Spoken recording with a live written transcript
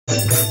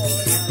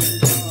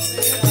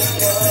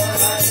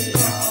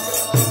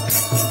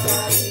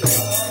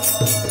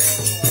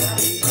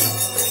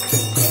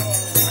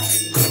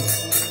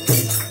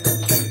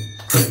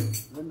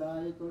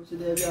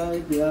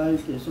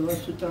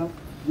च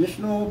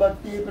विष्णु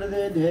भक्ति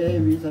प्रदे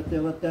देवी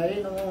सत्यवत्याय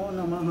नमो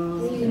नमः।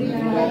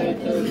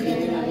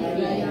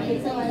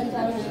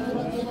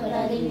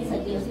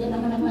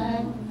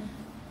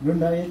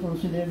 वृंदाय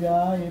तुलसी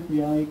देव्याय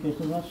प्रियाय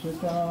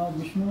केशवाश्रिता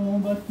विष्णु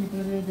भक्ति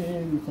प्रदे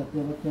देवी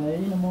सत्यवत्याय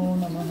नमो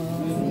नमः।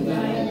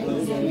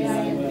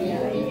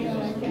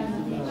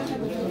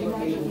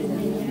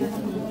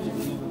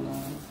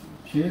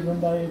 श्री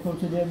वृंदाय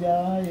तुलसी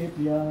देव्याय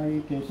प्रियाय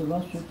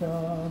केशवाश्रिता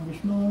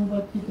विष्णु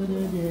भक्ति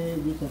प्रदे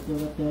देवी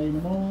सत्यवत्याय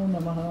नमो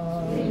नमः।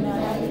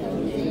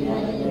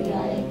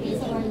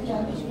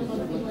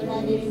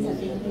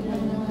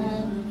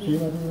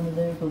 श्रीमती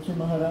वृंदाय तुलसी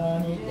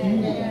महारानी की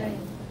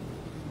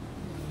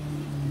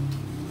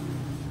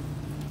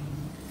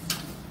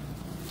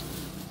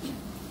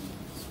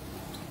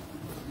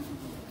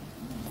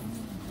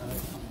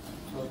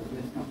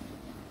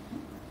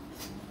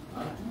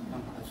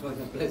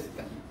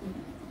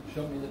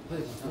Show me the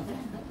place, huh?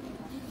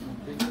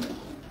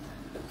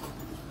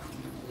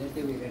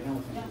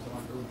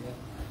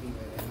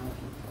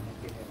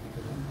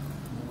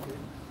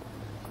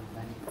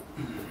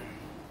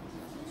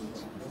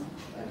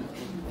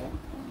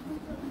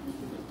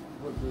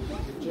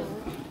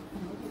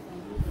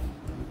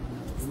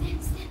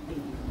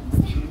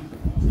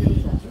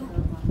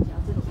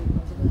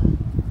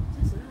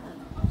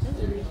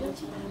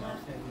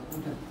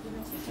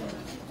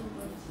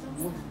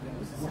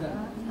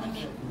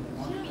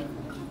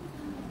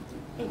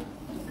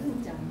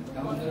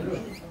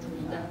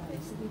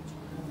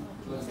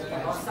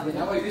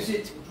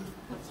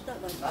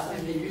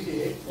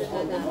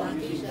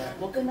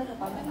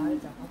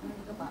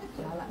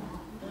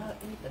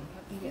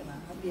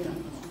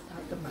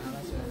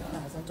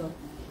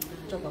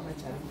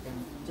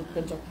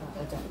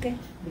 OK，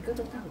 你跟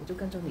着他，我就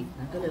跟着你，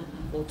两个人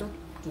我做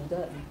主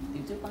的，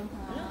你就帮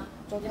他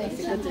做到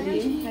这个这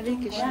里。Hare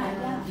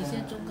Krishna， 你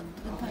先做跟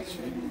他去。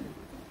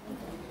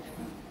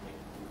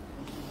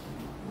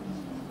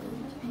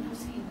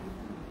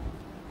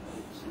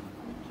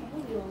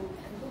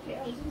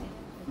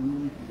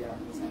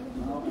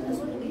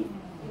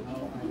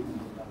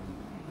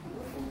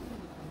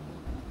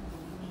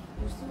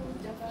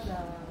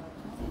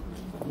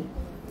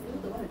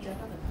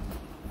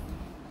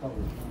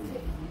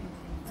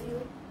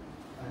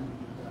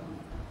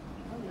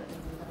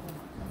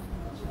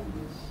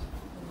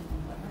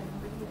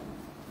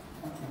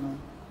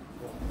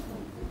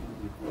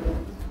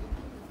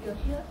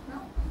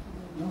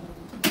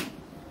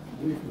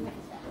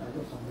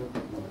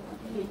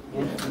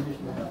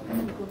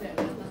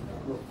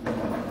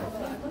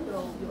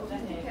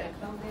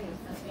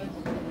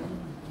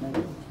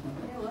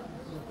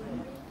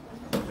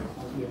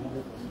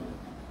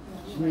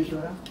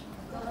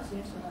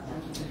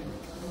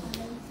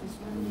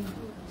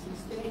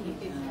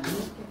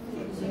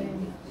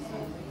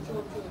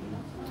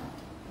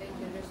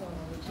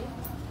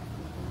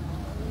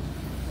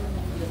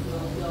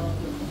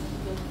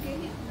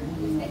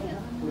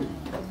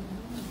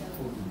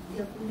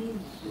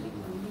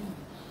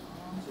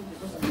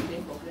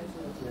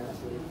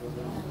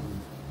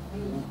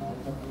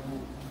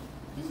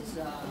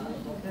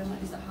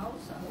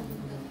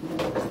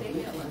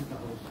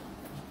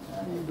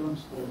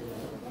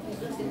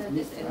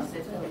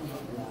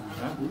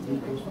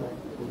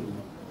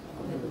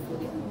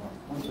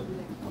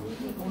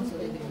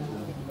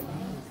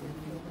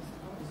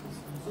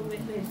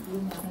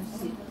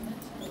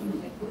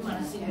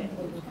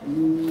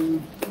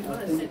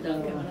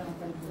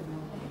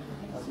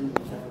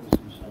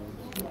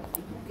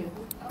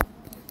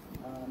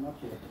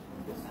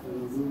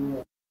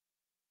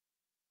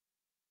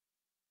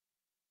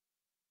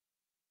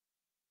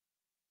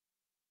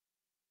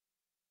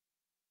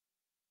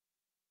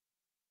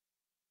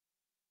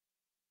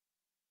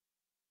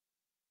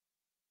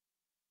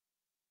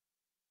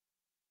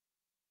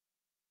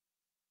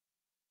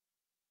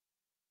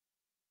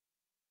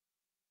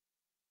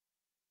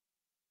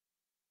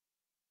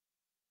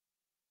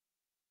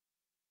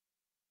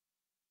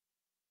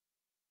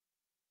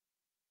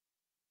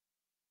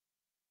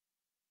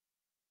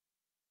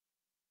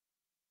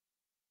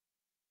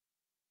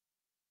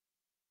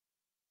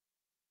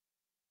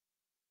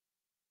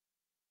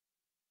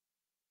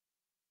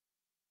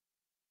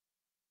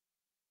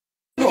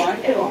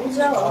我不知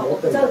道，我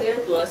不知道你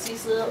煮了西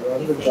施。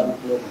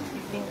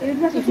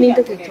你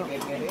都可以做。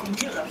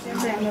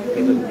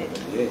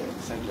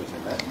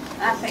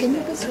啊，真的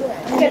不是。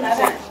在哪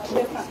边？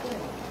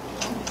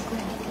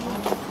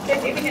在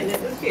这边的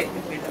都点就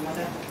没什么的。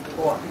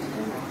哇，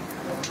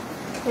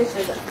太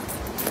水了。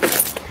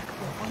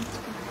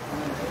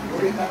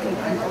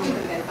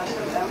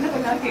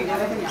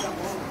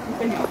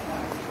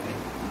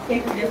你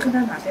看到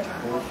哪些吧？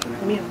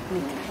没有，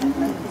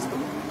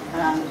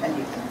啊，看你。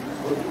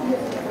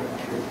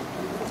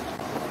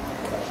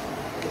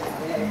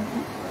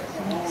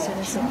是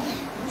是。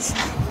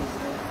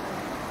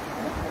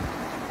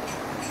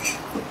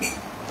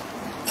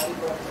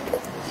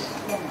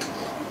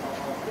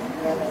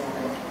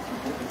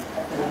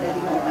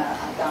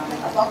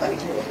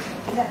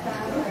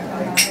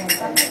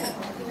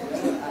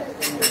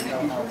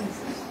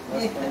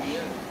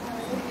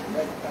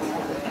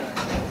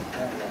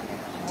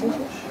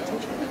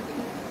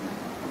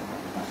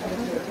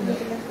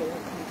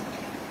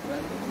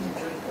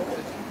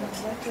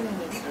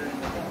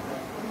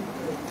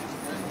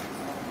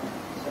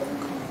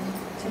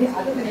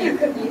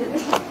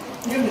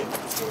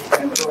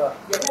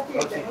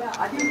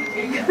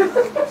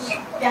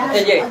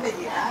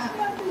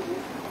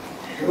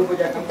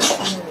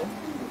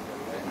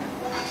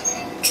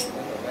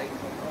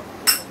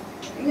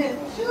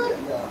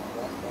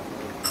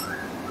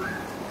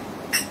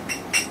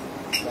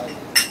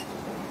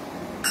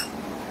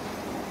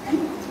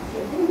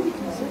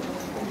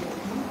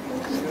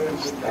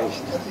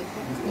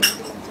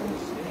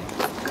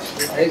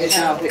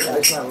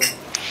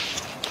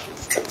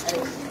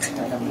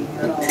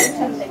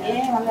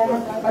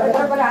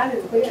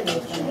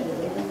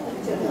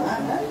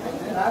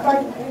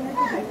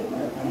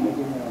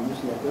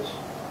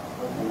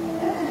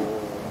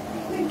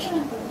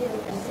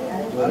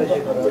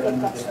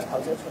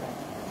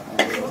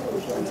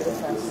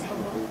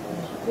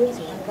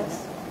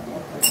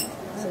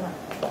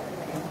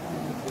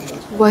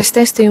Voice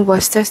testing,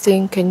 voice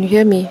testing. Can you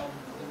hear me?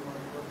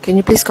 Can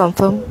you please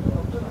confirm?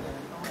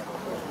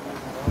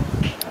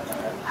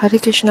 Hare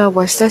Krishna,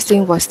 voice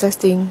testing, voice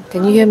testing.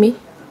 Can you hear me?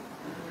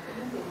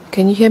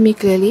 Can you hear me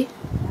clearly?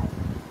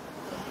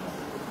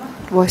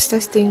 Voice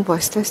testing,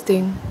 voice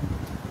testing.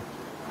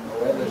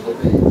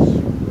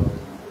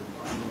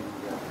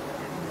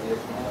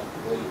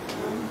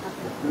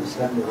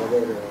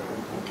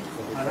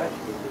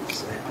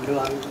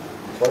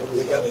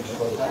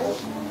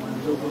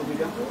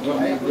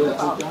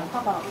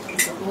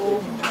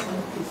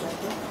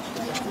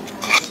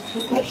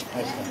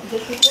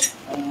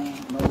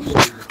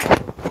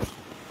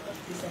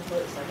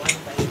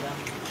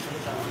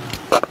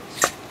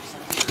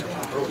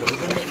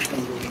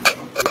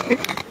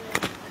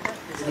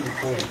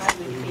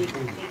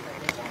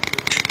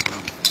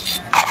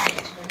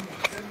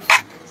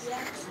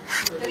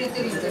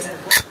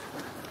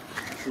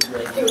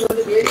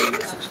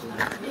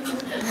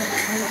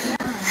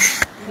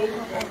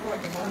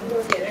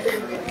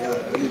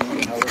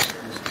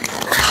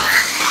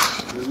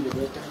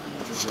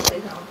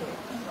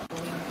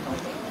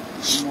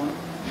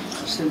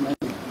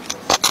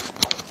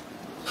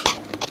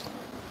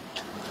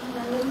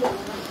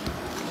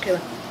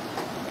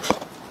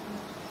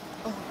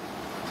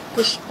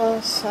 Pushpa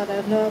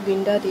Sarana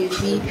Vinda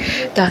Devi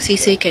Dasi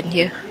say can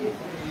hear.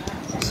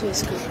 So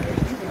it's good.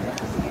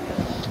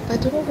 I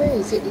don't know where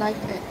is it live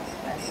at.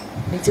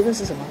 你这个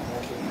是什么？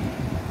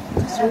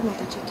所以马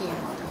达去给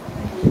马达。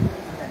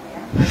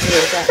这个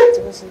在，这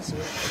个是谁？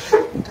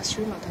他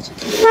所以马达去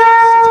给。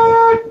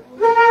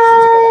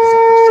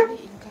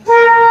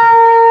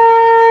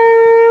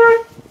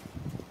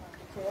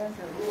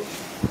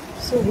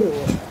是没有，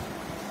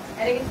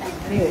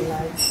没有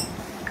live。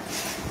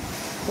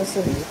不是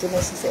你真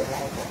的是谁来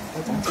的？我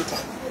想去找。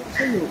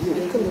所以有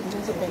一个人在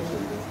这边，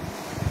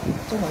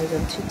正好人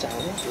去找了。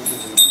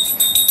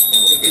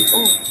哦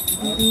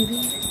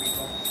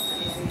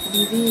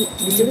B.V.V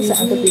你这个是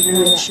按照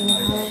B.V.V 的。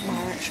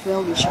March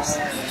well wishes。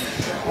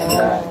哦，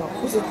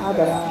不是他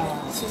的啦，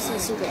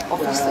是个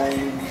office 的。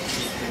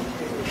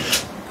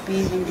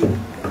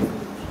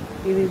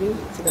B.V.V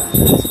这个。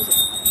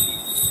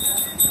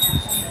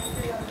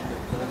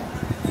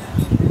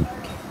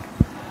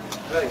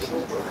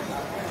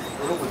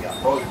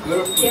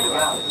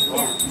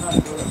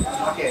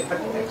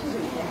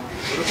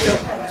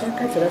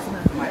开始了是吗？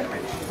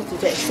这直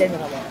接 extend 了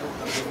吗？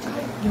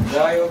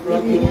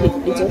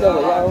你觉得我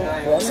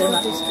要 send 吗？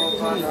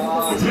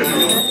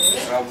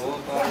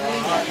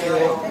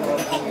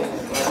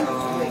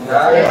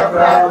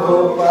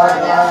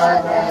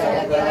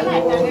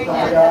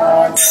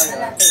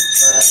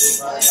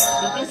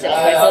你是白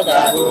色的，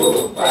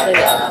这个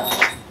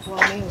我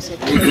没有写，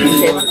你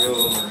写吗？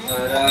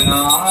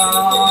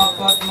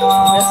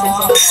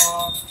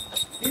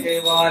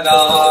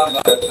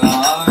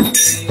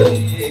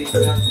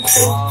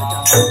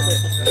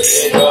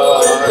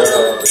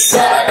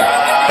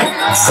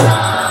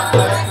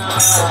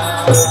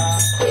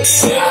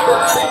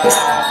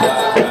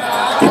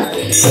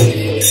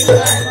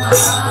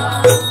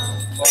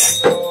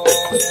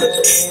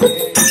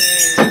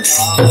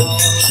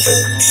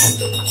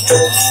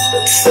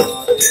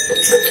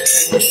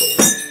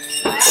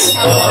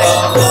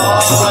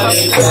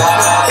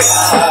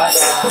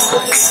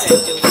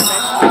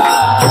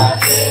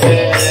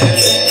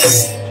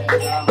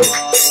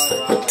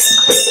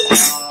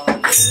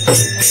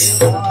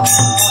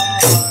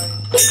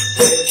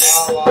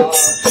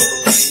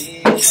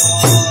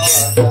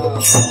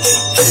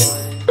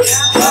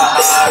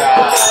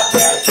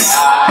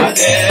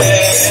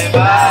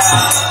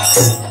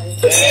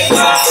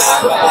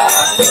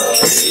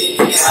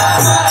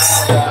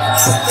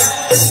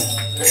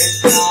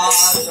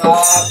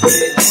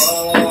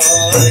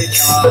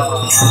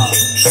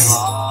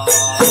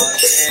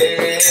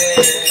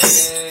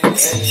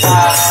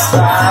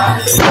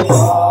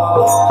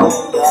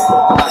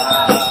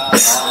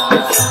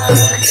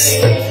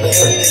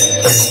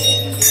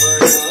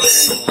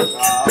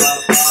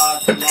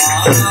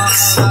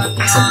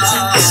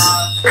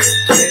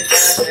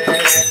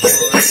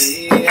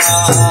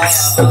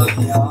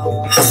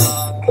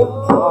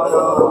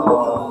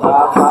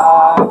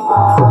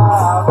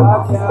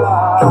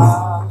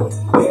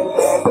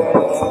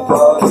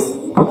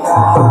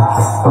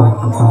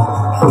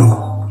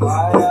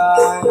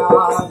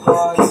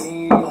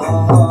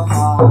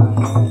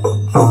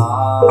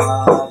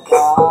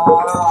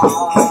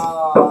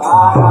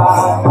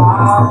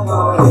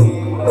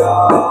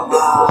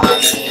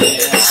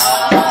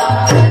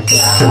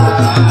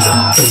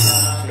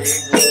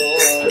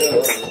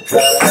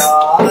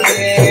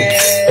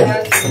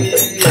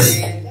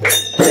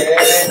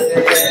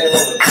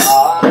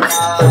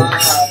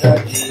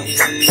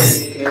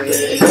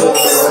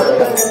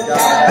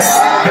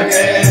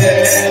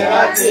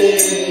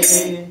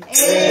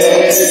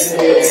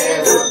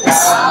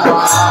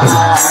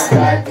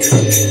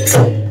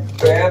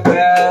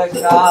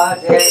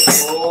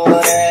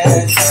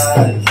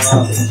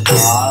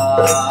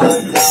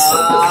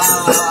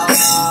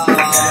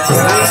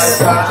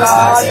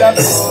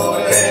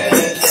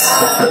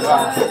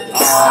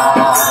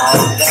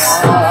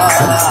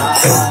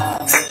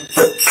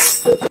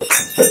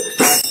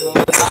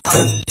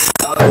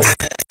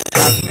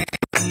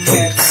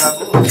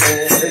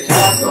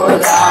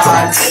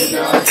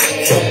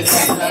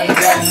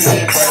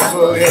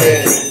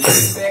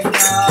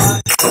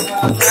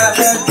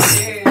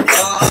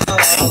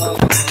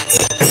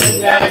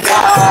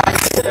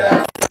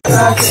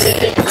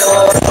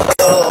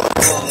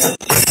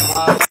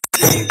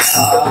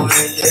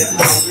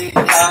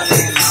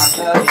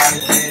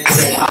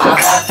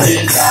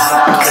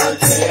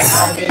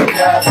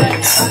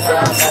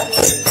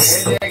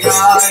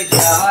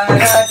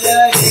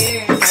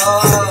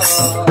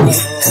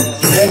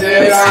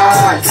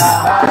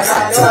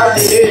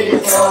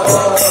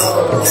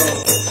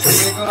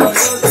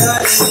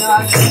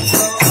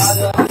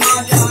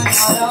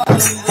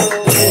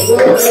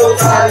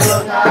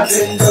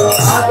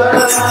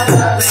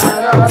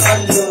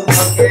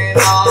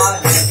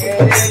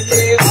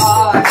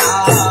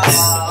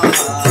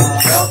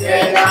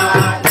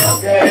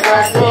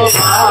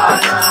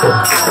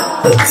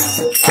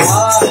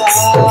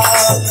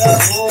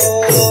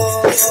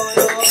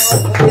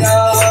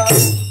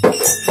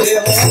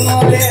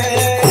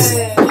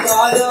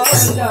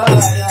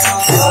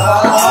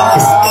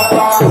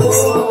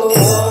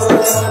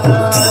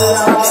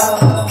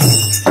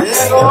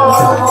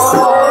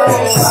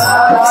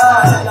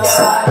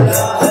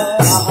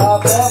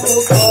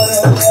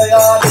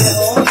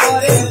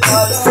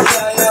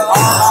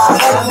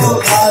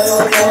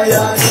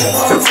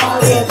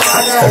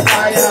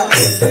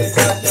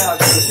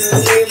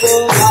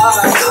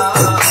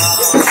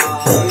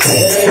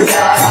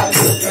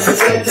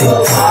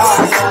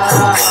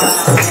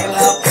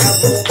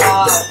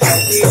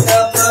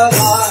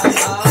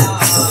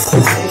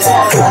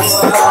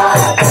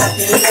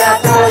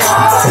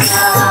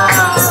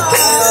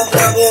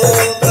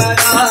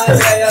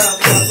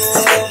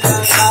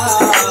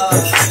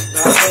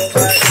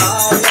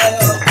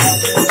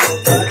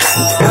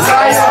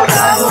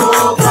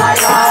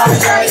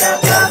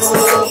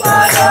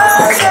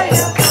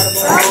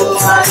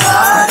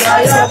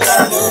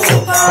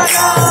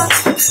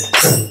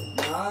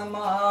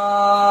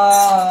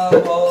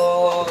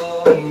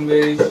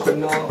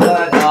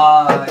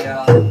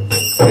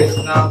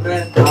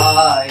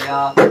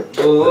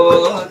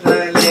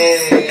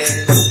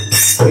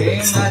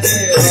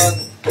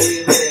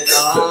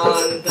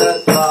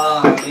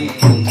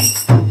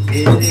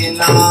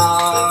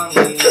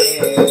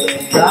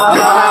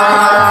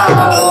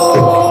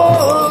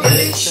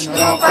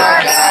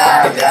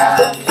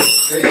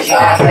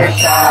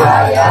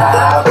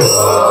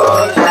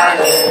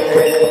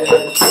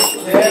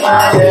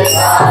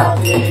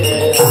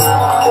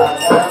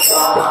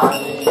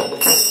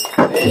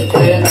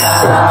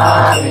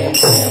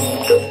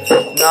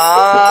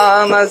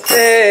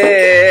 नमस्ते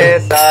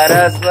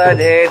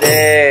सरस्वती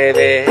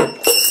देवे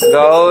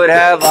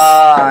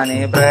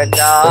गौरवाणी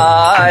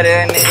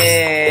प्रचारिणे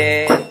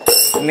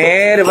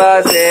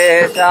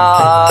निर्वशेषा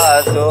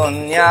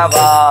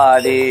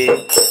शून्यवादी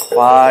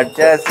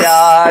पाठ्यस्यादेशतारिणे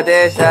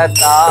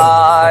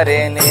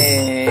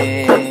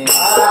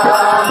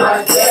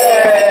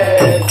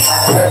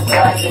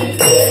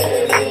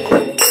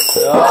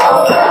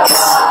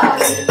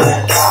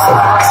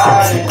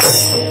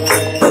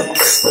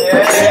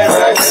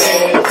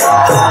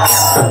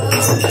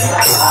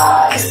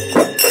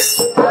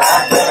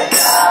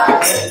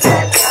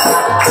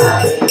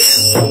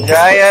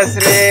जय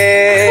श्री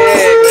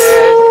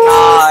कृष्ण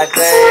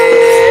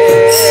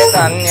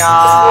चैतन्य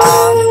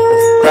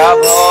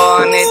प्रभो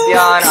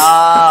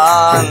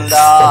नित्यानंद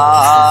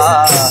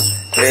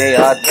श्री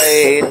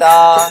अद्वैता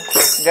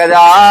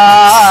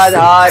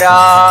गदाधर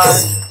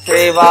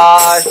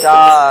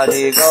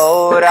श्रीवासादि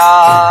गौरा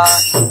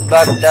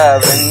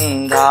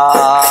भक्तवृंदा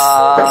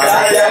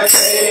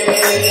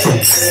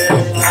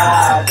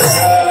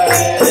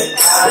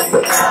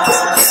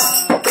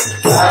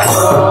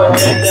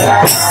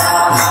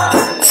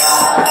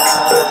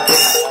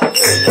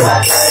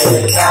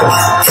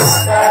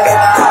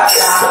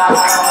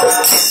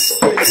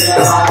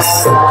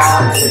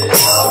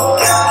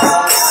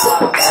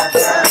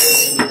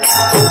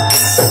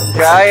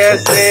जय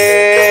श्री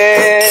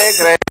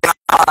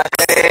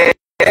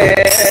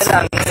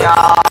कृष्ण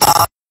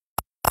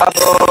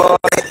प्रभु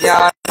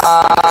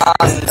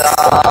नित्यानंद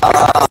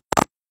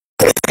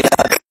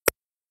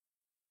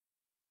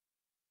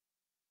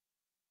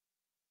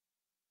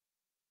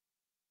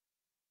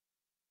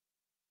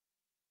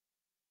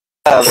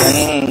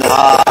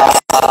वृंदा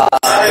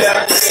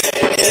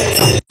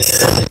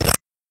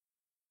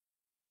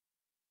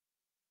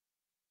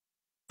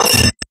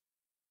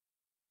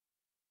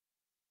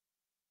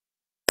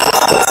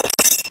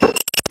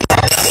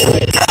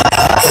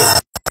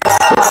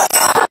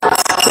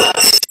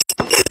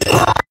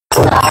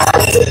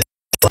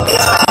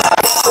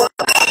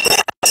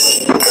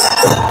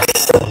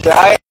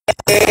जय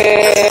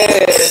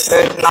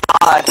कृष्ण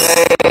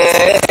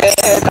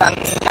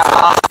चैतन्य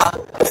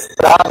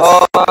प्रभु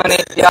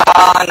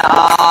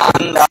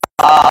नित्यानंद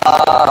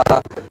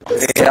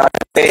श्री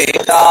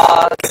अद्वैता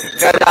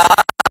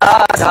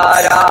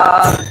गदाधर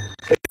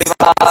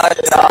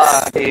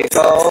श्रीवासादि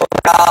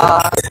गौरा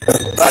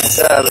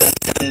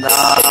भक्तवृंदा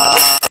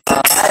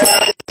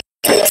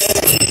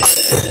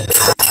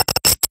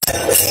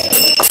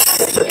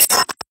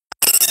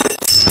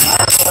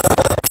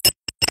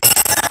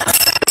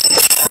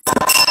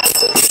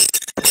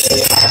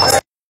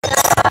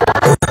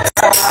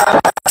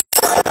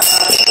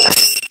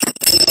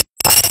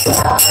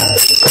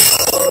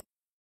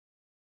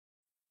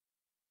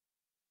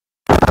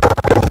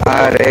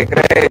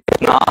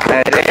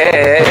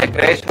हरे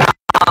कृष्णा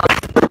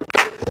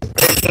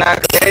कृष्ण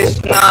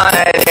कृष्ण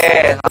हरे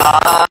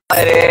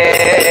हरे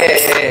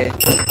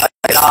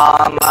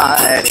राम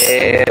हरे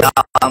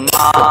राम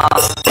राम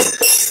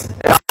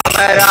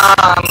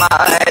राम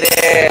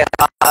हरे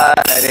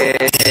हरे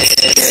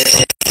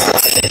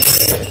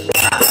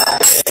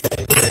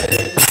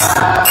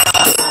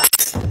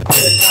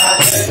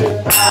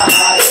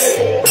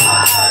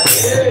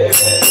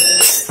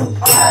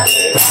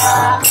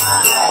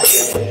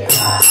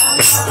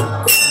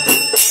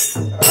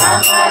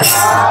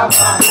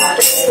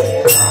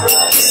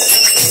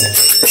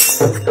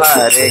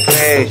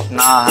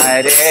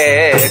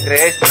हरे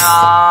कृष्णा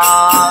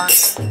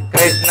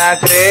कृष्ण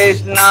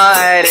कृष्ण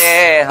हरे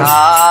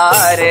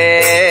हरे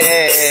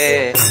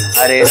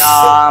हरे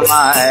राम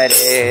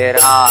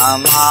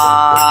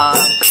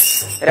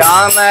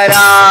राम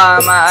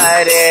राम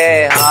हरे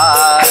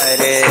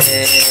हरे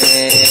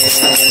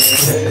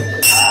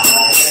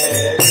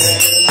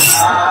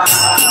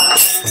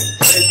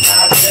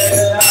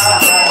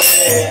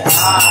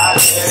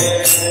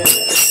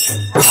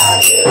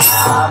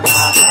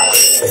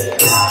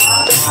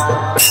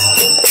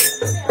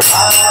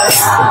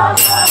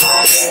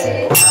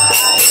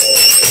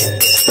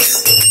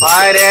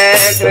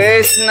हरे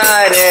कृष्ण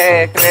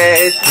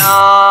कृष्ण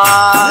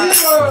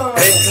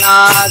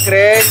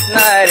कृष्ण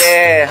हरे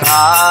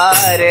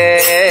हरे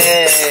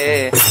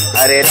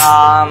हरे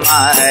राम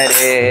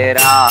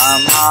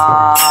राम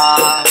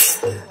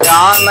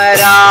राम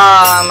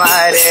राम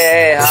हरे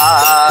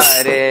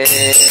हरे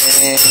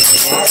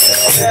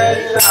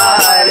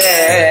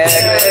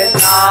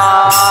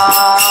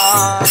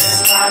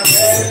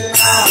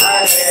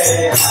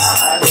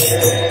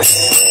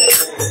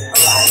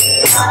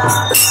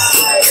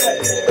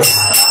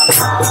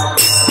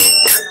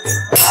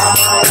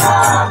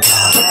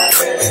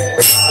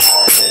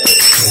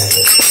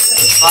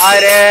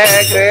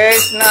हरे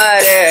कृष्ण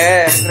हरे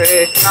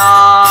कृष्ण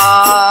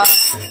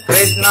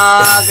कृष्ण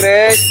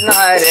कृष्ण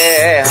हरे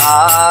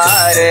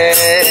हरे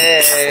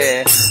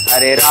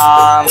हरे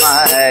राम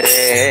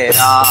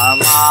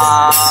राम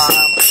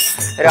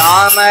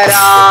राम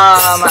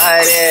राम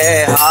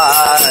हरे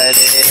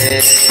हरे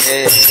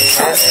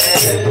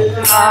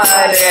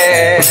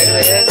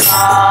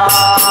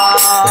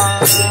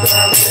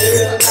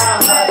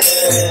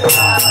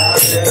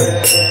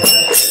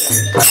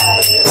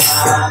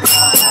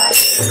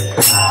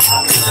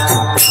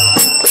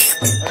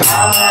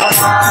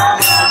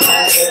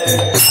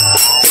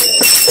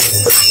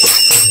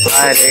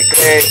हरे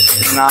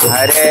कृष्ण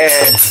हरे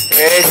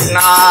Krishna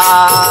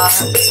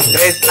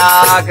Krishna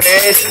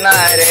Krishna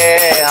Hare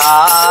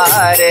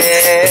Hare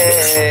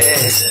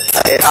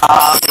Hare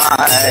Ram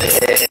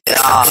Hare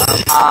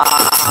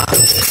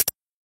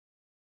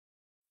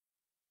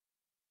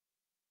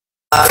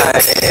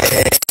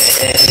Hare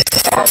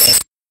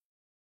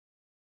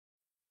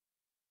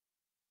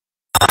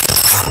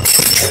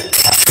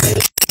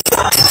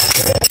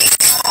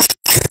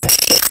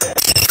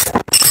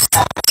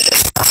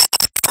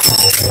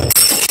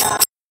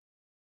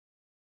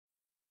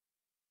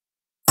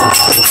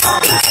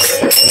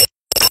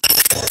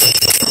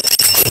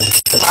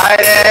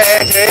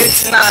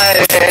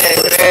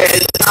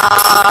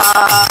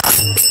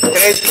Krishna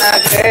Krishna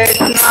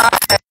Krishna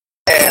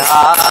Hare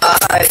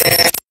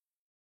Hare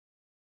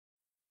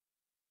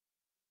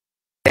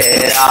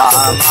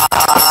Ram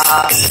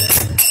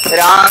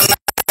Ram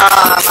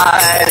Ram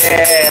Hare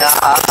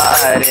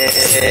Hare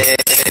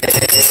Hare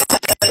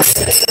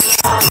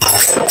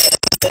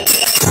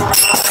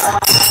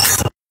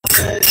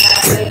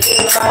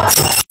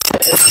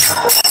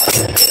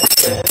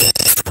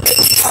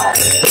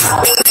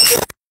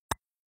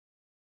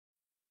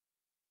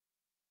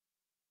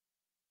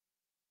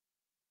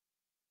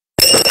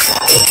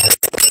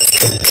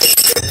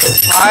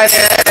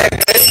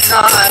Krishna,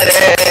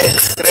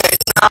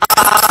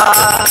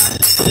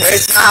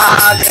 Krishna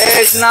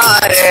Krishna,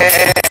 Hare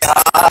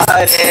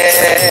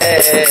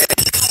Hare,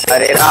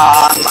 Hare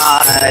Rama,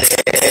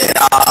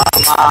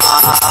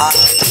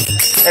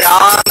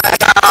 Rama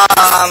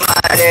Rama,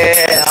 Hare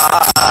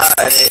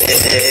Hare.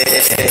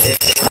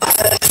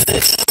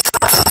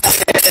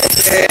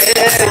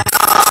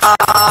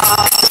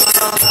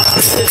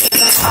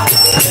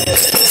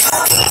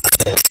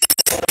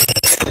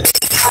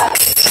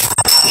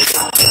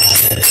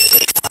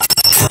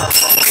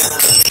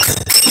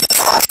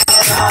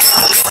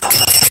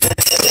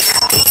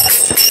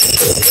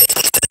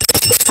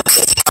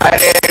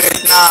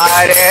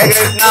 Hare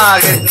Krishna,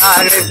 Krishna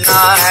Krishna,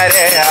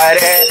 Hare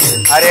Hare,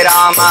 Hare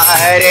Rama,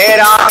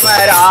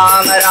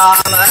 Rama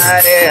Rama,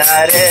 Hare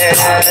Hare.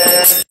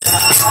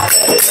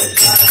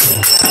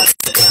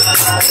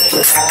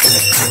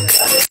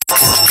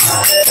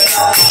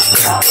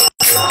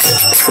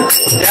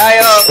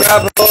 Jayo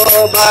Prabhu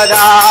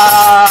Bada,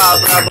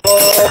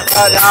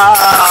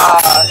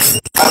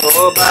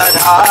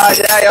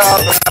 Jayo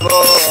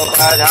Prabhu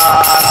Bada.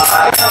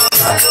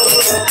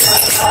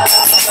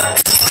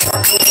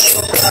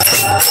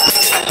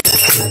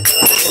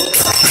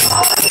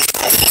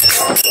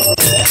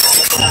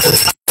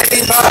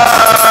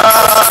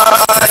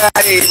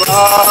 Hari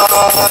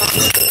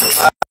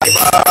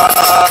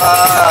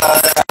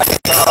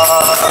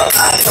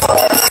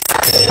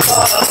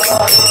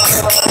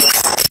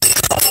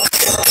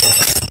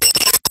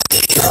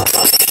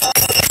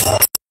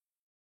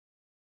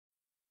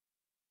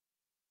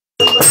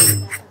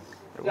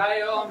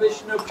Jayo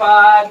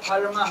Vishnupad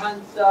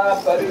Paramahansa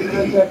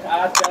Parivratak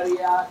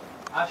Acharya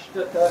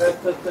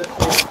Ashtatarata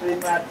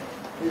Srimat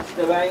His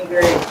Divine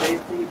Grace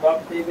B.V.V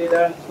Bhakti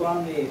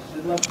Swami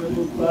Srila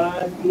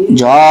Prabhupada Ki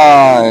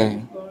Jai.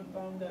 Iskcon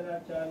Founder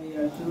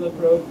Acharya Srila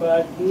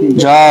Prabhupada Ki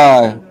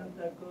Jai.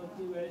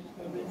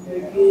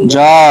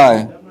 Jai.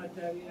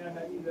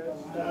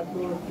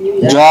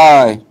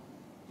 Jai.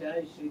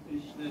 Jai Shri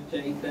Krishna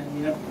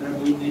Chaitanya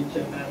Prabhu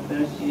Nityananda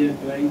Shri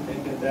Advaita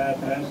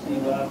Gadadhar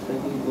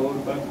Srivasadi Gaur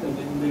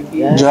Bhaktavinda Ki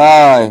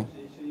Jai.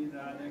 Shri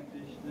Radha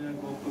Krishna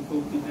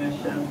Gopakopina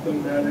Shankar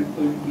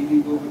Radha Giri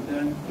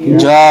Govardhan Ki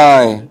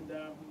Jai.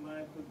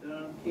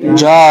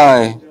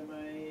 Jai.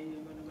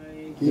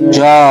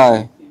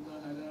 Jai.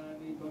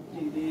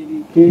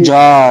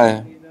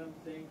 Jai.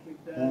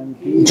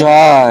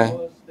 Jai.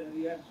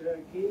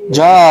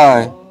 Jai.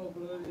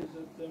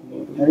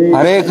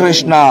 Hare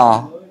Krishna.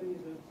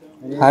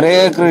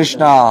 Hare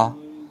Krishna.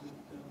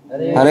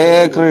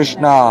 Hare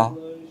Krishna.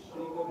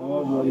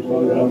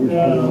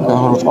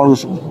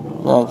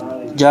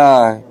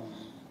 Jai.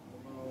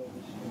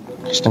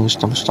 Krishna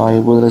Krishna Krishna. ये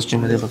बोल रहे हैं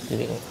मेरे भक्ति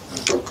के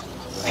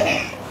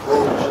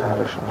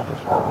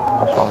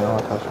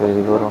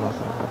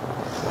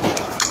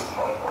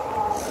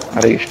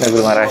हरे कृष्ण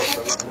गुरु महाराज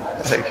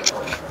हरे कृष्ण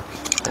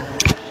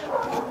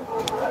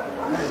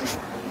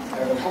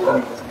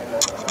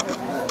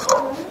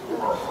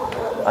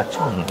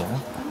अच्छा नहीं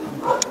है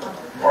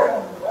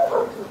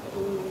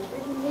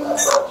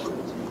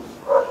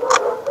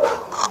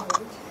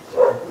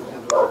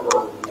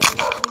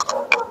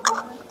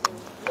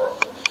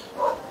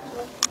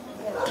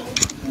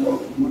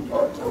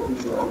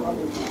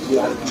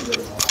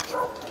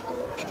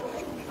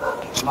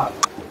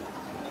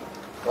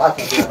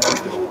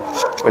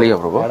வெளியே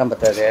பிரபு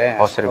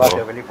ஓ சரி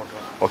பிரபு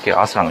ஓகே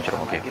ஆசனம்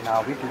வச்சிடும் ஓகே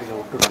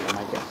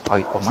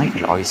இப்போ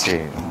மைக்கில் ஆயிஸு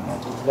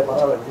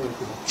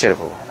சரி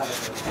பிரபு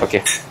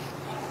ஓகே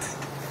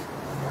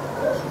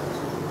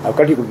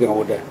கட்டி கொடுக்குறேன்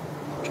உங்கள்கிட்ட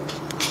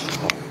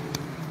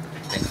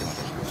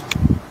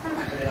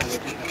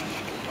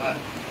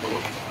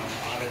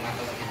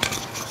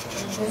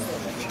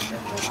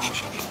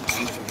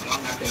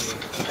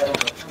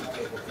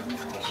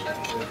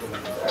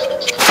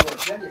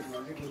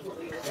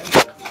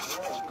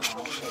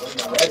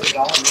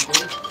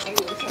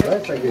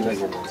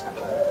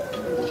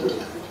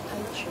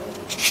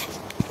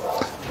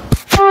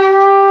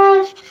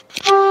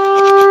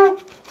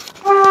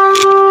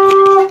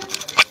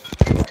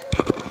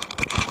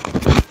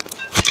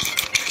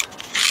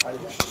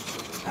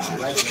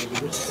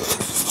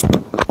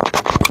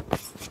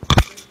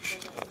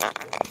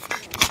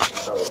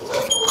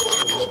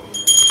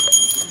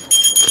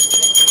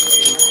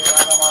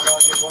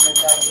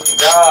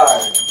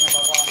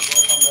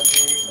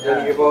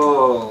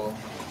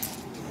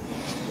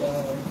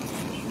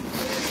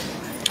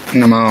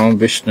Namo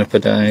Vishnu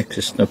Padaya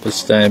Krishna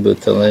Pastaya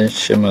Bhutale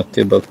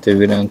Shrimati Bhakti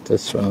Vedanta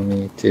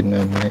Swami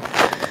Tinamne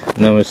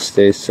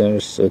Namaste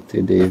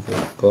Saraswati Deva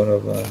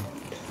Gaurava.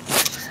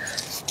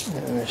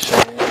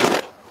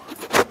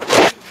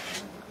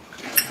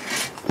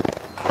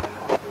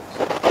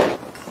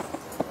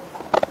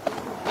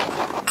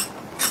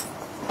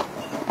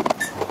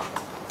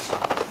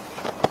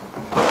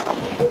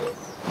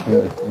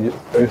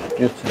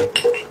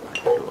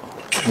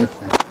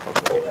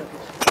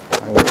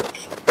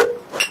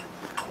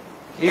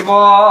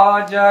 Ibo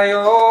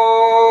jayo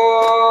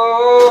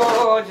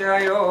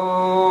jayo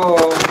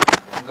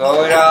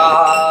Gaura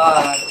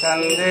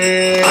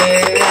Chande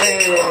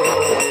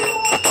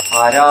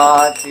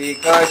Harati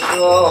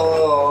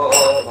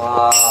Kashobha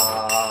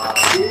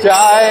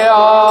Jaya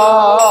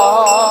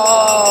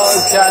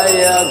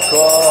Jaya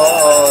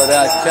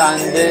Gaura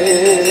Chande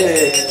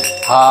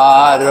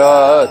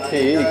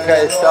Harati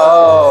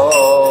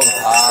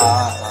Kashobha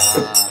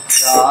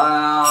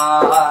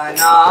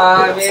Jana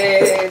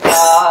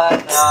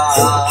Vedata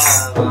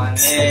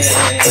Vane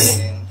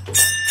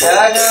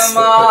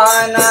Jagmanalo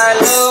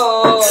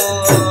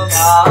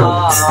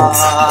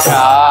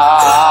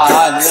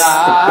Jana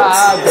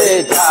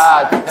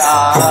Vedata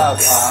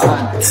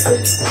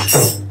Vane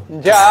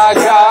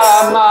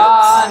Jagmanalo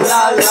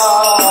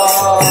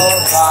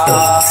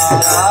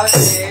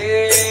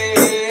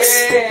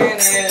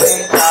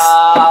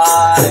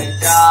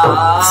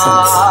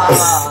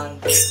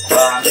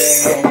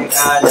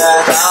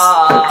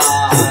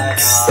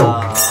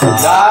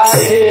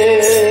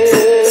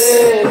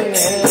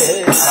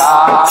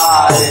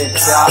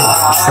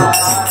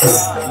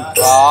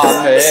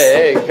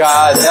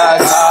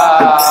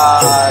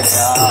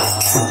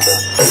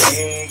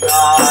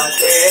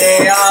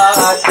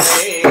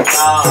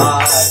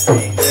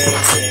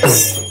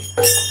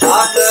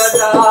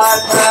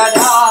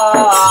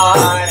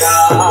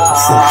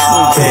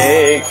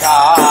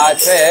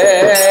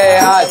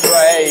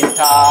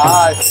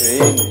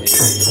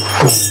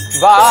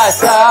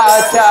Vasa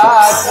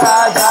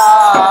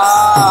Chakradhara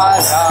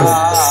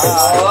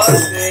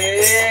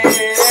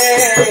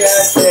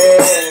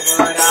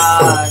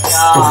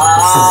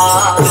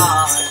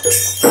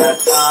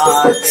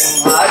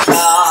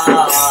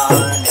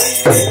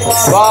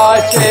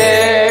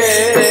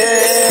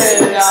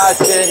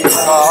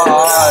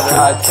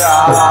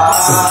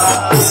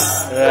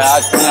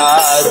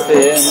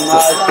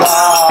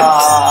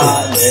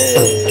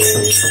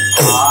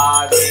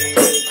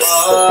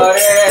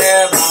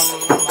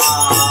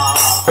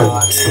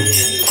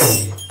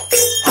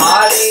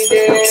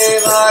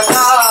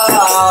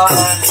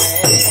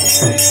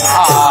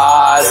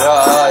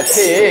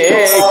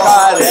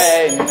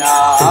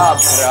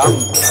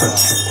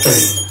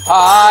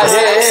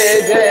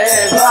Hare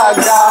Deva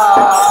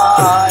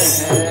Gane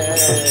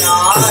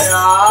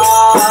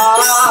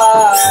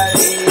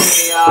Narari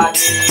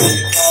Adi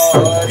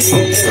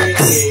Kori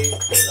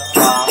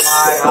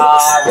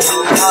Amaraduna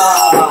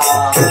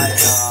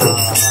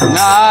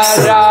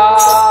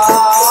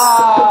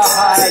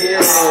Narari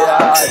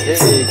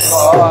Adi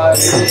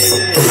Kori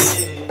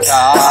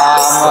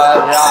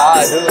Amaraduna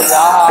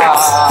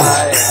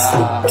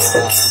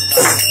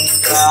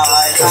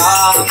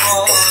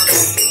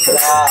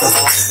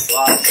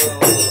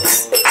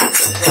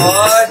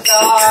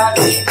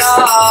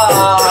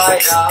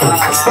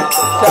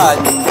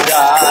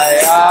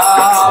Sanjaya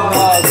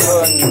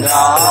Mukunda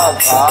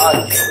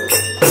Bhakti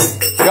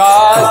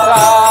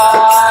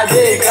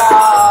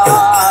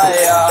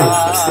Gasadikaya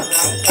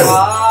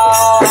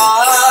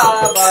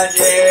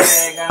Bhaje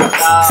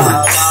Ganga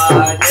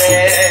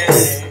Bhaje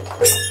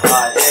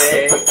Bhaje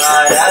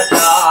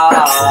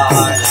Karatala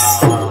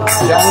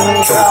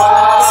Shankara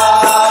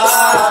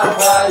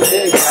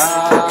Bhaje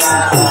Ganga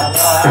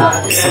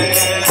Bhaje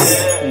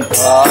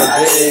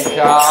Bhaje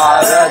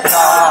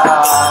Karatala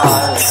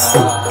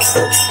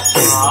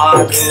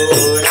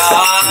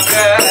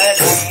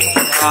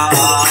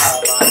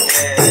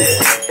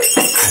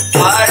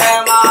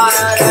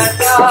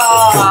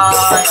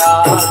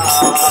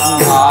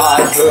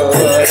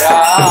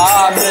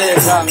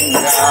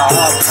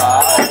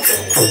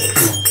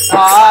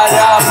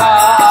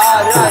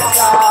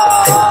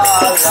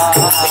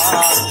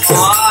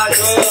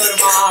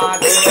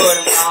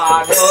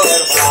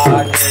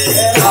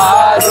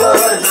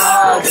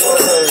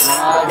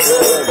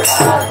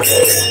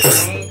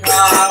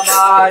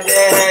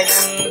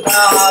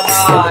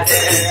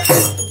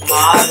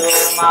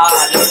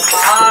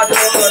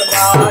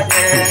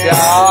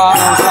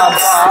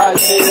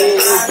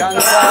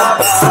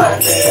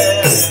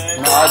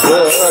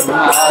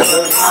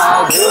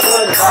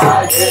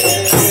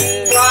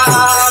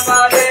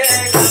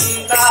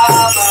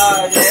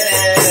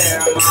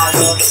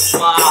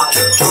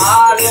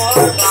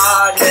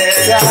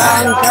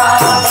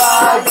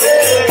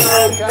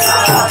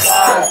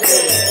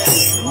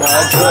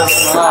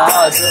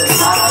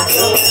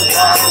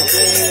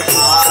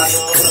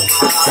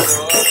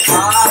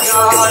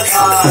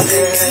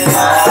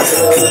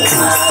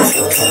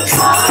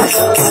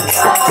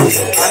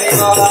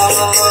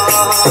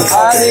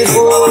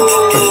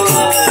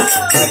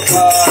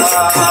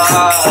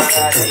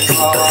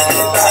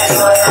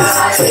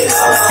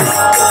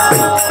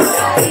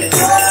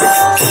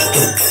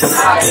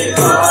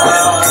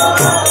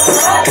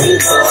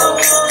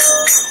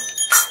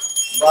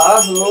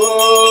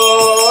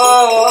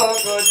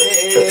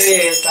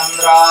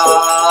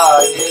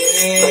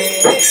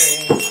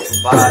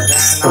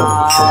Bhajana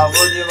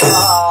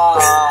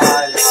Bujvala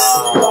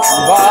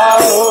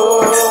Bahu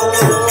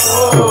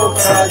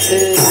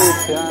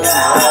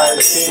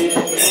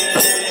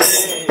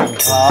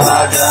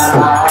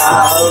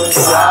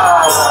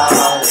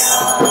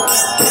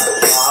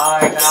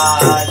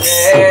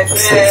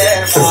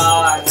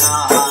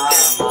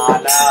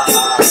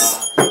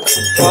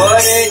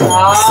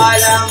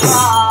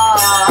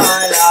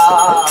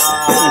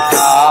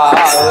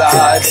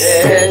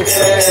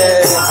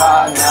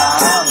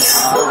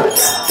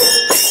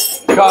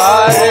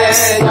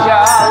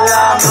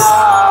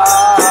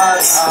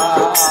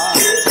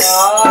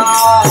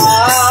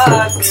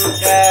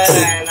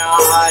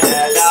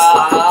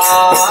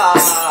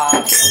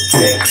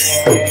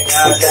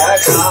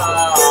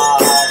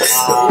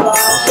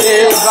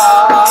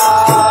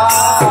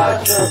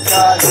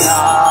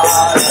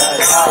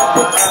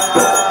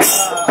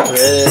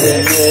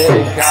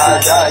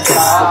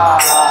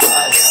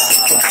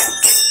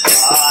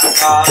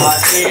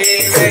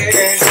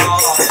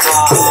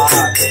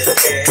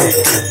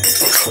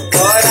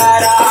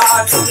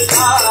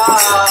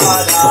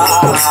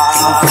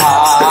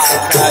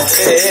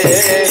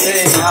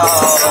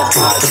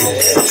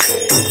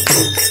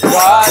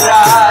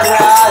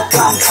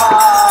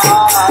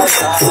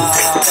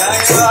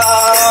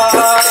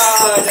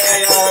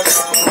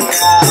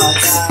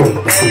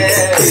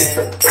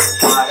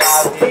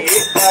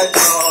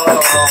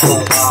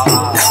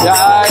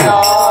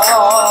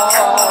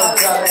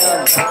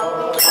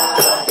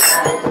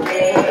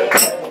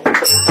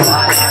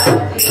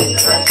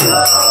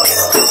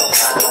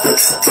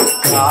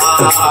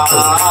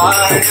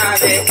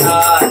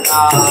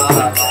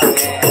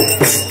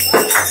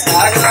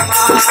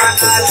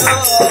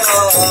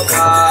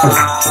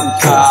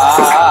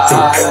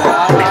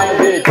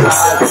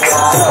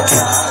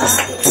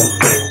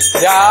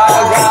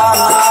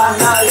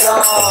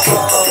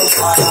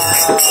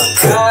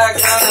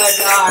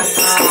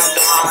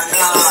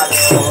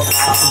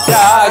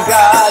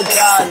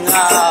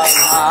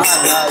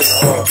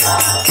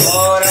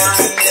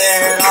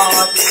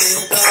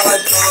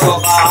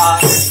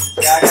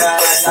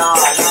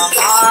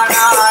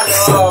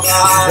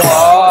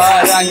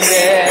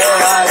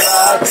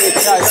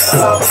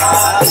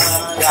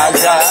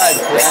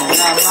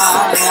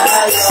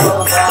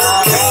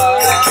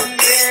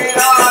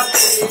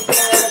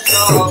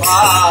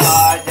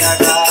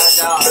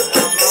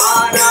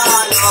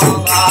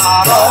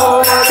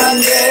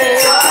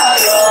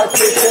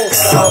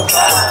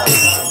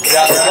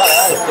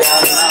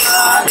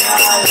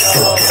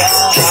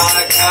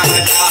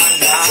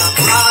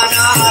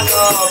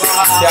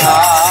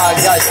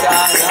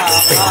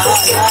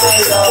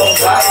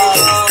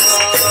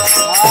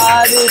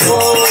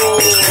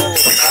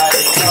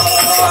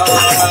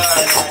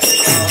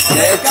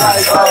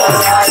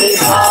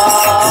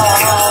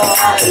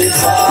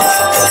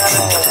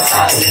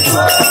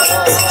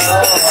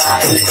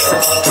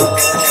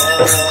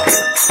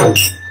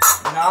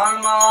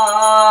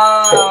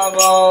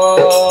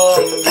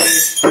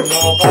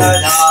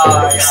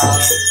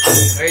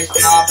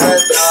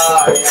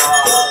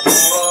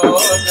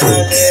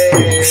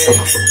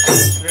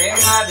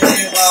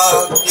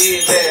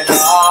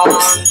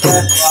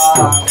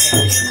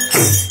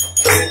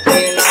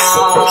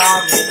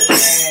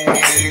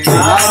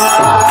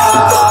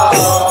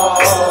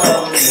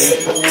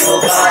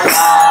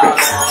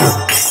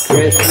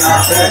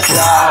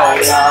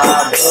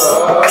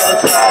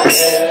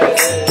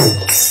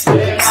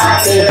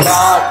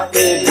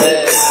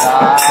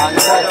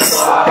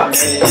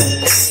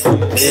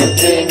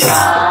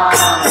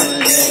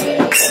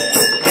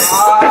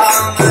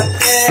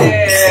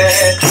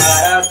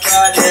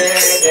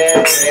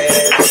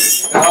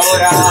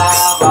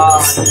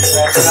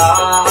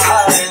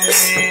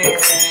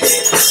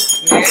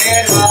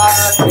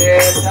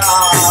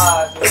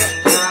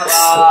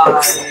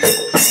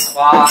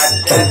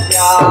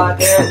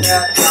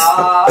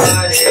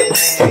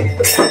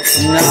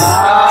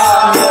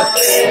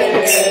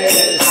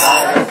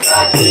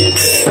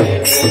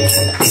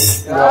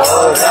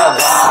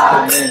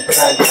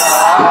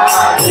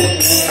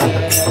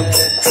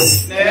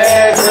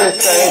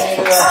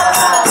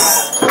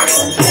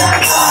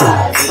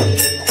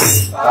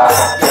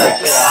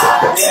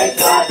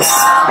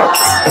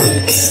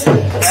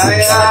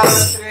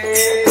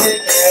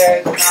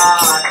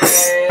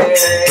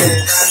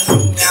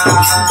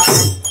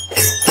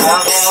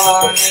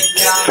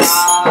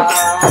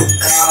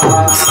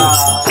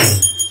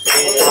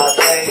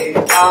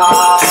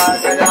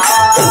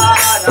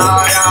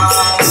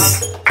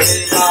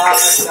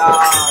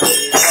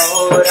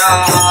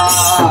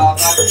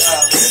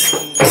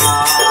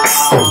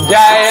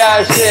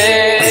Jaya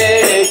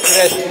Shri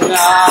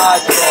Krishna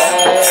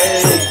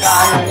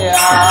Chaitanya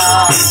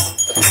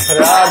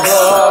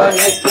Prabhu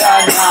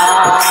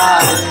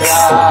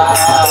Nityananda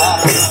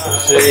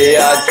Shri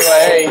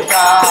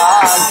Advaita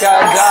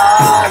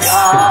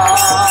Gadadhara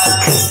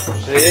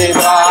Shri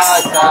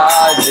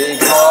Vasadi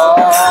Gaur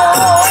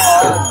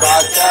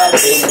Bhakta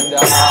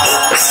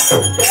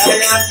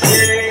Jaya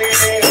Shri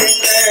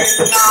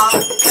Krishna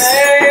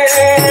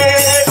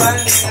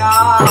Chaitanya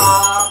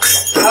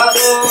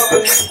Prabhu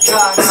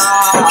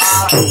Nityananda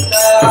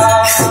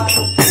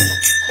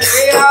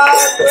Shri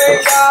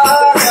Advaita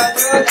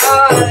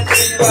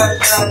Gadadhara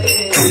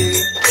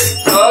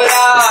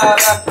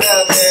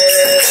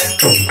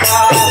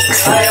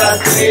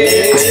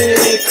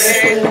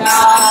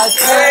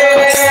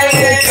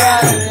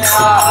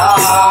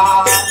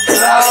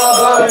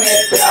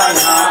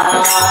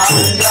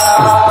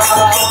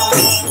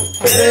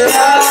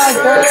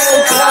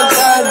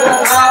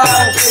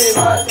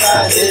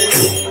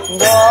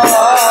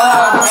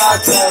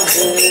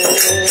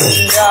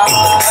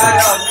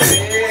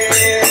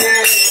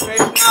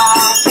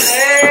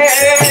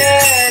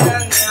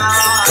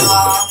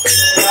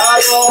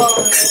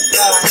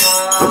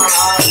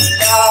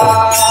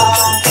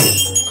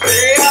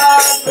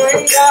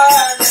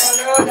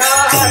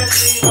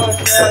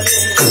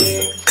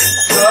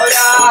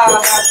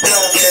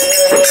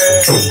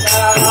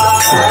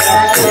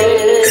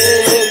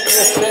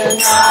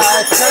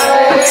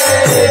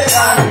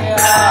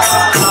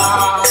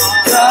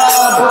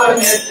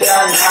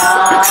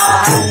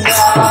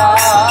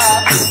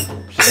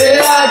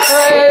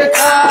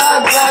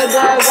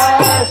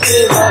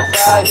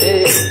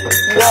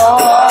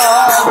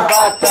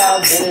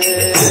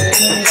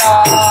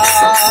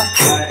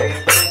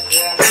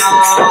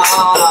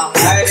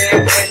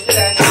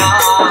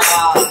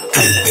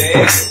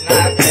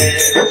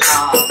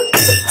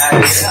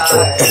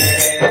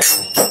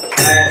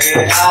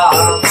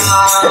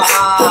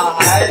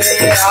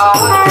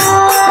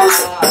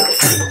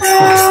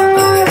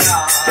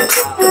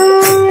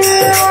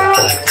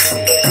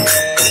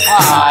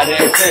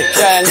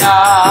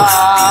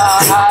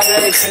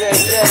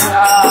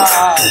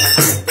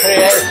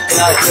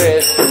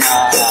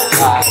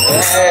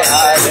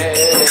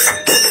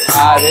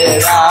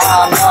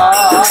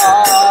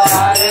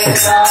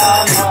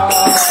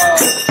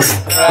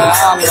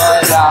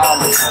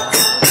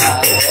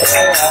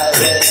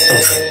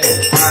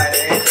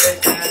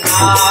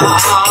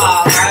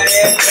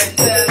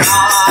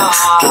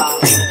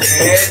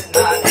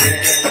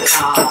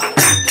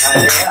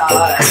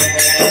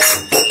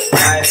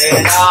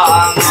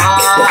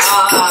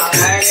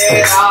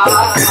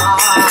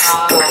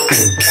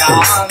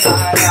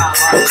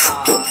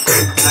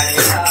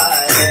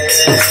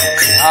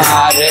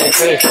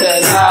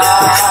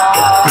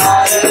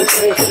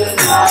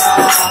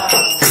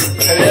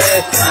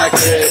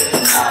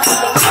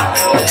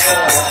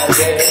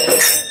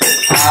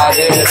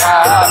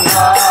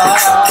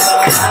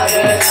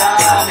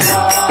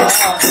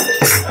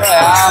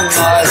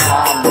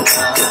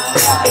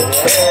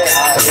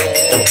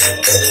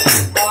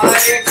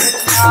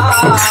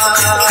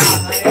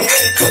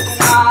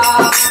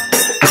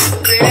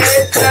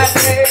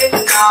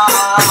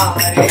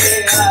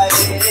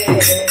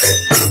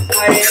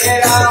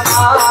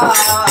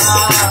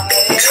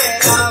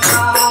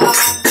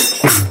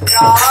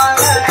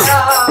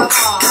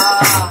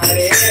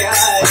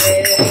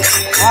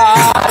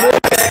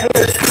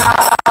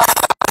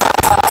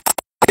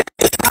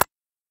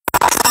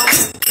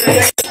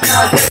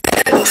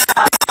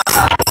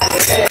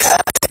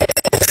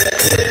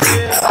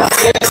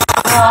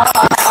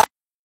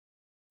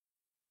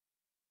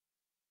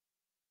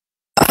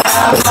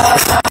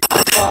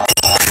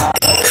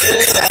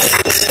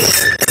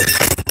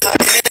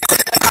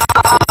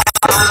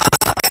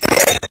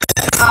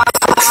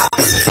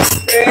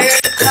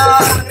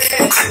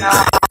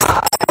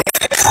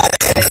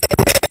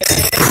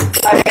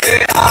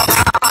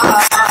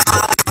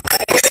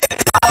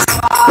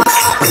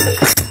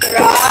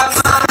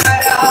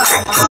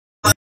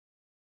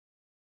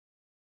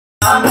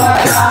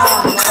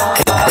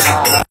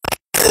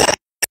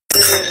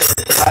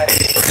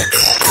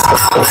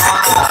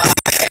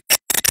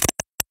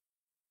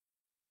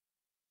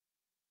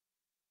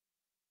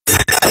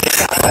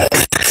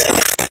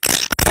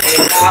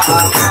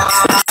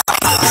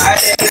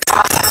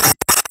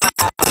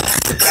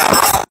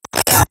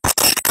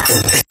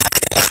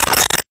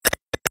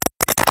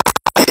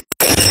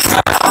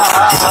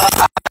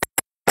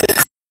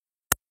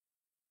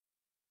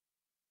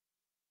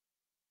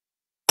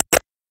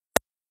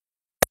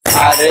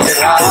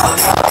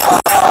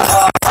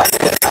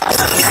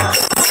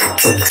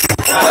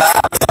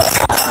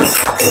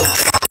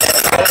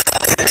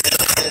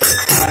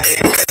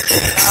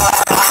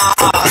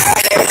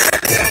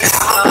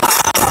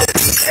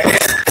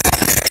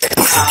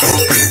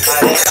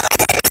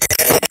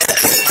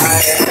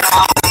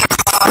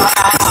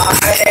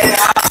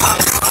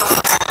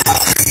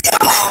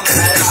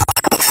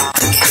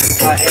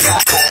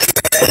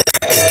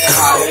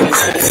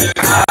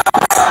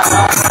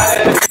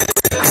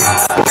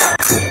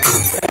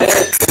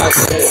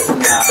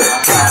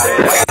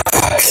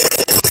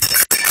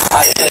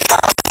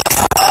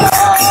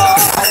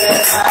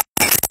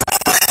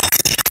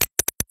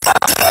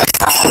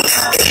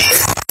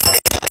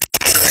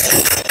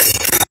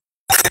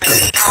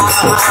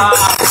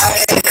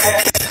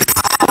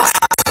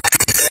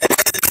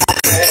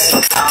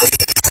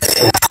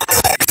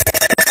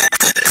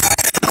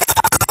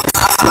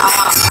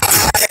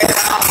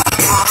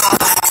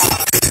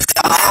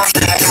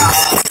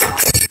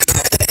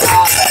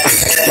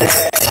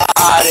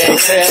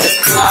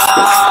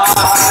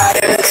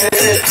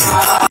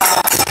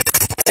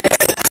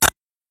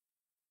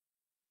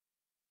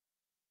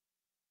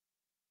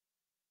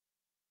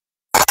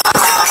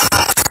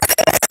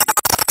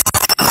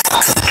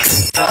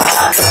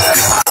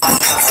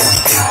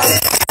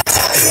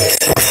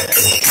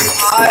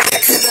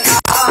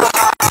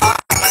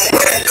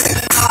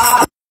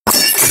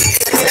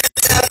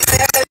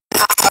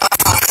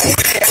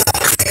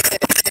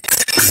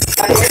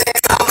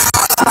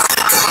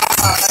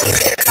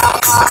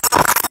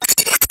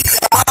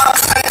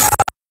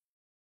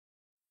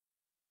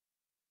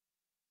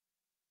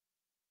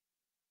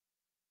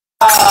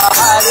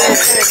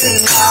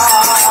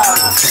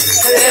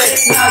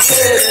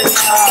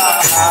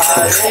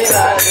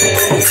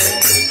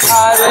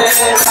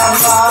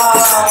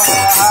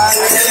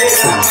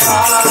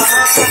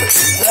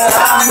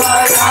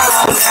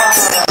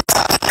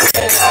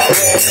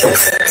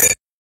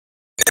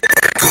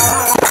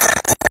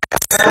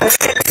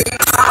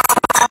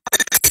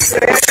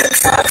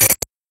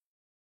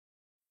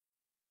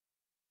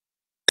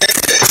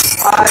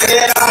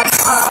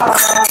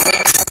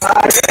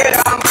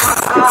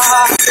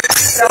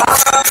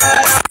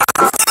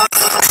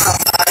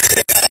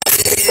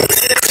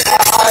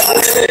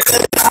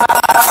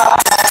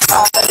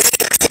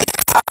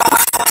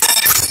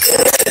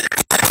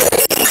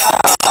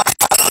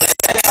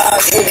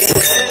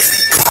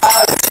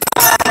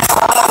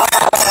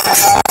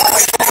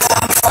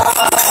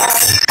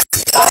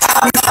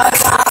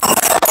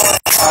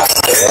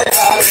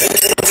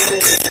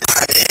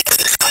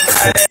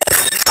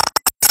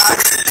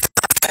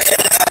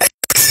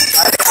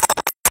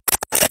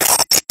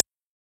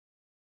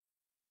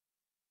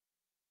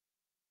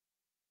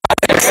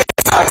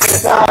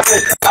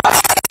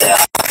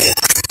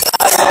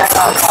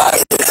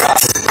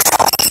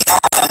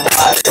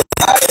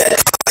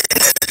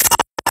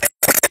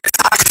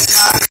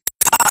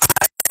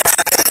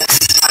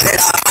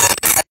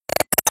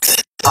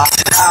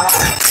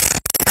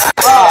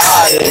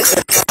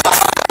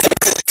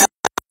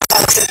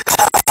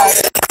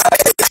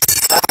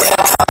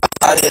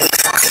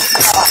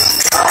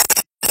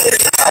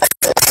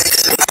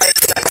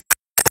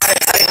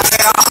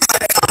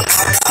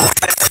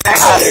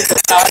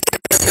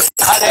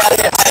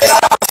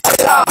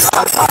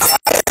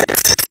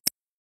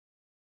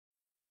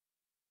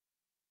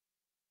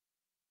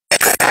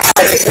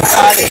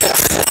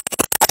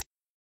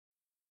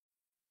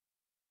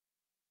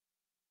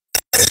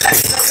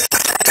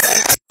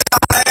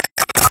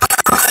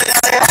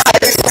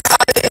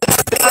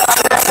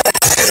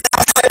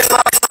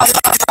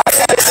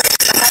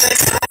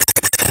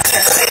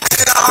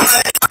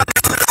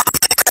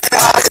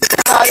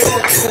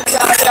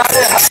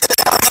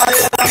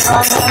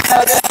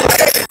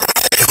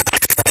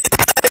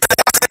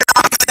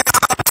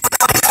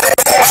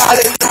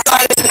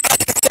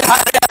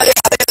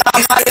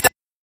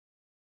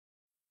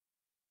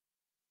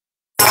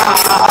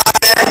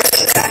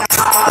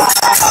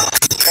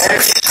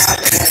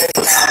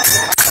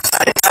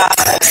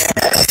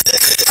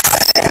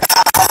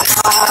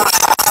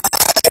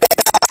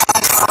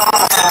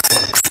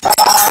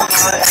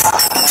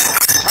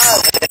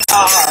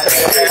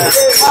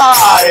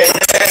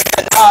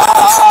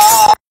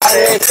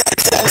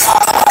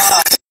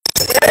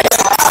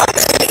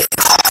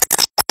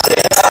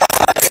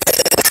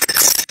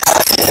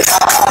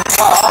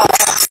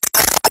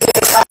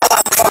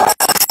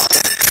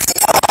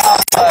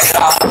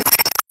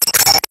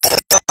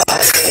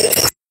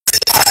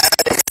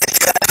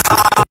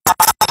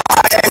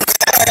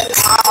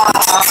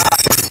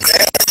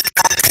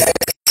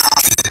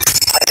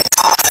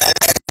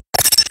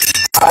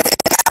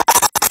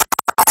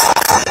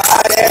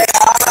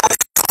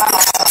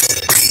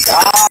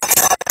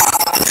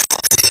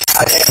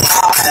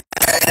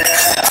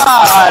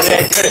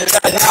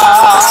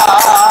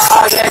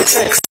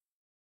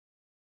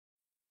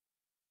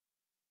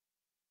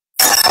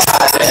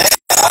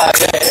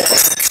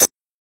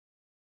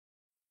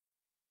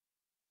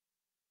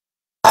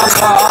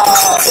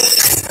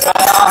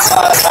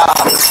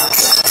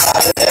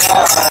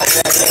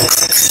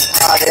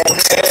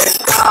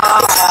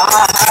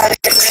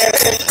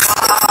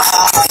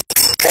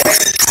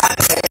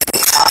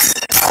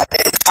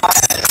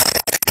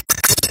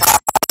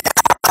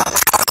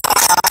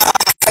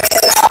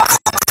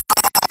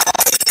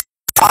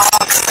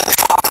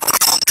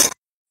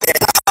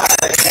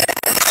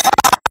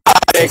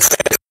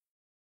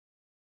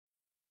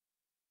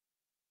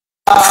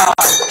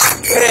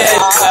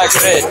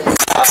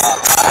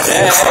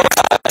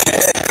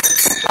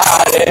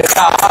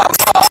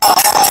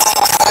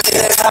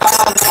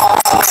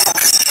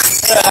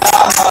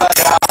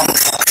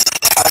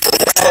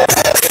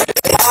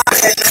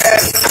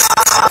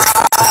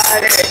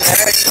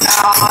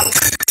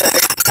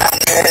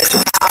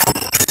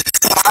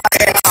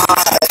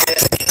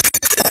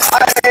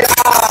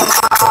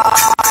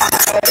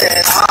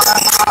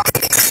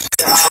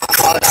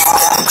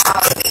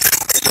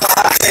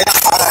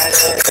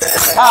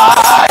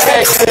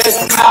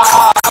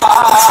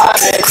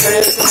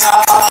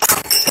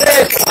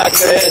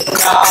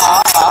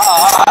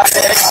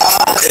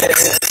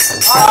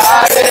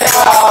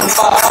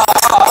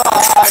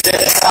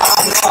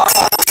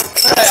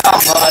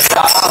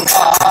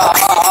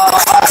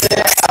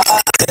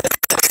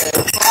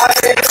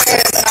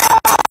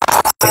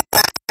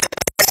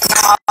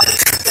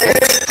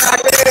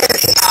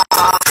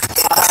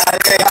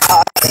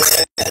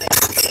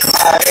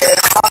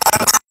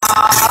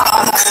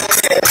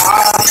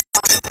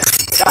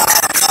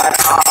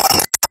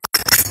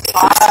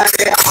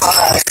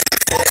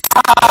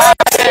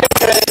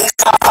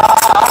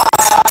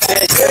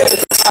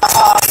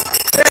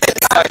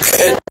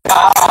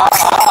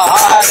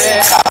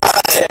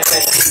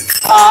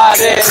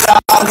Hare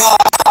Rama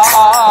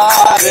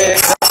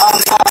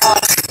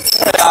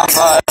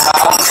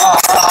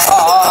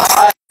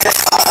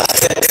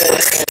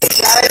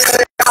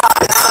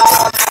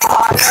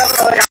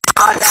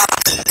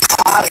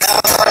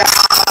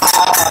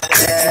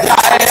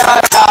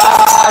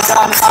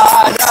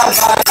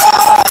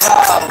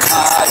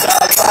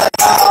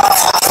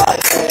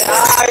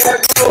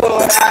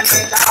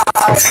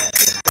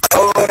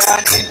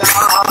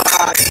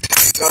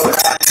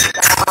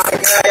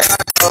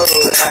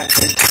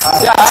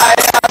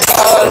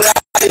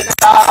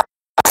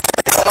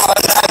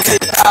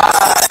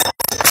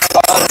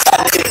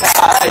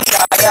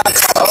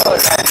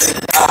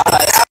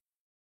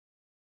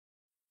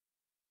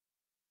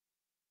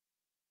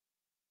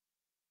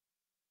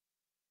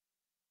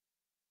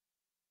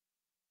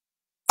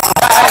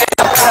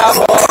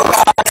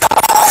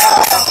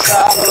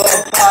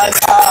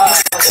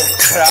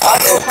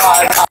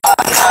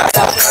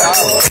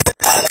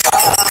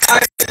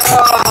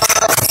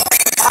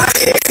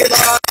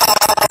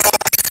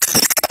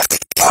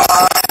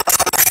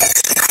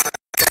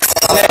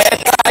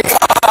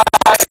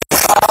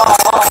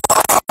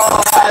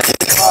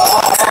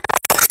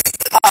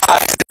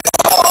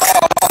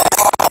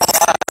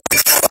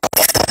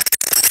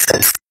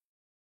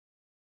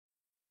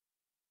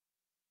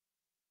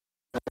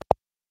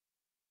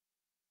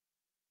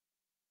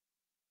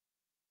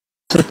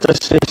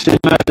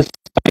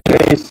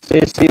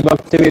Sri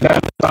Bhakti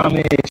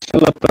Swami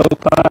Srila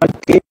Prabhupada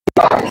ki,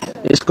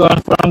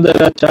 Iskcon founder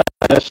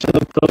Acharya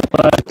Srila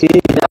Prabhupada ki,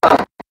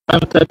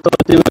 Anta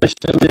Koti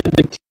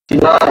Vaishnavrinda ki,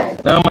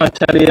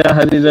 Namacharya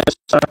Haridas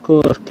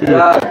Thakur ki,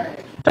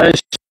 Jai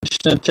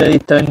Krishna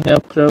Chaitanya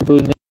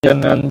Prabhu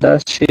Nityananda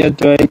Shri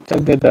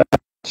Advaita Gadadhar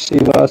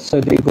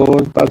Srivasadi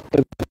Gaur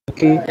Bhakti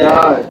ki,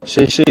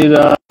 Shri Shri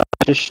Radha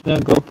Krishna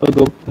Gopa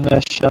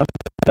Gopinash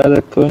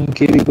Karakun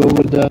Giri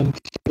Govardhan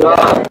ki,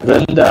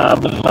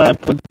 Vrindavan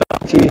Mayapur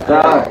ki,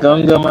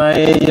 Ganga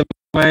Maya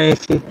Yamaya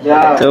ki,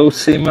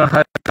 Tulsi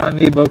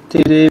Maharani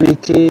Bhakti Devi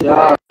ki,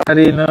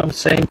 Harinam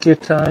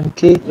Sankirtan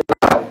ki,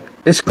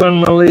 Iskcon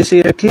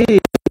Malaysia ki,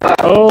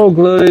 all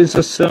glories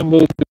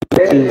assembled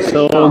ki,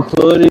 all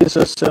glories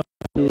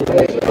assembled,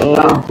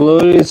 all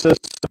glories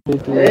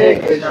assembled,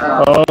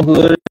 all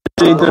glories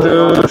Sri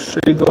Guru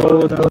Sri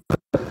Gaura.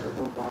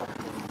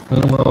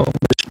 Namo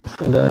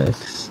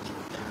Vishnu.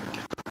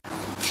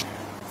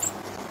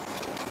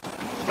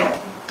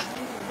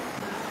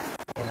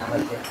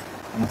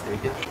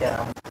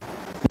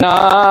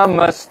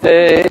 Namaste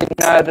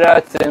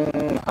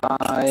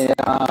Narasimhaya.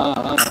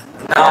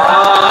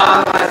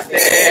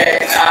 Namaste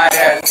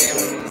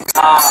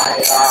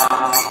Narasimhaya.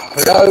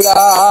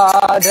 Radha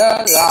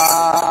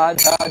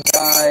Radha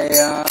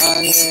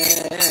Dayani.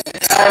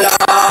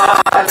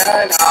 Radha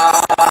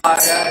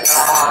Radha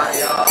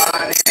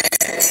Dayani.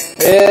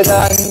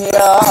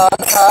 Vedanya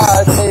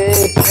Khati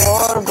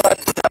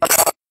Purvata.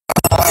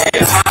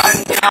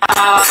 Vedanya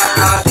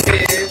Khati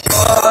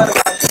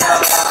Purvata.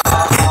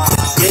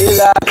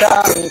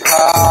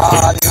 Ilankana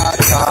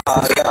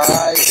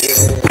Karaye.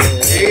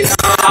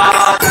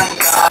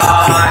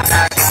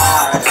 Ilankana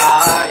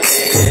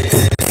Karaye.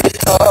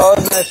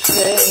 Tona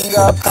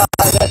Sringa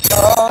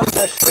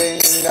Paratona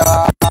Sringa.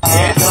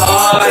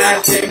 Tona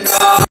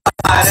Sringa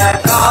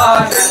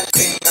Paratona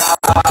Sringa.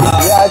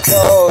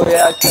 Yato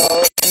Yato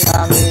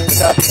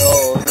Namita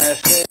Tona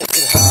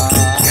Sringa.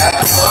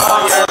 Yato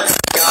Yato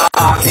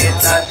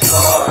Namita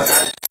Tona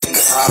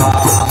Sringa.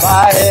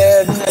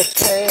 Mahena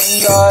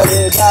Sringa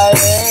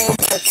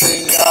Hridayena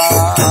Sringa.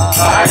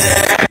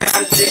 Mahena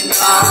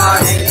Sringa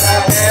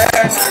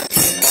Hridayena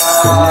Sringa.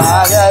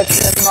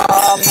 Narasima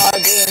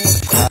Madin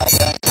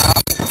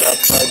Saranam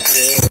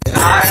Prapade.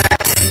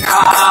 Narasima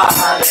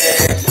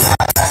Madin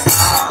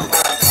Saranam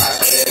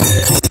Prapade.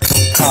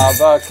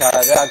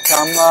 Kavakara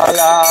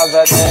Kamala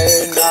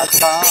Vadena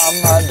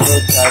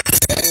Kamadutta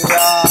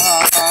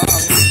Sringam.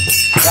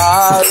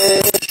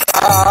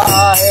 Lalita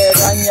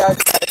Hiranya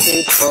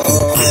Katipo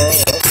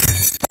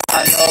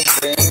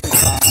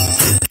Anopinam.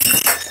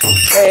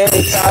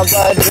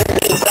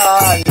 Kesavadrita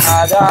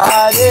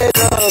Narari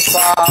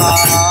Rupa.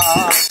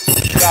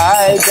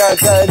 Jai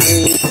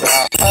Jagadisha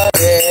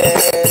Hare.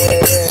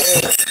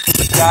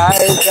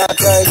 Jai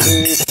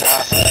Jagadisha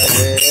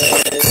Hare.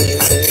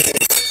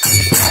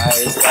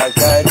 Jai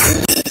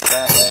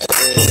Jagadisha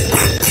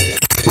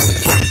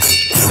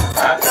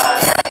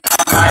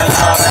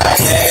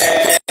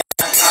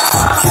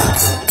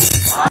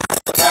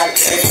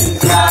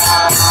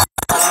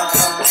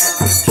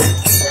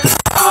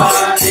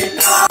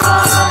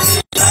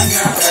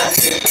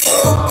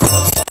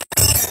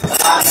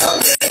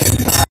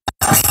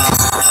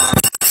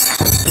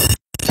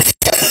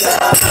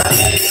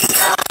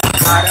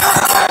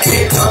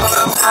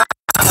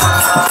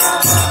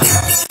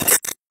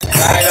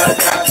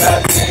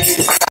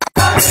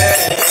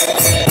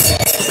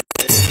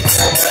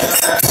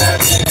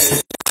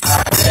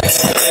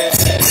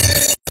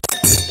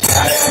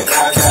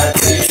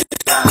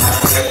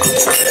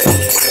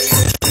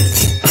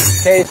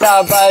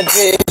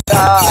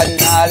Kesavadrita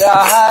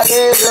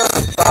Narahari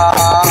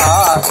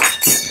Rupa.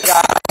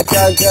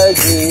 Raja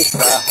Jagadish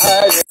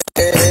Hare,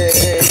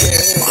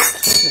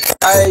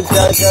 Jai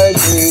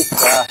Jagadish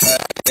Hare,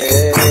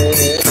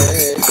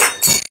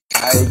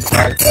 Jai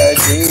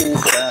Jagadish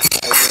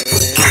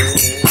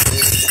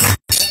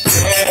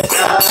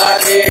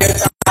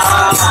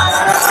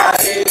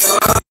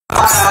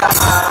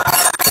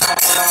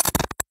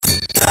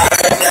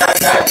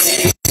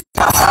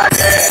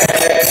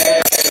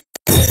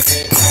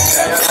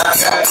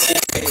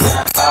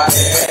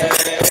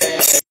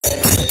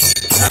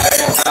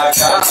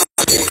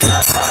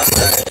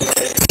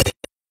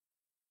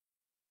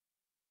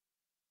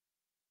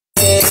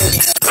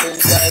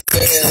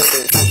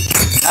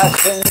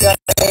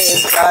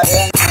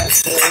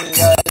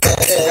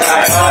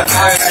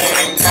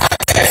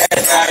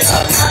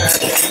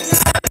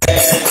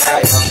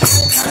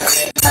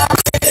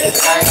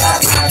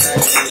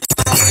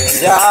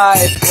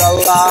Jai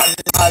Prahlad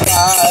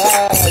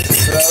Maharaj,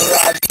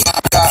 Prahlad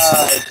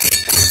Maharaj,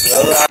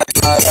 Prahlad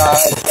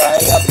Maharaj, Jai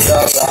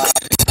Prahlad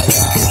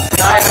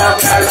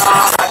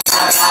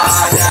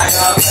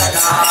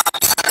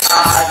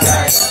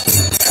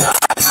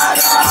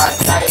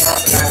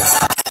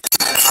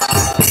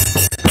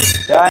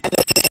Jai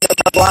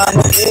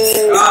Bhagwan ki,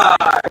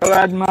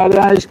 Prahlad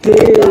Maharaj ki.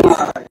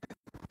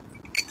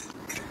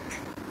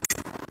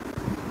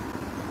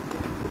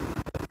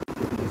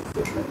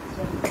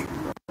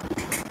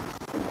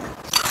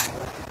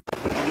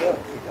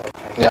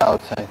 Yeah,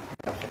 outside.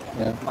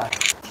 Yeah.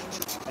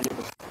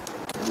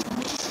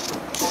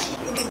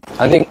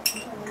 I think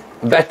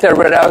better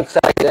we're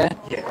outside, eh?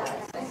 Yeah.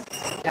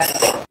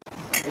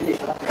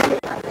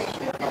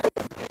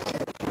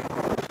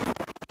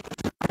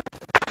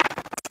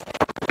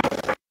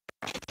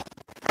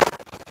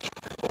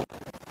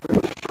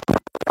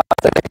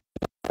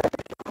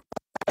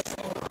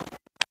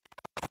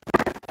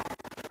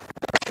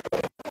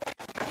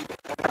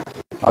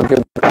 I'll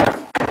give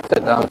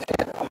sit down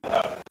here.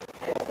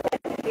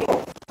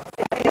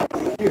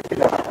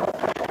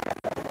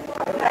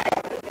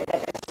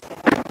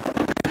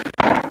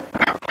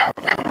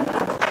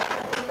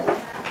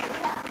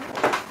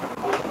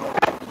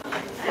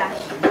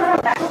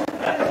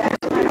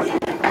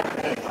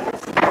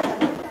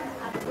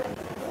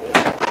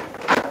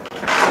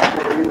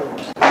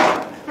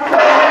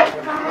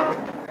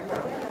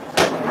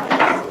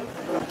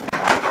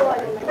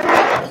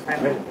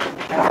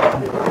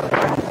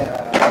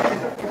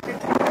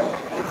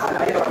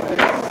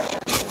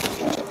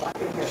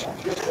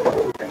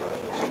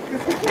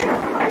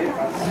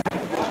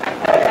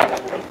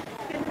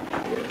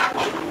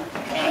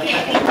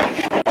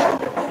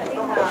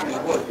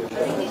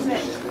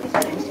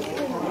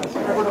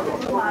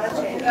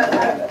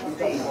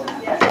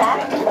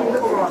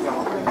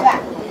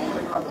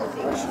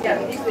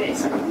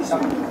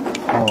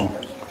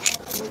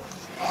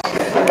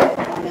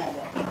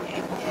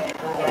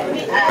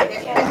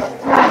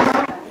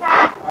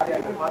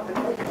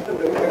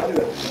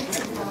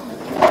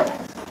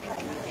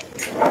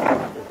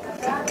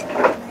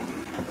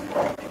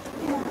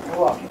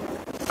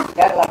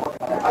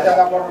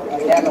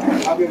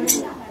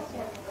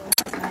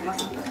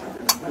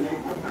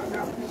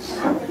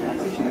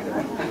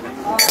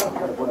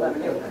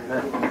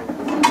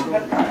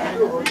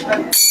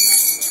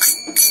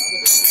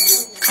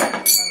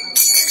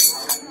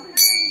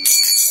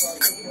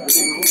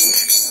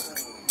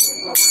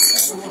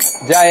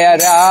 Jaya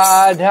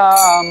Radha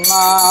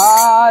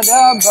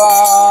Madhava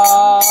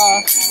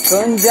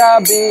Kunja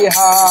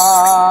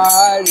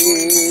Bihari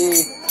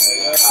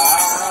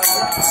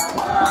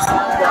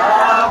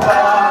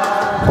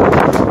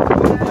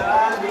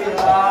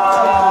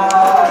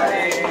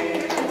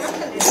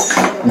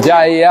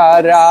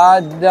Jaya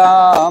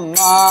Radha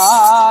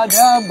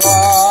Madhava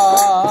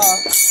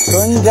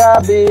Kunja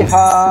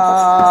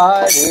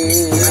Bihari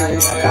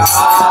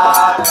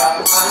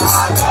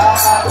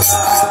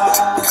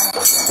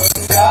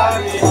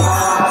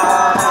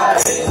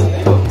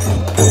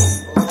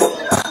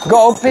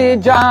Gopi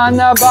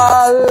Jana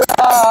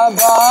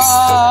Vallabha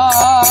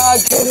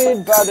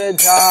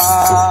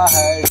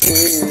Giridharadhari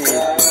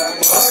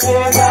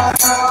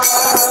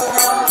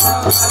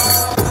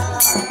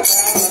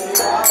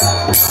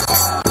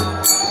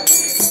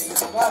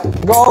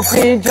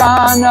Gopi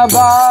Jana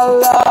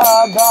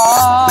Vallabha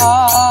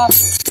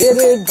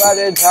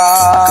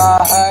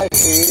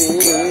Giridharadhari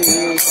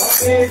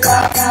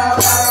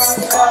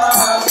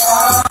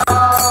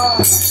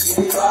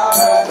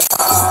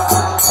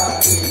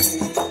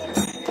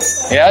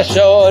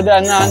Yashoda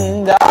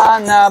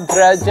Nandana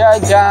Braja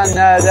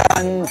Jana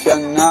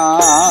Ranjana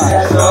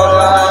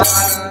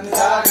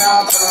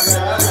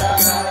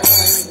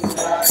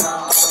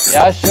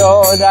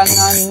Yashoda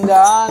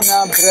Nandana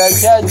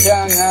Braja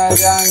Jana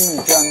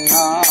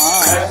Ranjana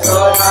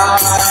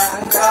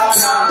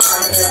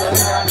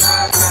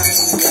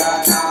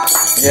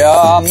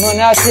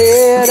Yamuna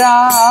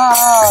Tira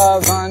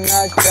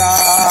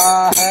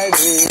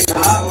Vanachari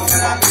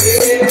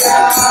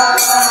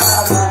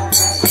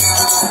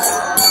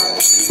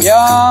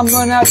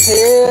Yamuna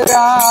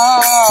Tira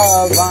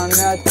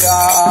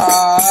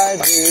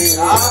Vanachari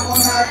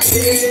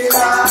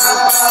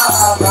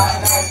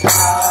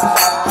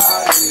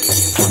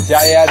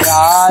Jaya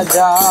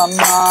Radha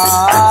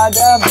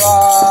Madhava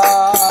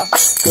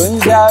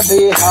Kunja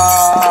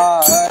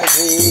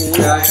Bihari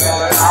Jaya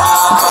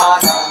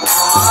Radha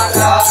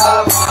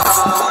Madhava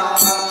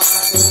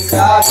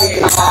Kunja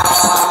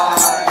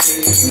Bihari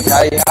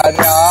Jaya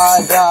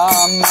Radha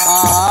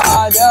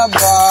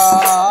Madhava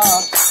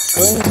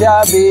Kunja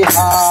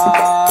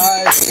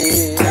Bihari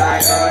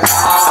Jaya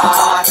Radha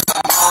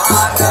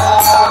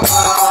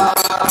Madhava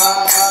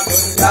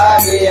Kunja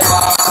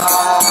Bihari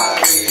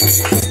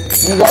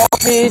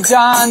Gopi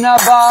Jana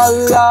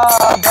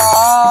Vallabha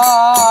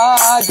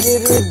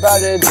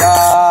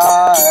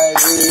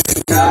Girivardhari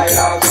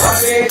Jaya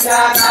Gopi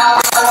Jana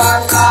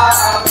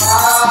Vallabha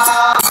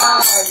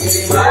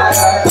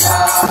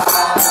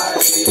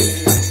Girivardhari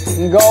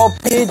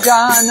Gopi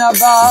Jana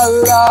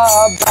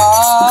Vallabha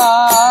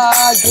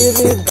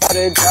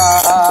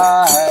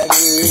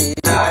Girivardhari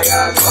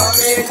Jaya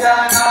Gopi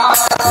Jana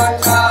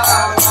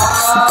Vallabha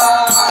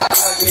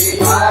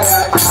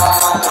Girivardhari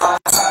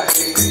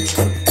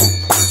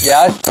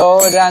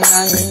Yashoda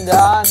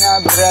Nandana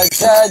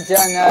Braja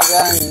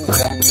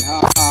Janaranjana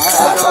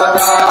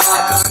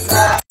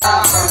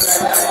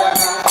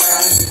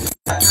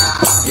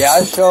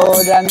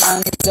Yashoda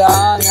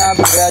Nandana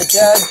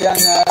Braja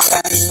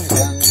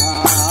Janaranjana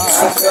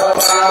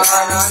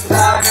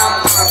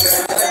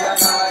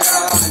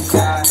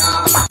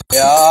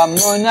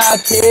Yamuna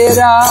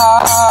Tira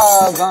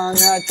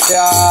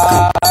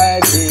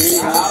Vanachari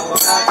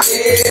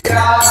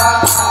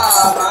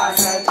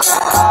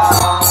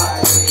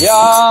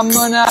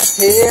Yamuna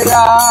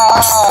Tira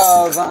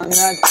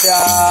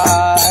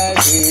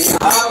Vanachari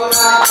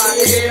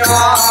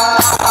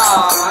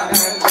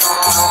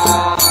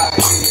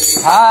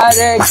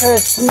Hare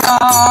Krishna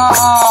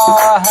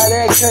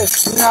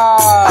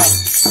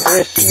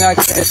Krishna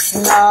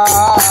Krishna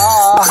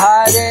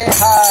Hare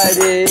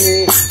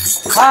Hare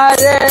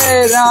Hare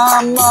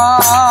Rama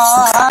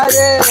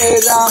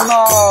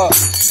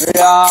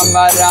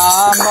Rama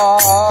Rama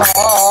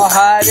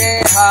Hare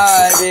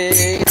Hare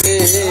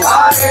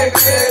Hare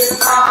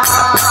Krishna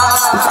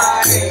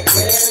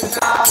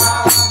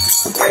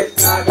Krishna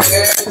Krishna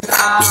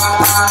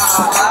Hare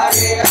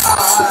Hare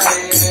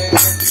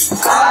Hare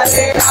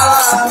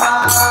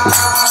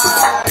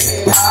Rama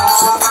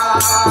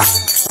Rama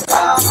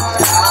Rama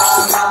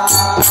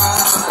Hare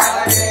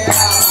Hare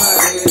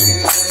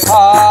Hare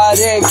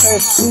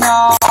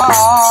Krishna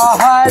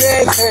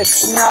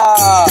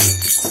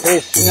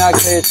Krishna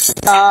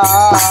Krishna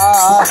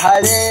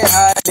Hare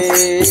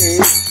Hare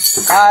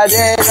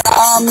Hare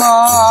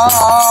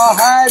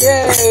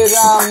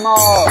Rama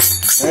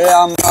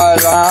Rama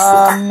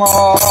Rama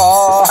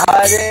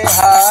Hare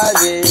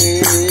Hare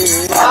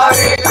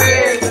Hare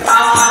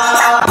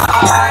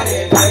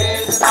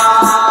Krishna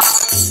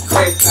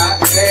Krishna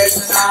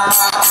Krishna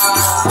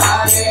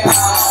Hare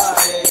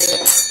Hare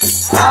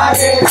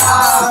Hare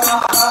Rama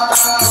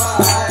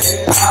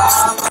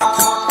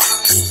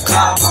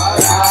Rama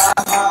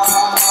Rama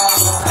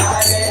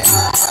Hare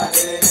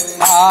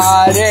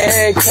Hare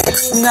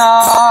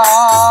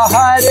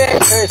Hare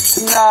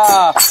Krishna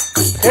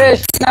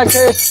Krishna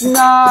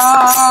Krishna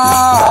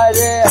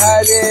Hare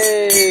Hare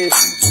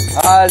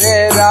Hare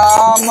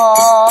Rama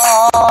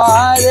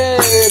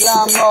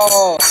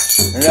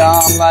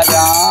Rama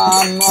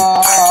Rama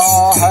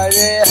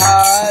Hare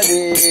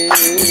Hare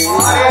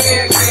Hare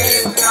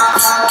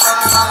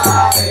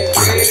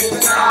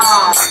Krishna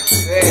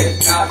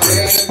Krishna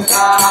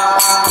Krishna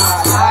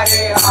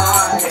Hare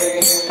Hare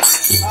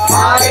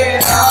Hare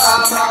Rama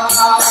Rama Rama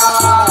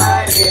Hare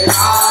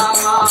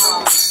Hare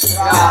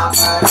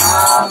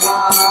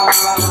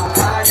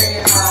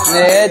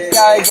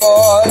Nitai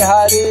Gaur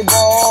Hari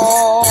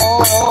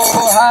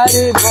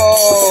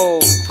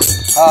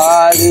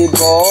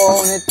Bo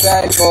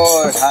Nitai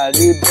Gaur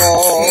Hari Bo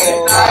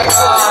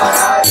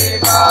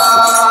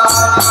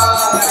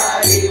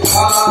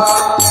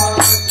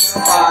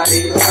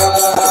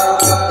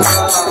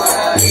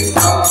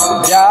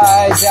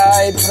Jai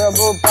Jai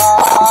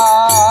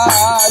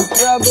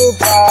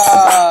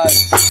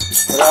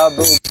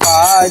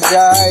Prabhupada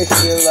Jai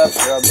Srila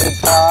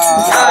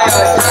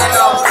Prabhupada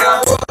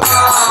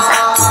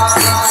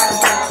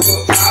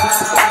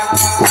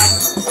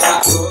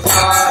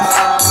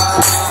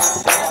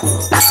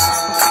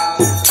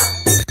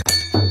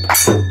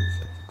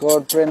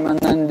Gaur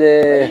Premanande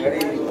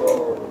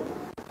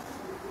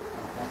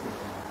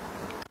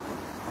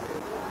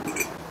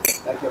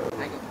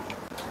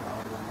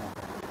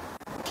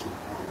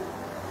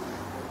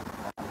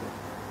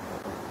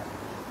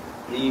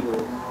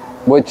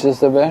Which is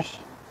the verse?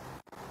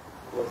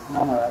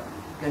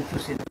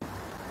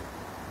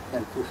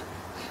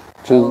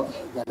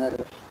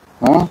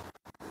 Huh?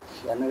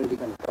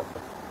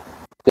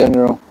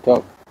 General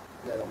talk.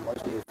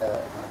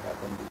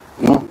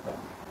 No?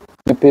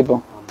 The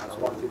people.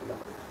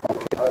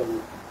 Okay.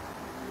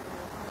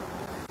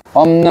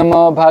 Om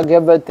Namo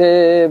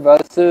Bhagavate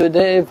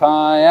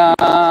Vasudevaya.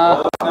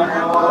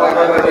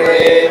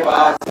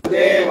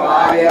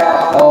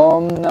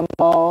 Om Namo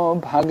Namo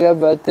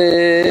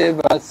Bhagavate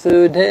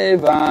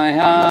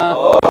Vasudevaya.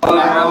 Om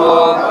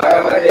Namo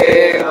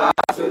Bhagavate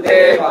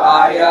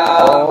Vasudevaya.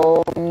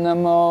 Om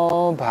Namo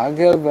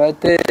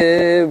Bhagavate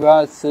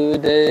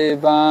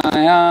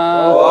Vasudevaya.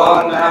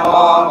 Om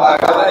Namo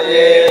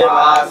Bhagavate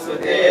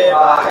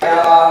Vasudevaya.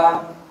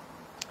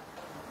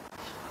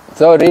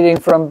 So reading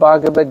from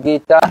Bhagavad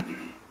Gita.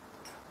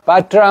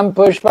 Patram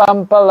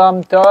pushpam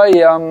palam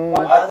toyam.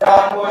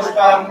 Patram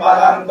pushpam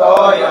palam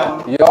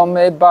toyam.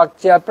 Yome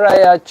bhaktya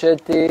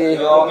prayachati.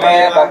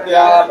 Yome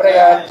bhaktya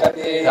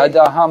prayachati.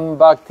 Tadaham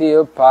bhakti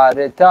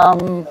uparitam.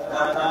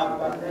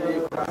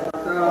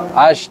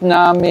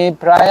 Ashnami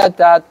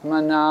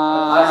prayatatmana.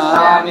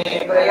 Ashnami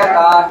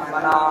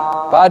prayatatmana.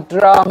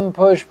 Patram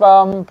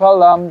pushpam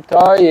palam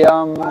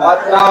toyam.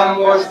 Patram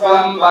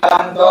pushpam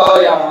palam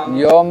toyam.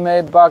 Yome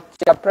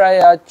bhaktya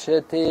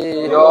prayachati.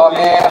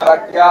 Yome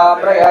bhaktya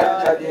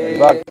prayachati.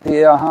 Bhakti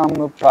aham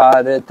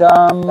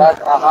uparitam. Tat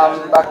aham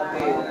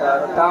bhakti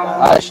uparitam.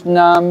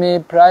 Ashnami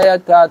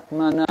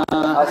prayatatmana.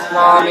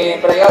 Asnami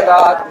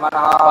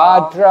prayatatmana.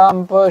 Patram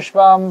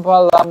pushpam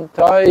palam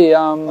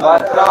toyam.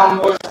 Patram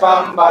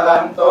pushpam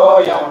palam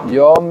toyam.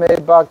 Yome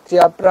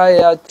bhaktya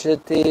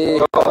prayachati.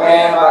 Yome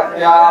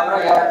bhaktya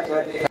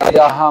prayachati.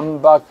 Tadaham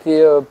bhakti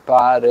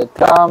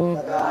uparitam.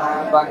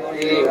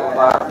 Bhakti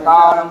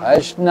uparitam.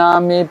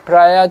 Ashnami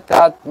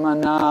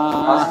prayatatmana.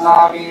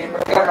 Asnami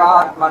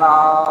prayatatmana.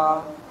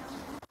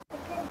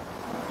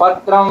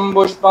 Patram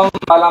pushpam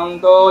palam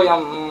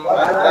toyam.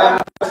 Patram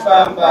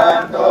pushpam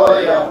palam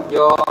toyam.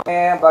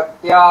 Yome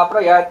bhaktya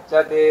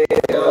prayachati.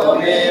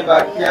 Yome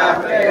bhaktya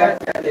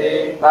prayachati.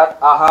 Tat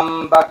aham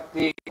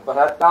bhakti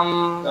bharatam.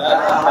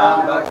 Tat aham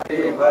bhakti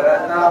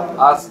bharatam.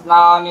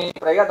 Asnami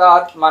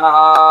prayatatmana.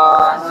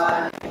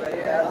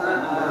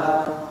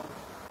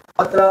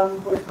 Patram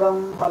pushpam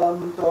palam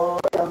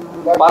toyam.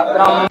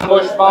 Patram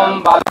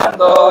pushpam palam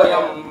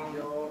toyam.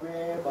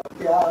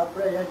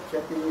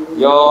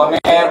 Yo me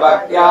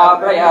bhaktya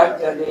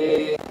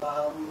prayachati.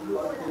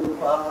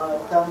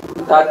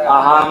 Tat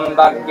aham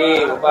bhakti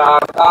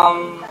uparatam.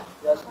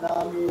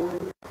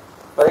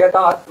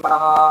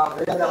 Prayatatmana.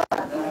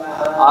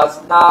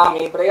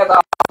 Asnami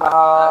prayatatmana.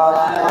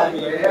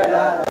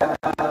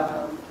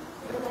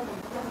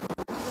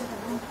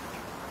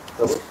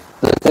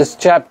 This is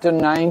chapter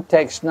 9,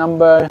 text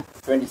number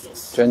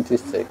 26.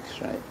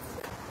 26, right?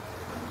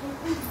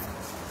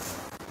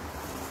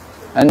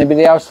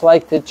 Anybody else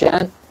like to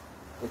chant?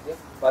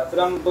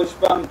 Patram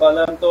pushpam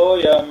palam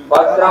toyam.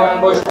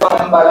 Patram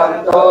pushpam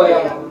palam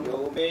toyam.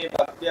 Yome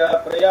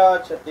bhaktya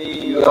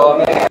prayachati.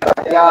 Yome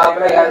bhaktya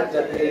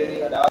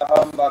prayachati.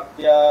 Tadaham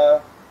bhaktya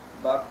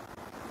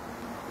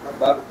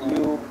bhakti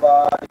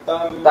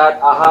uparitam. Tat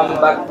aham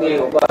bhakti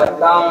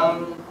uparitam.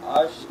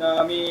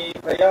 Ashnami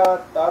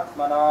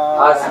prayatatmana.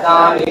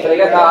 Asnami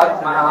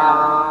prayatatmana.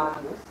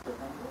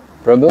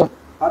 Prabhu?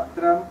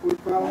 Patram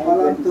pushpam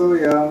palam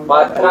toyam.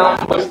 Patram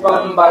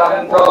pushpam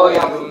palam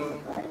toyam.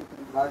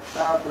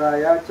 Bhakta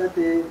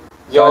prayachati.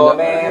 Yo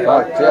me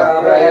bhaktya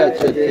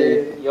prayachati.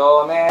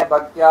 Yo me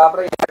bhaktya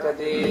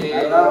prayachati.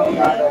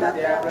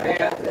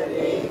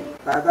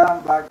 Tadam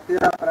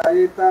bhaktya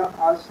prayitam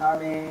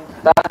asami.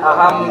 Tat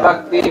aham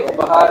bhakti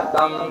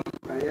upahartam.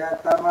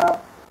 Prayatama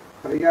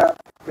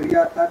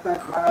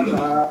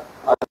priyatatatmana.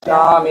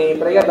 Asnami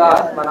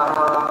prayatatmana.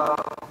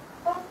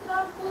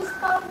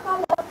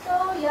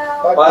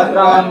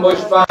 Patram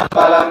pushpam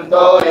palam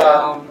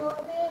toyam.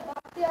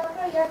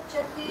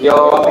 Yo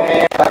me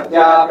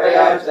bhaktya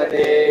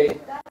prayachati.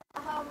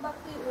 Tadaham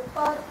bhakti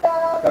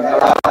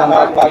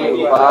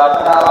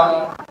uparatam.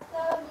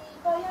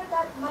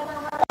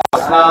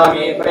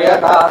 Asnami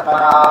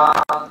prayatatmana.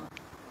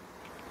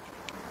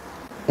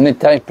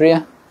 Nitai Priya?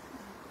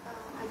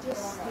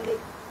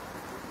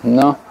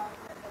 No?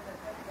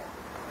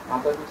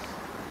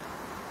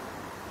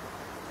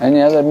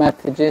 Any other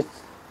messages?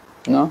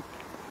 No?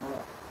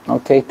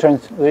 Okay,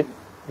 read.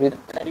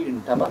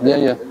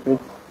 Yeah, read.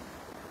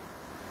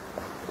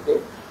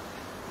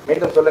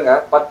 மீண்டும் சொல்லுங்க.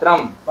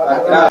 பத்ரம்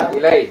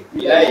இலை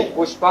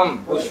புஷ்பம்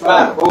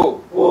பூ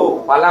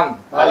பழம்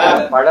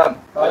பழம்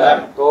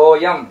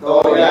தோயம்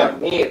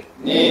நீர்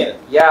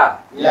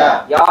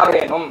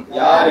யாரேனும்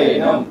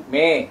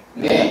மே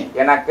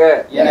எனக்கு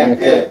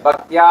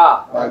பக்தியா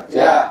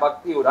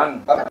பக்தியுடன்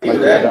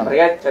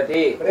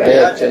பிரயச்சதி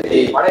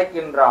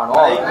படைக்கின்றானோ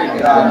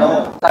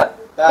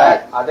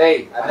அதை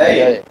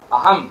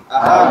அகம்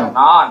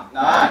நான்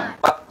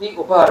பக்தி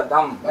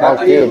உபஹர்தம்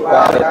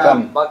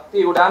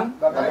பக்தியுடன்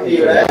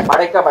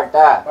படைக்கப்பட்ட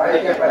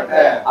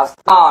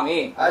அஸ்னாமி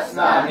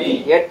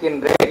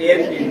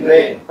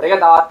ஏற்கின்றேன்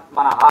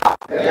பிரயதாத்மனஹா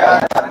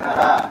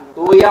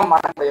தூய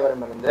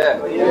மனமுடையவரிடமிருந்து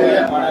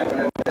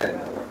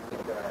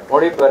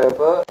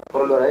மொழிபெயர்ப்பு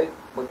பொருளுரை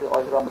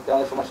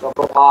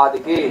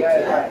பிரபாதிக்கு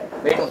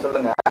மீண்டும்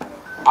சொல்லுங்க.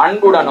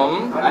 அன்புடனும்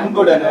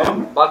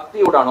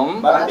பக்தியுடனும்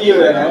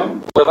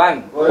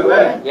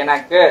ஒருவன்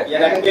எனக்கு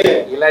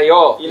இலையோ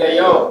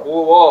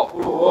பூவோ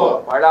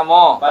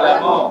பழமோ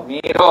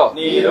நீரோ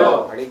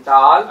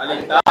அளித்தால்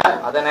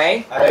அதனை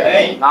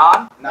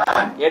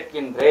நான்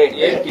ஏற்கின்றேன்.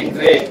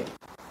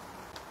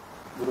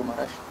 Guru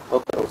Maharaj,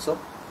 purple also?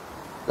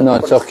 No,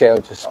 it's okay,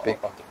 I'll just speak.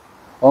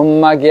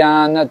 Om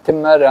Magyana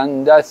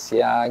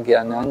Timarandasya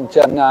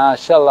Gyananjana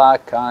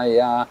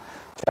Shalakaya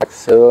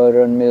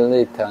Chaksurun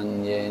Militan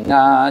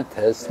Yena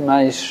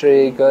Tasmai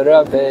Shri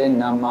Gurave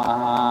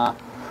Namaha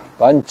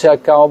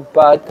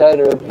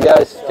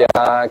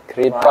Vanchakalpatarubhyasya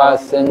Kripa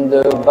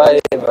Sindhu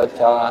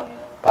Vaivata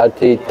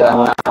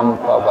Patitanam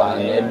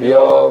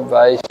Pavanebhyo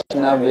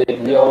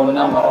Vaishnavibhyo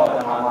Namo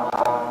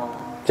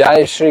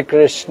Jai Shri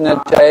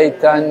Krishna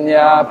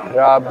Chaitanya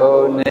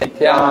Prabhu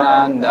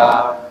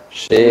Nityananda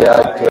Shri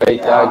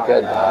Advaita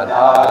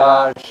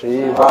Gadadhar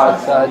Shri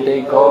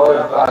Vasadi Gaur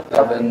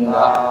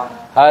Bhaktavinda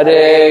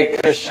Hare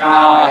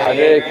Krishna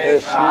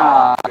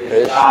Krishna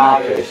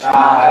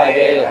Krishna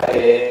Hare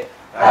Hare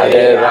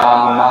Hare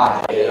Rama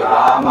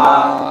Rama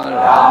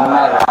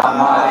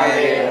Rama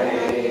Hare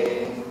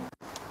Hare.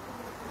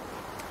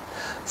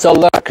 So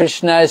Lord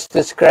Krishna is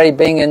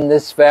describing in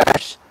this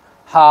verse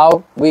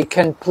how we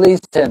can please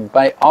him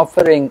by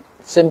offering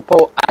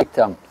simple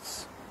items.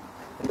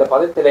 இந்த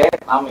பதத்திலே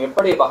நாம்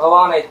எப்படி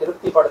பகவானை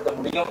திருப்திப்படுத்த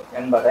முடியும்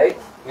என்பதை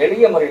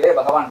எளிய முறையிலே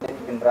பகவான்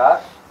தெரிவிக்கின்றார்.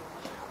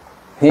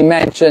 He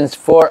mentions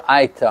 4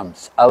 items: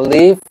 a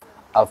leaf,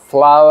 a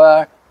flower,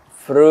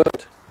 fruit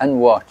and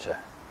water.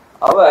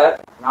 அவர்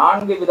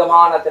 4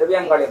 விதமான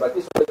திரவியங்களை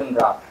பற்றி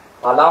சொல்கின்றார்: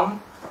 பழம்,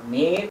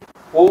 நீர்,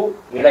 பூ,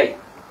 இலை.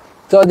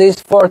 So these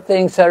 4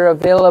 things are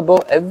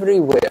available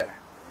everywhere.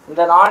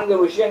 இந்த 4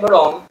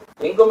 விஷயங்களும்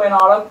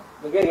எங்குமேனாலும்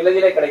மிக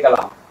எளிதிலே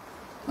கிடைக்கலாம்.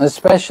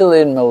 Especially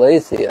in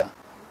Malaysia.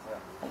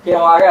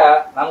 முக்கியமாக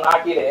நம்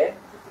நாட்டிலே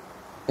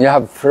you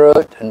have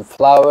fruit and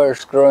flowers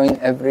growing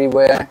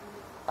everywhere.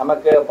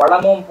 நமக்கு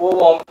பழமும்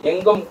பூவும்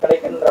எங்கும்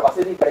கிடைக்கின்ற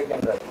வசதி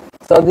கிடைக்கின்றது.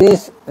 So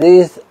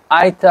these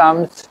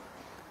items,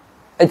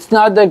 it's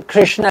not that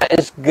Krishna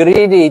is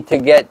greedy to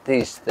get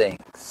these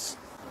things.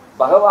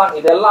 பகவான்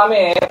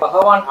இதெல்லாமே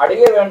பகவான்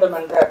அடைய வேண்டும்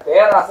என்ற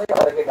பேராசை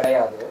அவருக்கு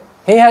கிடையாது.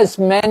 He has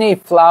many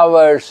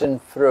flowers and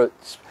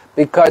fruits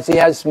because he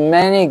has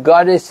many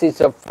goddesses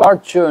of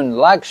fortune,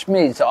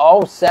 Lakshmis,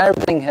 all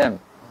serving him.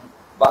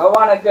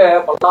 பகவானுக்கு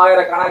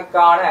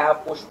பல்லாயிரக்கணக்கான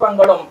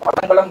புஷ்பங்களும்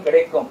பழங்களும்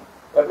கிடைக்கும்.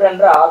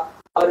 எப்படியென்றால்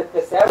அவருக்கு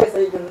சேவை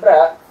செய்கின்ற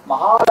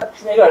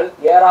மகாலட்சுமிகள்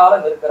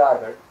ஏராளம்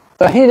இருக்கிறார்கள்.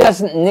 So he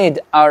doesn't need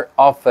our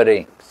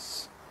offerings.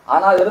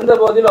 ஆனால் இருந்த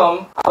போதிலும்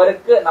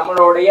அவருக்கு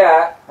நம்மளுடைய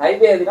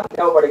நைவேத்தியம்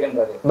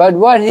தேவைப்படுகின்றது. But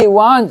what he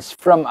wants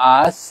from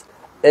us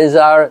is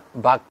our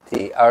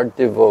bhakti, our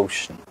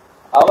devotion.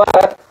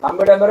 அவர்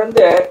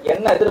நம்மிடமிருந்து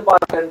என்ன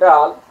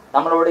எதிர்பார்க்கின்றால்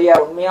நம்மளுடைய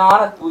உண்மையான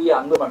தூய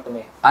அன்பு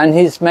மட்டுமே. And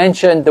he's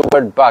mentioned the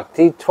word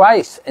bhakti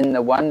twice in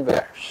the one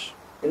verse.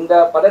 இந்த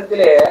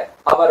பதத்திலே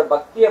அவர்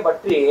பக்தியை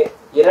பற்றி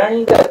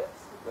இரண்டு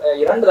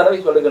தடவை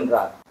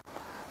சொல்லுகின்றார்.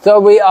 So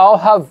we all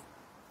have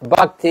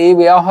bhakti,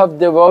 we all have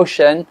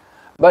devotion,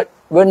 but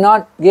we're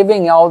not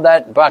giving all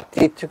that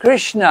bhakti to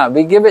Krishna.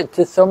 We give it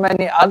to so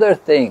many other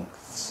things.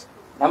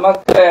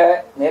 நமக்கு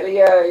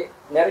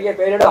நிறைய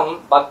பேரிடம்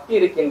பக்தி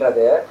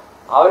இருக்கின்றது.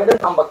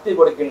 அவரிடம் நாம் பக்தி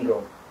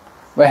கொடுக்கின்றோம்.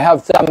 We have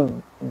some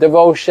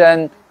devotion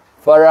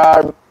for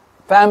our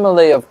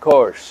family, of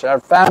course,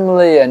 our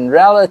family and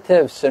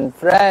relatives and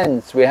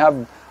friends. We have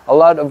a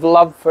lot of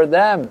love for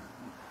them.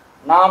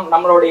 நாம்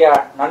நம்மளுடைய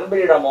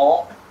நண்பரிடமோ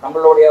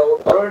நம்மளுடைய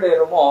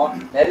உறவினரிடமோ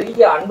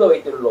நிறைய அன்பு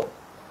வைத்துள்ளோம்.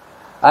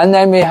 And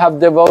then we have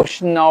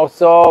devotion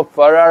also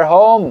for our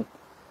home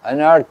and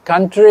our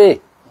country.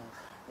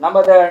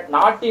 நமது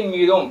நாட்டின்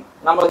மீதும்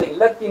நமது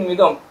இல்லத்தின்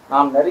மீதும்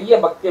நாம் நிறைய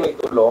பக்தி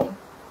வைத்துள்ளோம்.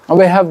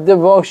 We have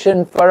devotion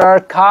for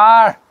our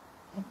car.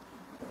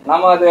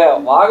 நமது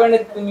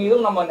வாகனத்தின்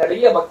மீதும் நம்ம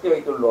நிறைய பக்தி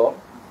வைத்துள்ளோம்.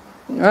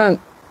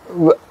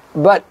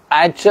 But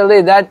actually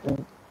that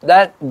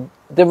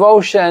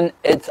devotion,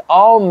 it's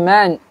all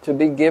meant to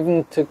be given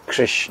to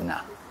Krishna,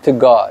 to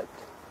God.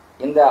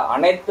 இந்த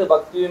அனைத்து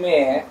பக்தியுமே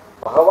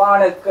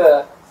பகவானுக்கு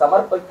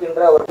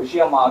சமர்ப்பிக்கின்ற ஒரு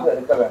விஷயமாக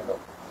இருக்க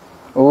வேண்டும்.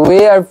 We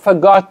have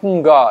forgotten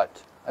God,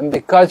 and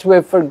because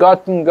we've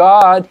forgotten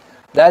God,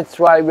 that's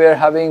why we're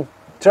having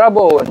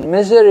trouble and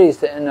miseries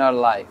in our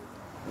life.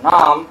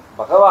 நாம்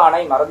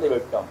பகவானை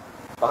மறந்துவிட்டோம்.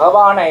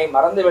 பகவானை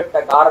மறந்துவிட்ட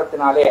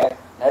காரணத்தினாலே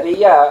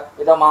நிறைய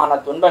விதமான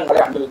துன்பங்களை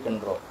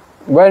அனுபவிக்கின்றோம்.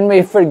 When we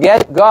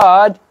forget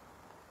God,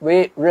 we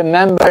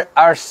remember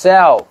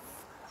ourselves,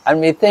 and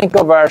we think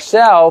of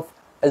ourselves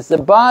as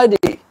the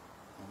body.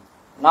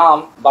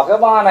 நாம்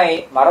பகவானை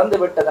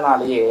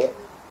மறந்துவிட்டதனாலேயே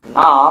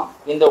நாம்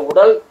இந்த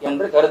உடல்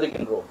என்று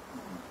கருதுகின்றோம்.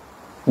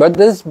 But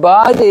this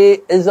body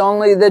is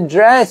only the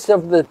dress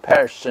of the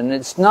person.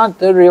 It's not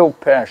the real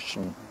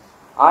person.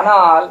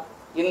 ஆனால்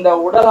இந்த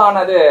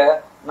உடலானது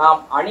நாம்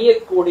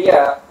அணியக்கூடிய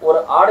ஒரு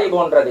ஆடை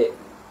போன்றது.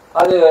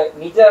 அது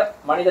நிஜ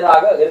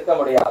மனிதராக இருக்க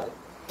முடியாது.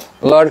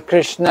 Lord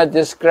Krishna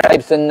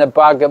describes in the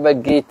Bhagavad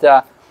Gita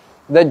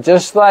that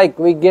just like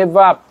we give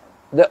up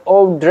the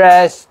old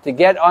dress to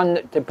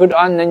put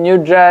on the new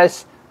dress,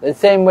 the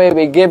same way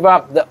we give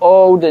up the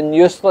old and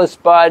useless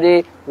body,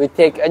 we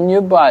take a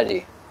new body.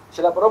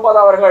 சில பிரபுபாத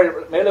அவர்கள்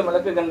மேலும்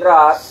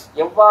விளக்குகின்றார்,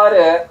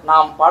 எவ்வாறு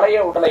நாம் பழைய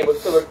உடலை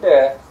விட்டுவிட்டு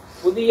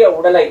புதிய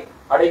உடலை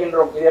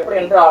அடைகின்றோம். இது எப்படி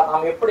என்றால்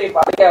நாம் எப்படி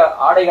பழைய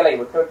ஆடைகளை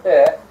விட்டுவிட்டு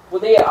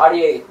புதிய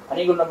ஆடையை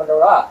அணிகின்றோம்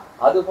என்றா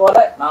அதுபோல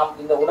நாம்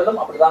இந்த உடலும்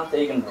அப்படிதான்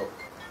செய்கின்றோம்.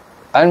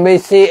 And we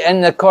see in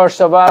the course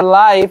of our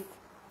life,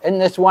 in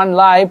this one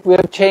life, we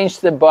have changed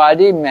the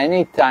body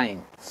many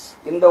times.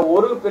 இந்த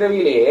ஒரு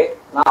பிறவியிலே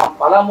நாம்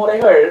பல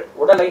முறைகள்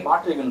உடலை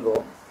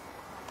மாற்றுகின்றோம்.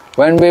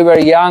 When we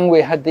were young,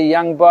 we had the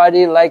young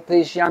body like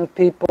these young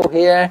people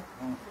here.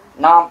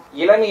 நாம்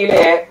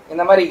இளமையிலே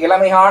இந்த மாதிரி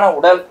இளமையான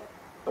உடல்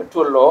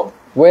பெற்றுள்ளோம்.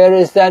 Where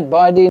is that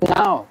body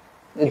now?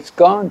 It's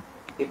gone.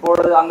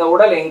 இப்பொழுது அந்த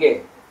உடல் எங்கே?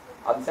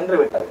 அது சென்று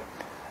விட்டது.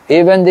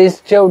 Even these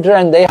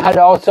children, they had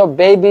also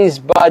baby's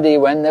body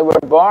when they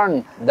were born.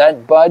 That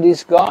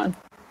body's gone.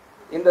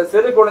 இந்த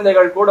சிறு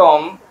குழந்தைகள் கூட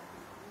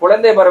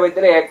குழந்தை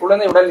பருவத்திலே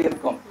குழந்தை உடல்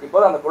இருக்கும்.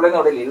 இப்போது அந்த குழந்தை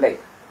உடல் இல்லை.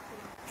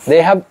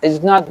 They have.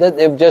 It's not that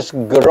they've just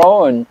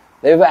grown.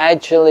 They've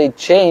actually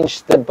changed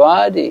the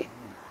body.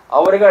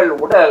 அவர்கள்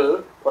உடல்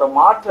ஒரு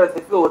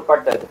மாற்றத்துக்கு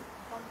உட்பட்டது.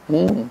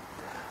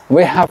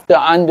 We have to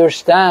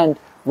understand.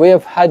 We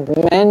have had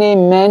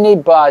many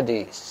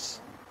bodies.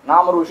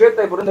 நாம் ஒரு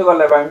விஷயத்தை புரிந்து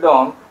கொள்ள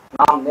வேண்டும்.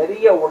 நாம்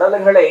நிறைய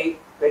உடல்களை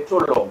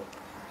பெற்றுள்ளோம்.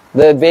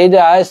 The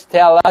Vedas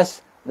tell us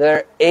there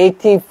are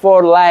 84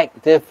 lakh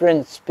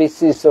different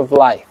species of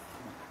life.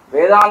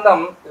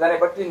 வேதாந்தம் இதனை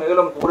பற்றி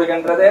மேலும்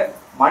கூறுகின்றது.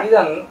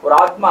 மனிதன் ஒரு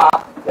ஆத்மா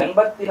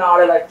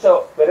 84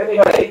 லட்சம்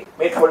பிறவிகளை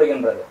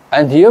மேற்கொள்கின்றது.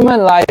 And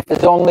human life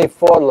is only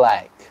 4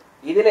 lakh.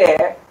 இதிலே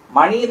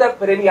மனித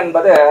பிறவி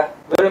என்பது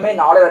வெறுமே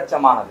 4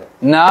 லட்சமானது.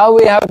 Now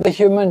we have the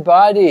human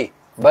body,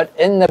 but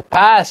in the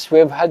past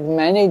we've had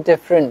many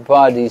different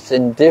bodies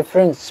in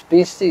different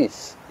species.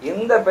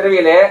 இந்த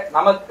பிறவியிலே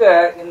நமக்கு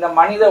இந்த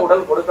மனித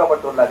உடல்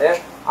கொடுக்கப்பட்டுள்ளது.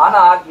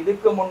 ஆனால்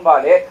இதுக்கு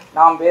முன்பாலே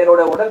நாம்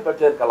வேறொரு உடல்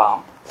பெற்றிருக்கலாம்.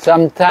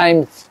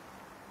 Sometimes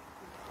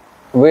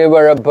we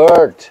were a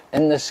bird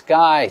in the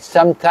sky.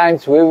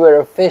 Sometimes we were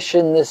a fish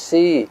in the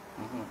sea.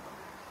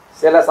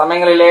 சில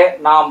சமயங்களிலே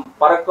நாம்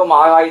பறக்கும்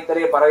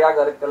ஆகாயத்திலே பறவையாக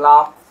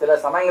இருக்கலாம். சில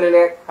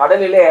சமயங்களிலே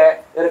கடலிலே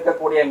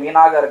இருக்கக்கூடிய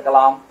மீனாக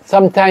இருக்கலாம்.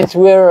 Sometimes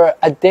we're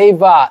a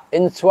deva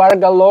in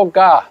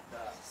Swargaloka.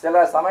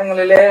 சில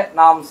சமயங்களிலே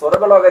நாம்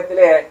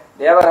சொர்க்கலோகத்திலே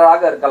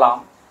தேவராக இருக்கலாம்.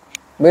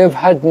 We've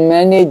had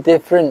many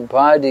different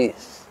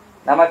bodies.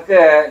 நமக்கு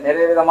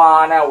நிறைய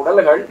விதமான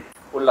உடல்கள்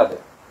உள்ளது.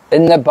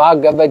 In the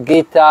Bhagavad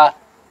Gita,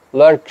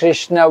 Lord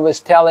Krishna was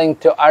telling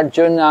to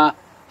Arjuna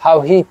how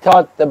he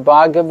taught the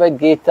Bhagavad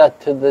Gita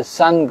to the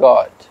sun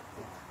god.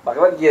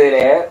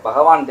 பகவத்கீதையிலே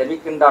பகவான்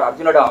தெரிவிக்கின்றார்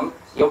அர்ஜுனிடம்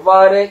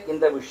எவ்வாறு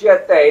இந்த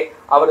விஷயத்தை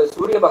அவர்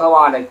சூரிய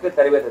பகவானுக்கு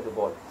தெரிவித்தது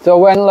போல். So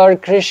when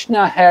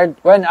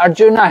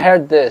Arjuna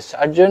heard this,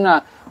 Arjuna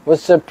was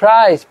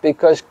surprised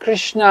because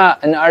Krishna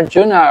and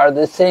Arjuna are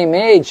the same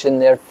age and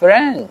they're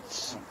friends.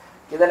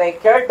 இதனை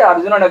கேட்ட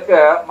அர்ஜுனனுக்கு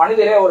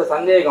மனதிலே ஒரு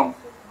சந்தேகம்.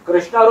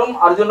 கிருஷ்ணரும்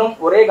அர்ஜுனும்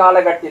ஒரே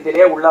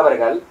காலகட்டத்திலே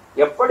உள்ளவர்கள்,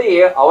 எப்படி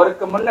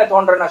அவருக்கு முன்ன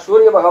தோன்றின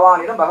சூரிய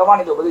பகவானிடம்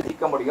பகவான் இதை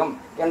உபதேசிக்க முடியும்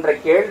என்ற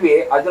கேள்வி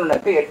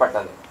அர்ஜுனனுக்கு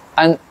ஏற்பட்டது.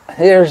 And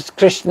here's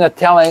Krishna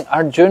telling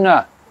Arjuna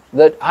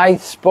that I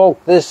spoke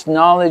this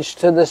knowledge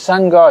to the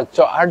sun god.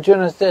 So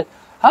Arjuna said,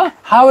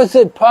 how is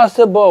it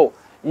possible?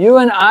 You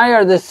and I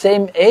are the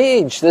same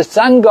age. The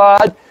sun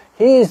god,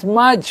 he is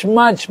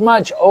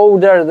much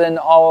older than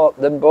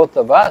both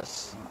of us.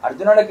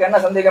 அர்ஜுனனுக்கு என்ன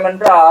சந்தேகம்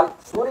என்றால்,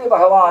 சூரிய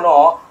பகவானோ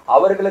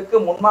அவர்களுக்கு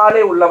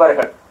முன்னாலே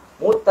உள்ளவர்கள்,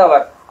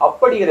 மூத்தவர்.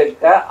 அப்படி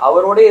இருக்க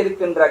அவரோட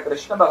இருக்கின்ற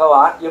கிருஷ்ண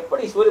பகவான்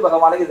எப்படி சூரிய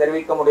பகவானுக்கு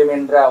தெரிவிக்க முடியும்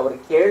என்ற ஒரு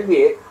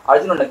கேள்வி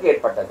அர்ஜுனனுக்கு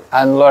ஏற்பட்டது.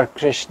 And Lord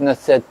Krishna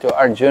said to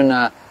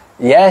Arjuna,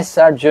 yes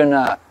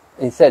Arjuna,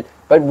 he said,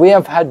 but we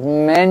have had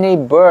many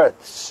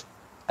births.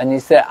 And he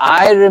said,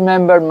 I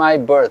remember my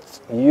birth,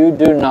 you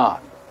do not.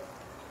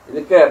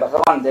 இதுக்கு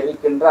பகவான்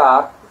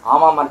தெரிவிக்கின்றார்,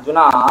 ஆமாம்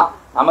அர்ஜுனா,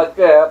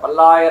 நமக்கு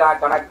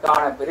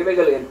பல்லாயிரக்கணக்கான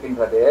பிறவிகள்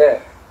இருக்கின்றது.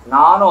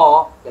 நானோ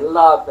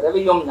எல்லா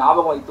பிறவியும்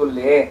ஞாபகம்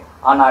வைத்துள்ளேன்,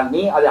 ஆனால்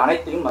நீ அது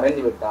அனைத்தையும்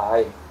மறைந்து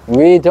விட்டாய்.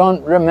 We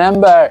don't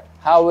remember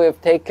how we've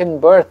taken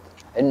birth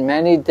in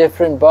many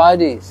different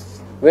bodies.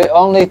 We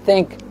only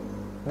think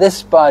this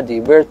body,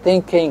 we're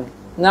thinking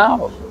now.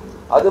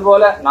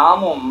 அதுபோல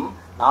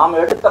நாம்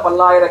எடுத்த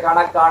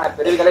பல்லாயிரக்கணக்கான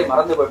பிறவிகளை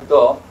மறந்து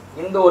விட்டோம்.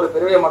 இந்த ஒரு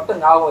பிறவியை மட்டும்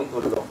ஞாபகம்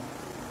வைத்துள்ளோம்.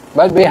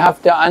 But we have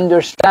to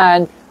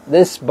understand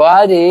this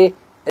body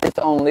is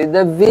only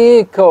the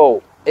vehicle.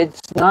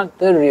 It's not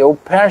the real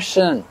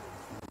person.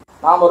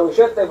 நாம் ஒரு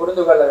விஷயத்தை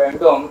புரிந்து கொள்ள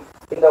வேண்டும்.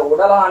 இந்த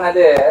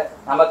உடலானது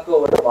நமக்கு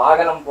ஒரு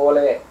வாகனம் போல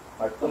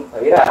மட்டும்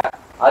தவிர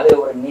அது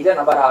ஒரு நிஜ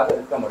நபராக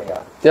இருக்க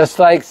முடியாது. Just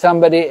like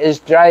somebody is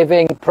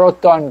driving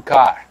proton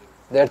car.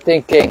 They're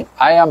thinking,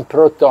 I am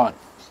proton.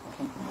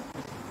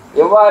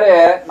 எவ்வாறு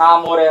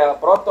நாம் ஒரு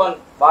புரோட்டான்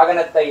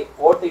வாகனத்தை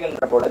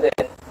ஓட்டுகின்ற பொழுது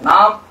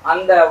நாம்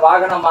அந்த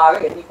வாகனமாக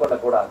எண்ணிக்கொள்ள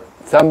கூடாது.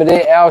 Somebody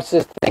else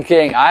is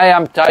thinking, I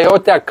am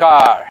Toyota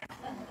car.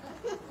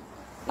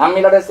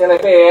 நம்மிடம் சில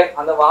பேர்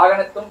அந்த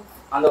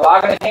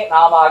வாகனத்தை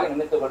நாமாக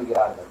நினைத்துக்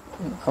கொள்கிறார்கள்.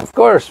 Of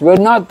course,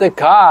 we're not the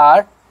car.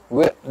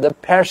 The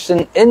person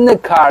in the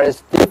car is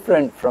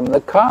different from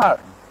the car.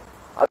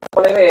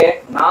 அதுபோலவே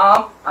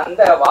நாம்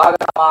அந்த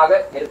வாகனமாக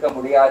இருக்க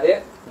முடியாது.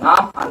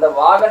 நாம் அந்த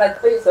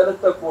வாகனத்தை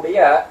செலுத்தக்கூடிய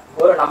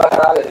ஒரு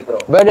நபராக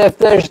இருக்கிறோம். But if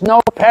there's no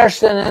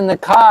person in the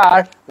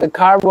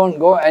car won't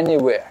go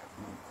anywhere.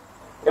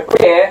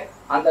 எப்படி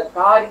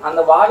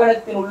அந்த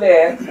வாகனத்தின் உள்ளே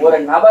ஒரு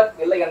நபர்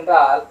இல்லை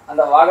என்றால்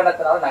அந்த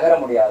வாகனத்தினால் நகர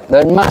முடியாது.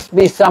 There must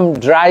be some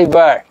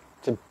driver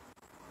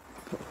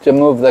to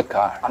move the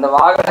car. அந்த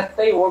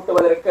வாகனத்தை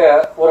ஓட்டுவதற்கு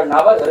ஒரு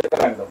நபர் இருக்க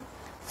வேண்டும்.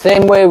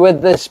 Same way with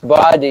this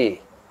body.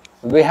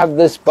 We have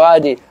this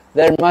body.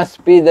 There must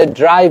be the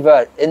driver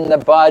in the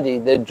body.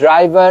 The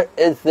driver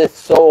is the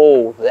soul,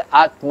 the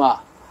Atma.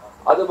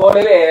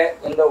 அதுபோலவே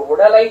இந்த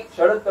உடலை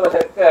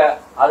செலுத்துவதற்கு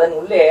அதன்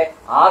உள்ளே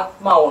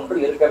ஆத்மா ஒன்று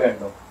இருக்க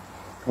வேண்டும்.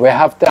 We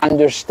have to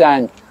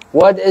understand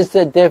what is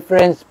the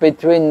difference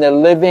between the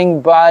living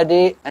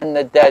body and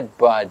the dead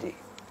body.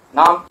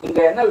 நாம் இங்க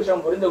என்ன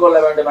விஷயம் புரிந்து கொள்ள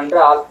வேண்டும்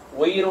என்றால்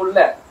உயிருள்ள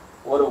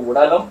ஒரு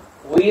உடலும்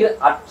உயிர்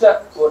அற்ற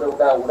ஒரு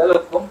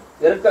உடலுக்கும்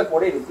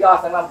இருக்கக்கூடிய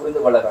வித்தியாசம் நாம்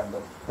புரிந்து கொள்ள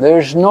வேண்டும். There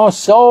is no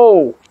soul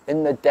in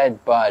the dead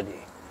body.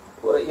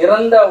 ஒரு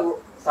இறந்த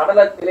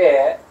சடலத்திலே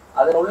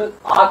அதனுள்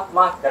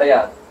ஆத்மா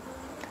கிடையாது.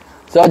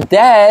 So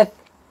death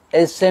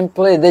is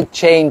simply the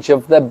change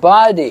of the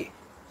body.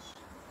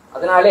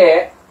 அதனாலே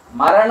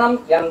மரணம்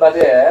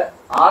என்பது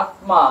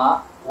ஆத்மா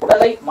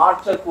உடலை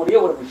மாற்றக்கூடிய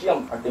ஒரு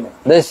விஷயம் மட்டுமே.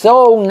 The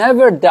soul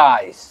never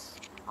dies.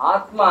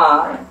 ஆத்மா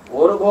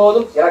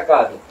ஒருபோதும்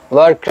இறக்காது.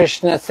 Lord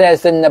Krishna says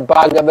in the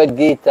Bhagavad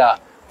Gita,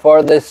 for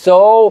the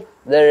soul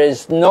there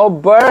is no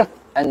birth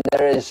and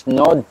there is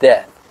no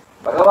death.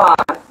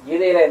 பகவான்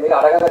கீதையிலே மிக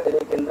அழகாக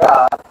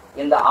தெரிவிக்கின்றார்,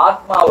 இந்த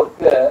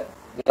ஆத்மாவுக்கு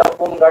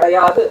இறப்பும்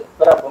கிடையாது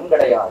பிறப்பும்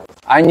கிடையாது.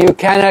 And you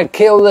cannot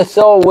kill the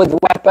soul with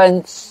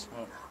weapons.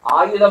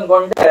 ஆயுதம்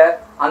கொண்டு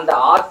அந்த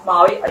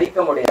ஆத்மாவை அழிக்க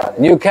முடியாது.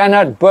 You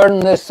cannot burn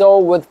the soul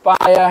with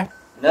fire.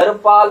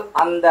 நெருப்பால்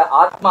அந்த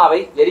ஆத்மாவை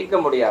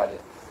எரிக்க முடியாது.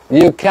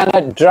 You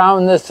cannot drown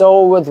the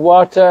soul with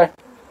water.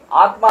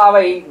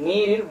 ஆத்மாவை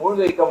நீரில் மூழ்க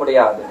வைக்க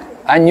முடியாது.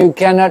 And you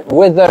cannot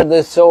wither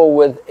the soul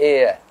with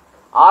air.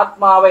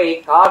 ஆத்மாவை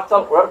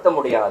காற்றால் உலர்த்த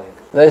முடியாது.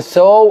 The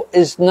soul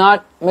is not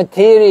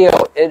material,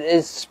 it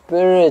is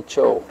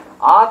spiritual.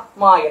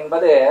 ஆத்மா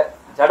என்பது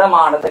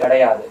ஜடமானது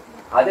கிடையாது,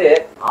 அது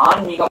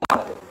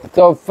ஆன்மீகமானது.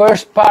 So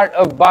first part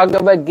of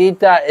Bhagavad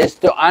Gita is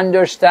to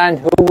understand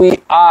who we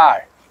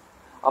are.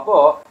 அப்போ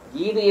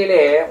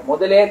கீதையிலே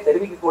முதலே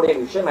தெரிவிக்கக்கூடிய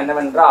விஷயம்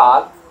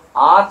என்னவென்றால்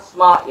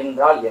ஆத்மா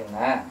என்றால் என்ன?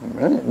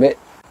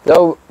 So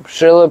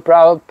Srila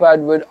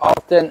Prabhupada would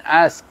often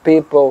ask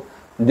people,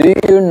 do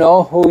you know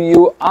who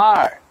you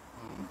are?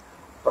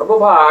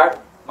 Prabhupad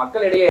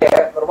மக்களிடையே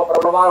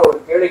பிரபலமான ஒரு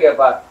கேள்வி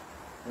கேட்பார்,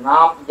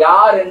 நாம்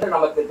யார் என்று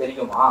நமக்கு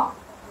தெரியுமா?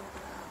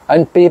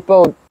 And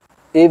people,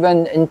 even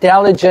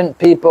intelligent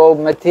people,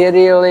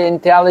 materially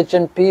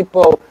intelligent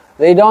people,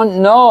 they don't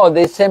know.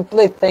 They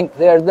simply think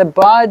they're the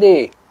body.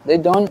 They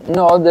don't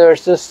know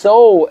there's a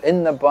soul in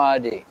the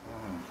body.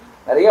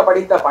 நிறைய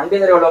படித்த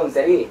பண்டிதர்களும்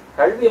சரி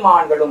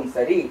கல்விமான்களும்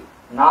சரி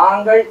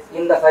நாங்கள்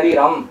இந்த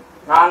சரீரம்,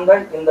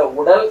 நாங்கள் இந்த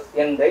உடல்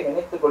என்று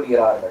நினைத்துக்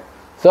கொள்கிறார்கள்.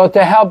 So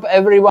to help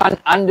everyone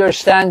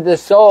understand the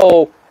soul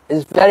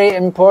is very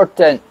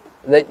important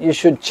that you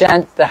should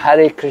chant the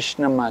Hare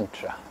Krishna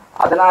mantra.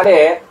 அதனாலே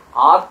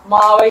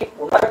ஆத்மாவை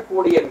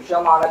உணரக்கூடிய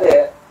விஷயமானது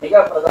மிக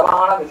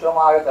பிரதான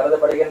விஷயமாக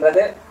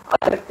கருதப்படுகின்றது.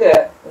 அதற்கு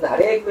இந்த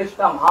ஹரே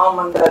கிருஷ்ண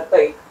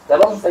மகாமந்திரத்தை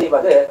ஜபம்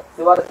செய்வது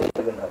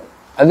சிவசிக்கின்றது.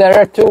 There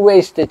are two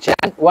ways to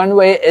chant. One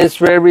way is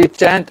where we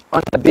chant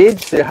on the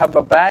beads. You have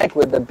a bag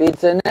with the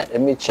beads in it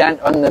and we chant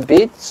on the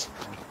beads.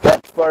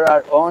 That's for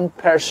our own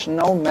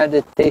personal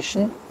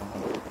meditation.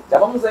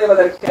 ஜபம்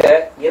செய்வதற்கு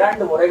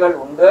இரண்டு முறைகள்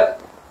உண்டு.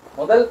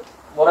 முதல்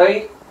முறை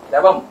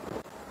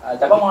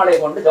ஜபமாலை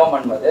கொண்டு ஜபம்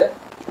பண்ணுவது.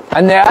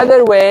 And the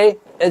other way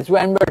is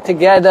when we're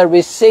together,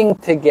 we sing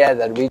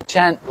together. We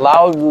chant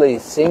loudly,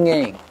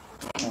 singing.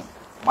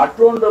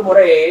 மற்றொன்று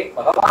முறை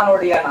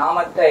பகவானுடைய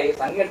நாமத்தை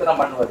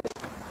சங்கீர்த்தனம் பண்ணுவது.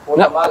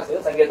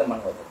 சங்கீர்த்தனம்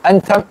பண்ணுவது. And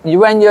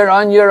when you're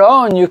on your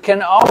own, you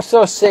can also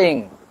sing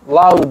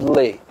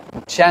loudly,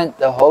 chant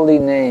the holy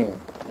name.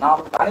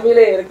 நாம்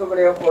தனிமையிலே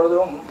இருக்கக்கூடிய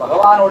பொழுதும்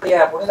பகவானுடைய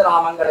புனித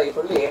நாமங்களை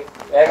சொல்லி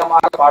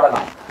வேகமாக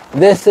பாடலாம்.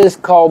 This is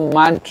called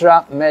mantra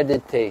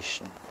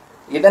meditation.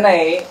 இதனை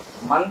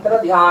மந்திர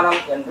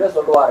தியானம் என்று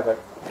சொல்வார்கள்.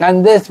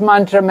 And this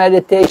mantra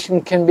meditation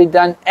can be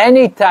done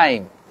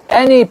anytime,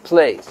 any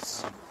place.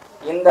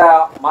 இந்த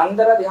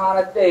மந்திர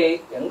தியானத்தை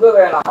எங்கு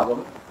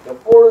வேணாலும்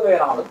எப்பொழுது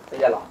வேணாலும்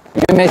செய்யலாம்.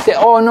 You may say,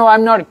 oh no,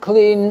 I'm not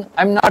clean,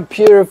 I'm not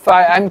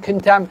purified, I'm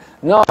contaminated.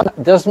 No,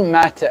 it doesn't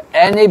matter.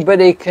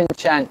 Anybody can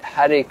chant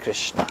Hare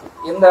Krishna.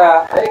 இந்த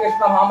ஹரே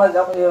கிருஷ்ண மகாமந்திரம்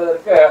ஜபம்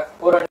செய்வதற்கு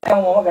ஒரு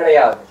நியமமும்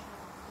கிடையாது.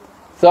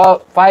 So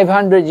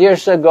 500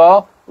 years ago,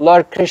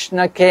 Lord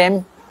Krishna came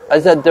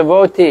as a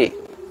devotee,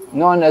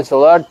 known as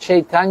Lord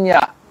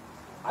Chaitanya.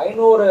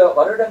 500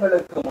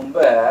 வருடங்களுக்கு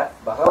முன்பு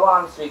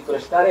பகவான் ஸ்ரீ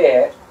கிருஷ்ணரே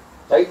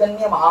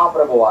சைதன்ய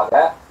மகாபிரபுவாக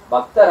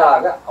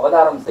பக்தராக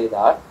அவதாரம்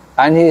செய்தார்.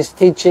 And he is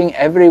teaching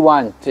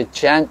everyone to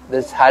chant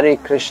this Hare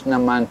Krishna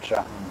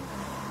mantra.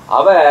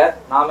 அவர்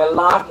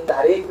நாமெல்லாம் இந்த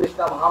ஹரே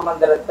கிருஷ்ண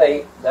மகாமந்திரத்தை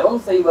ஜபம்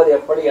செய்வது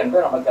எப்படி என்று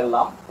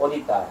நமக்கெல்லாம்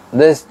போதித்தார்.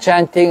 This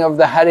chanting of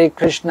the Hare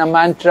Krishna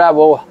mantra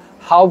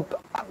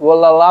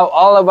will allow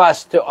all of us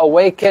to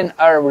awaken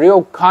our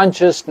real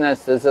consciousness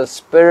as a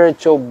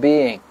spiritual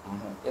being.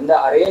 இந்த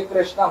ஹரே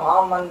கிருஷ்ண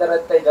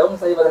மகாமந்திரத்தை ஜபம்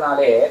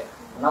செய்வதனாலே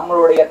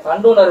நம்மளுடைய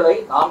தன்னுணர்வை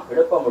நாம்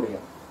எழுப்ப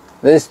முடியும்.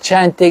 This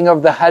chanting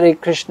of the Hare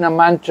Krishna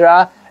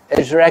mantra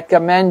is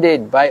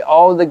recommended by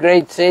all the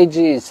great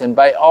sages and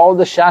by all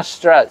the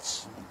Shastras.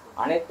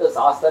 அனைத்து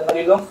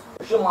சாஸ்திரங்களிலும்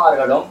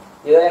ரிஷிமார்களும்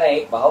இதனை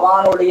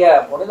பகவானுடைய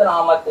புனித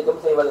நாமத்தை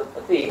ஜெபம் செய்வதை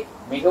பற்றி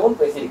மிகவும்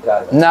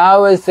பேசியிருக்கிறார்கள். Now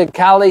is the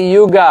Kali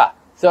Yuga.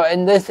 So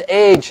in this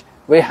age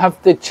we have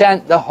to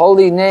chant the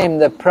holy name.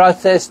 The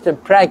process to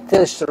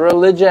practice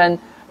religion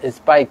is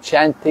by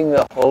chanting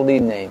the holy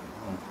name.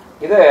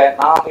 இது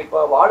நாம்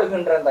இப்ப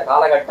வாழுகின்ற இந்த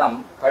காலகட்டம்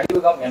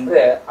கலியுகம் என்று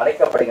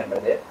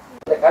அழைக்கப்படுகின்றது.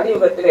 இந்த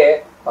கலியுகத்திலே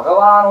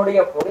பகவானுடைய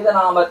புனித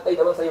நாமத்தை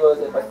ஜெபம்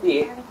செய்வதை பற்றி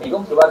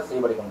மிகவும் சிபாரிசு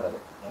செய்யப்படுகின்றது.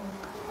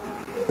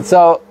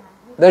 So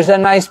there's a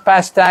nice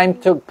pastime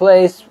took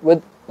place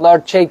with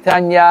Lord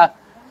Chaitanya.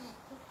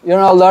 You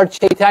know, Lord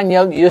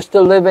Chaitanya used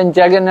to live in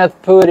Jagannath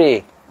Puri,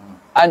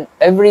 and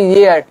every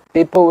year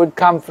people would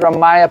come from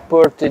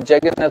Mayapur to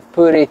Jagannath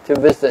Puri to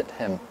visit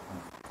him.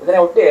 இதனை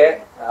விட்டு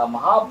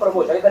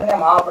மகாபிரபு சைதன்ய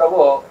மகாபிரபு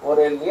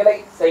ஒரு லீலை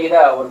செய்த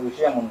ஒரு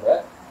விஷயம் உண்டு.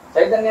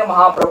 சைதன்ய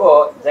மகாபிரபு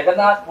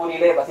ஜெகநாத்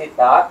பூரியிலே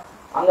வசித்தார்.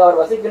 அங்க அவர்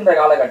வசிக்கின்ற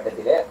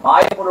காலகட்டத்திலே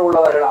மாயப்பூரில்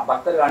உள்ளவர்கள்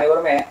பக்தர்கள்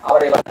அனைவருமே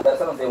அவரை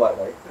தரிசனம்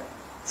செய்வார்கள்.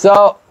 So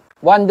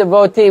one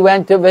devotee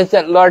went to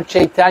visit Lord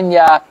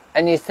Chaitanya,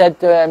 and he said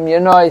to him,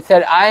 he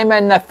said, I'm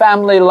in the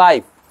family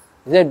life.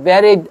 He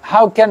said,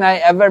 how can I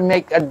ever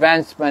make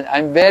advancement?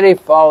 I'm very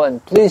fallen.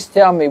 Please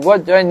tell me, what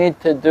do I need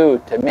to do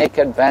to make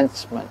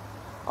advancement?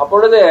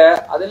 அப்பொழுது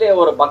அதிலே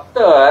ஒரு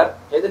பக்தர்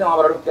சைதன்ய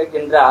மகாபிரபு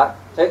கேட்கின்றார்,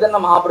 சைதன்ய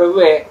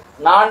மகாபிரபுவே,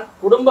 நான்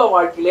குடும்ப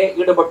வாழ்க்கையிலே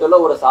ஈடுபட்டுள்ள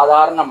ஒரு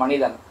சாதாரண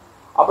மனிதன்.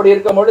 அப்படி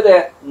இருக்கும் பொழுது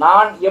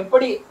நான்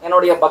எப்படி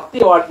என்னுடைய பக்தி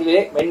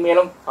வாழ்க்கையிலே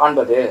மென்மேலும்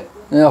காண்பது?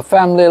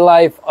 Family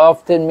life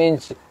often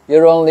means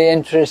you're only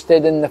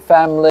interested in the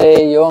family,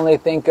 you only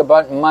think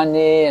about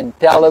money and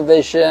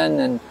television,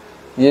 and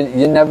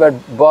you never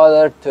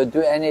bother to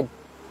do any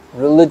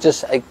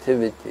religious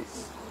activities.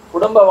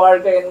 குடும்ப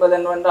வாழ்க்கை என்பது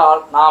என்னவென்றால்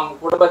நாம்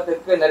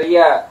குடும்பத்திற்கு நிறைய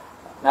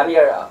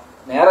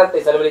நேரத்தை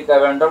செலவழிக்க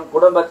வேண்டும்,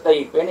 குடும்பத்தை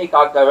பேணி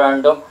காக்க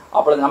வேண்டும்,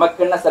 அப்பொழுது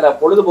நமக்கு என்ன சில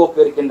பொழுதுபோக்கு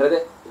இருக்கின்றது,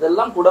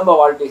 இதெல்லாம் குடும்ப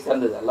வாழ்க்கை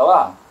சேர்ந்தது அல்லவா?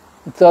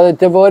 So the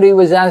devotee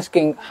was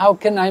asking, how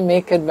can I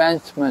make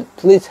advancement?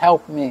 Please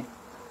help me.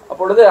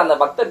 அப்பொழுது அந்த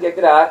பக்தர்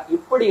கேட்கிறார்,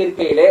 இப்படி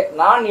இருக்கையிலே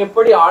நான்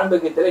எப்படி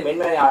ஆன்மீகத்திலே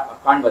மென்மையை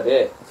காண்பது?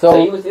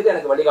 தயவு செய்து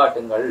எனக்கு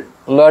வழிகாட்டுங்கள்.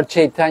 Lord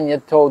Chaitanya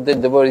told the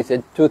devotee,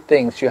 said, two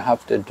things you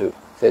have to do.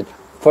 He said,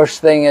 first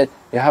thing is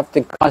you have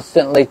to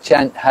constantly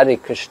chant Hare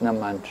Krishna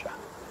mantra.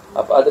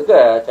 அப்ப அதுக்கு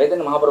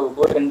சைதன்ய மகாபிரபு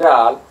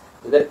கூறுகின்றால்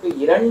இதற்கு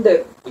இரண்டு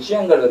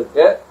விஷயங்கள்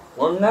இருக்கு.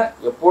 ஒன்னு,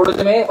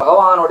 எப்பொழுதுமே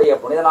பகவானுடைய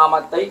புனித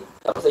நாமத்தை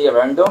ஜபம் செய்ய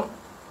வேண்டும்.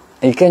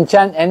 You can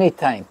chant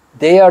anytime,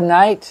 day or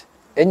night,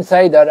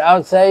 inside or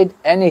outside,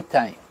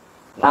 anytime.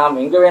 நாம்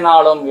எங்க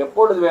வேணாலும்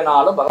எப்பொழுது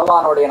வேணாலும்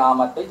பகவானுடைய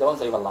நாமத்தை ஜபம்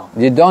செய்யலாம்.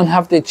 You don't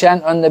have to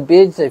chant on the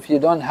beads. If you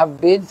don't have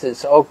beads,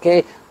 it's okay.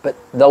 But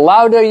the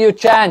louder you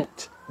chant,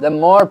 the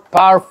more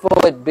powerful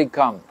it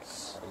becomes.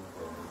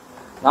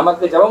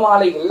 நமக்கு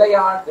ஜபமாலை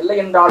இல்லை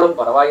என்றாலும்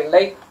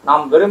பரவாயில்லை,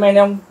 நாம்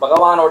வெறுமனேயும்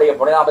பகவானுடைய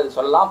புனித நாமத்தை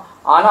சொல்லலாம்.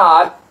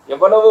 ஆனால்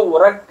எவ்வளவு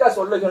உரக்க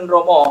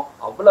சொல்லுகின்றோமோ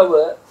அவ்வளவு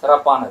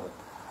சிறப்பானது.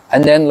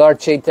 And then Lord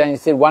Chaitanya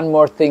said, one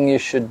more thing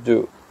you should do.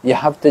 You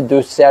have to do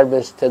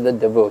service to the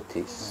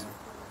devotees.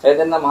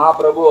 Chaitanya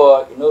Mahaprabhu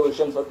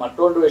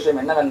மற்றொரு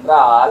விஷயம்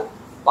என்னவென்றால்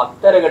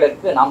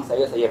பக்தர்களுக்கு நாம்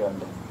செய்ய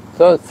வேண்டும்.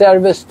 So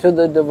service to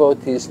the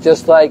devotees,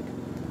 just like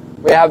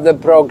we have the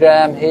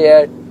program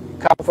here,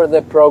 come for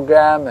the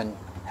program and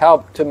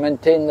help to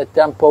maintain the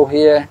temple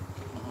here.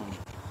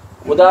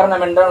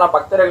 உதாரணம் என்றால்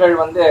பக்தர்கள்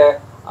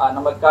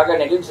நமக்காக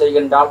நிகழ்ச்சி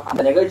செய்கின்றால்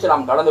அந்த நிகழ்ச்சி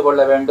நாம் கலந்து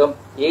கொள்ள வேண்டும்.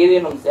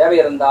 ஏதேனும் சேவை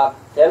இருந்தால்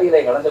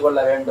சேவையிலே கலந்து கொள்ள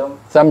வேண்டும்.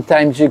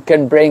 Sometimes you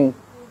can bring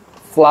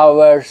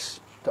flowers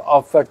to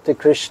offer to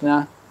Krishna.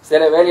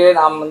 சில வேளையிலே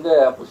நாம்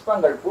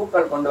புஷ்பங்கள்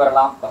பூக்கள் கொண்டு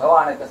வரலாம்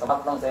பகவானுக்கு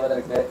சமர்ப்பணம்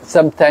செய்வதற்கு.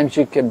 Sometimes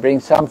you can bring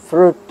some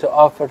fruit to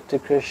offer to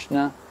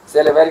Krishna.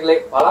 சில வேளையிலே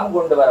பழம்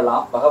கொண்டு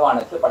வரலாம்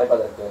பகவானுக்கு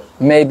படைப்பதற்கு.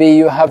 Maybe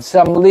you have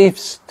some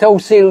leaves,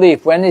 tulsi leaf.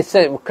 When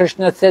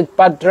Krishna said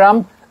padram,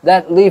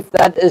 that leaf,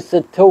 that is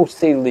the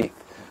tulsi leaf.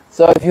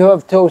 So if you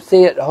have tulsi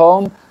at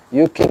home,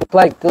 you can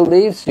collect the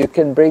leaves, you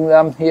can bring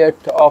them here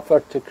to offer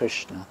to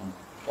Krishna.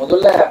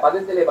 முதல்ல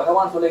பதத்திலே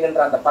பகவான் சொல்லுகின்ற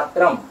அந்த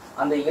பத்திரம்,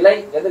 அந்த இலை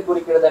எது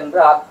குறிக்கிறது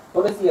என்றால்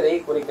துளசி இலையை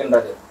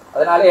குறிக்கின்றது.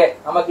 அதனாலே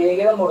நமக்கு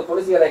ஏதேனும் ஒரு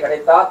துளசி இலை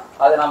கிடைத்தால்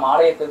அதை நாம்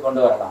ஆலயத்தில்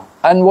கொண்டு வரலாம்.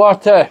 And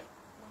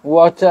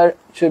water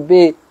should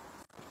be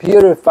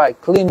purified,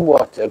 clean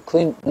water,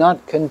 not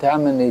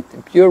contaminated,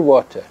 pure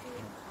water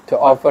to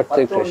offer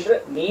to Krishna.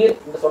 நீர்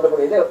என்று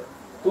சொல்லக்கூடியது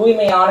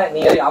தூய்மையான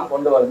நீரை நாம்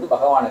கொண்டு வந்து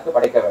பகவானுக்கு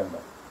படைக்க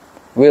வேண்டும்.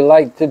 We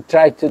like to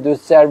try to do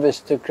service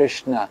to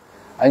Krishna,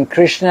 and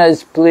Krishna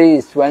is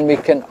pleased when we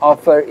can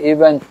offer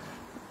even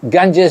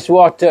Ganges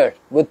water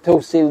with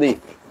tulsi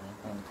leaf.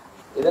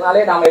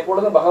 இதனாலே நாம்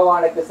எப்பொழுதும்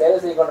பகவானுக்கு சேவை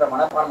செய்கின்ற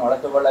மனப்பான்மை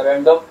வளர்த்துக் கொள்ள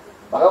வேண்டும்.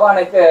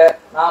 பகவானுக்கு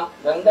நாம்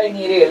கங்கை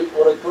நீரில்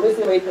ஒரு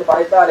துளசி வைத்து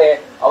படைத்தாலே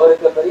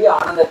அவருக்கு பெரிய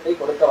ஆனந்தத்தை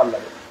கொடுக்க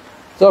வல்லது.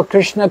 So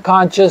Krishna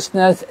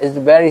consciousness is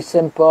very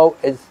simple,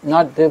 it's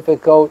not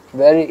difficult,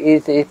 very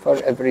easy for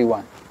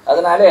everyone.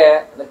 அதனாலே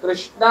இந்த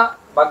கிருஷ்ண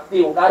பக்தி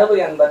உணர்வு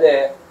என்பது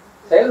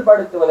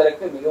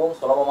செயல்படுத்துவதற்கு மிகவும்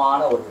மிகவும் சுலபமான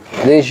ஒரு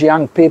விஷயம். These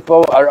young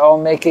people are all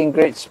making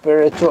great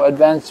spiritual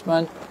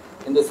advancement.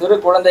 இந்த சிறு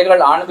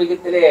குழந்தைகள்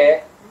ஆன்மீகத்திலே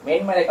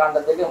மேன்மையை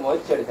காண்றதுக்கு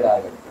முயற்சி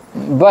எடுக்கிறார்கள்.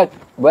 But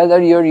whether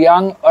you're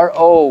young or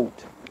old,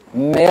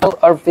 male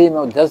or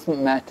female, doesn't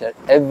matter.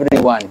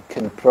 Everyone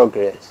can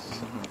progress.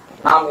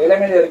 நாம்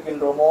இளமையில்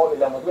இருக்கின்றோமோ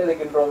இல்ல முதுமையில்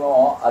இருக்கின்றோமோ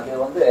அது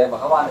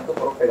பகவானுக்கு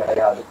பொறுப்பே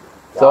கிடையாது.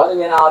 யாரு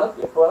வேணாலும்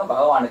எப்போதும்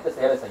பகவானுக்கு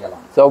சேவை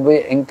செய்யலாம். So we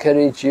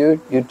encourage you,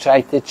 you try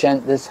to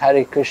chant this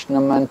Hare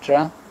Krishna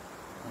mantra.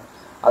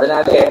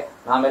 அதனாலே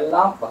நாம்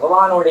எல்லாம்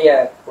பகவானுடைய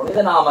புனித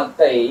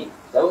நாமத்தை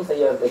ஜபம்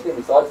செய்வதற்கு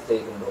விசுவாசி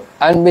செய்கின்றோம்.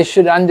 And we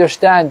should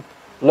understand,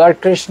 Lord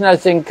Krishna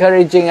is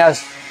encouraging us,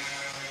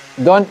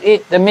 don't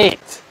eat the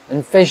meat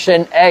and fish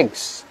and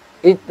eggs.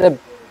 Eat the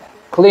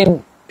clean,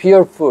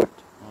 pure food.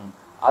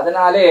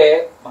 அதனாலே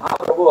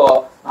மகாபிரபு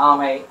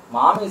நாமை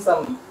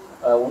மாமிசம்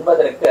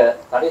உண்பதற்கு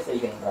தடை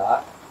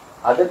செய்கின்றார்.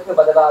 அதற்கு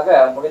பதிலாக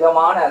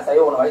புனிதமான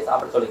சைவ உணவை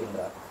சாப்பிட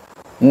சொல்கின்றார்.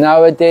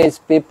 Nowadays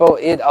people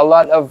eat a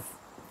lot of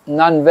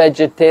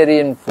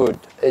non-vegetarian food.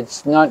 It's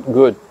not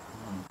good.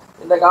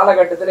 இந்த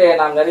காலகட்டத்திலே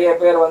நாம் நிறைய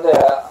பேர்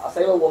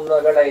அசைவ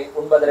உணவுகளை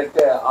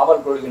உண்பதற்கு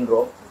ஆவல்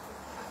கொள்கின்றோம்.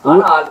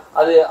 ஆனால்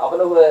அது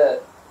அவ்வளவு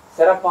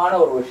சிறப்பான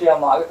ஒரு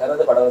விஷயமாக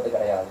கருதப்படுவது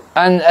கிடையாது.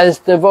 And as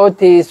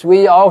devotees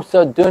we also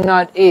do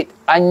not eat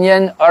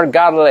onion or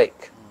garlic.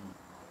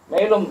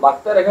 மேலும்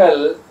பக்தர்கள்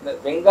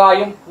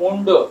வெங்காயம்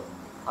பூண்டு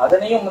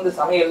அதனையும்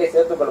சமையலிலே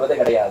சேர்த்துக் கொள்வது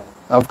கிடையாது.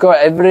 Of course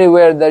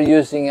everywhere they're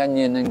using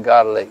onion and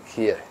garlic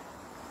here.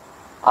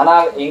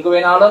 ஆனால் எங்கு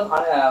வேணாலும்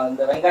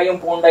இந்த வெங்காயம்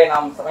பூண்டை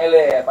நாம்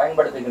சமையலிலே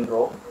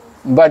பயன்படுத்துகின்றோம்.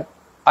 But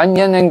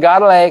onion and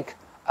garlic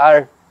are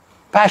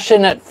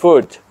passionate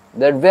food.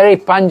 They're very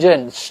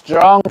pungent,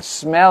 strong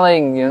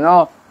smelling,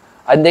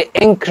 and they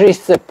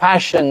increase the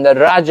passion, the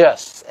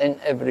rajas in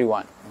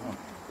everyone.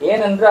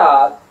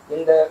 ஏனென்றால்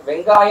இந்த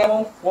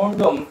வெங்காயமும்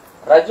பூண்டும்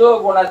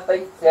ரஜோகுணத்தை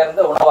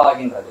சேர்ந்த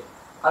உணவாகின்றது.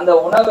 அந்த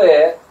உணவு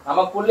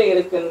நமக்குள்ளே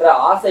இருக்கின்ற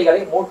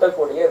ஆசைகளை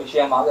மூட்டக்கூடிய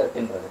விஷயமாக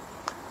இருக்கின்றது.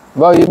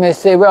 Well, you may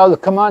say, well,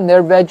 come on,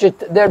 they're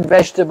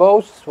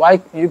vegetables. Why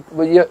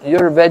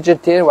you're a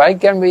vegetarian? Why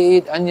can't we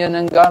eat onion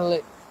and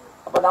garlic?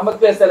 அப்ப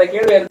நமக்கு சில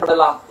கேள்வி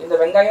ஏற்படலாம். இந்த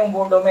வெங்காயம்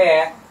பூண்டுமே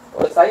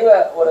ஒரு சைவ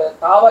ஒரு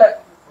தாவர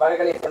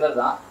வகைகளை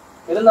சேர்ந்ததுதான்.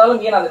 இருந்தாலும்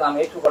ஏன் அதை நாம்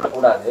ஏற்றுக்கொள்ள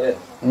கூடாது?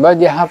 But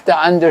you have to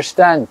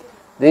understand,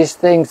 these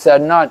things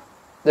are not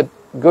the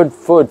good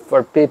food for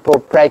people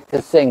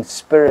practicing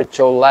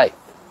spiritual life.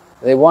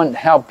 They won't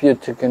help you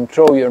to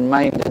control your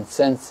mind and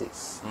senses.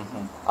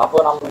 அப்போ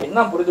நாம் என்ன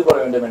புரிந்து கொள்ள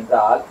வேண்டும்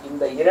என்றால்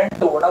இந்த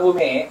இரண்டு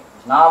உணவுமே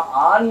நாம்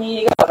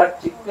ஆன்மீக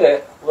வளர்ச்சிக்கு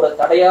ஒரு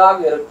தடையாக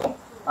இருக்கும்.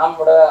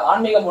 நம்முடைய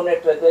ஆன்மீக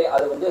முன்னேற்றத்தை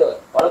அது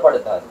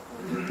பலப்படுத்தாது.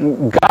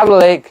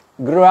 Garlic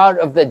grew out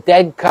of the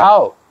dead cow.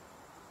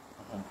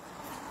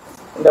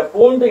 இந்த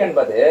பூண்டு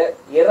என்பது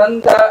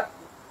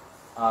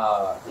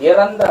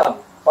இறந்த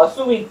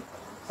பசுவின்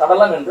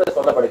சடலம் என்று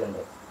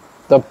சொல்லப்படுகின்றது.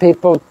 The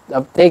people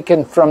have taken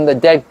from the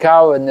dead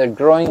cow and they're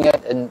growing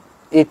it and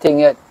eating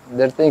it.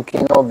 They're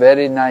thinking, oh,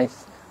 very nice.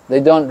 They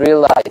don't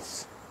realize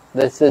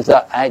this is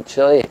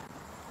actually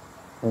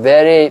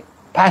very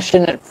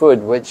passionate food,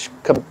 which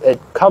it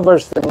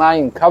covers the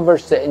mind,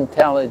 covers the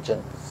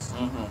intelligence.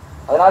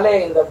 அதனாலே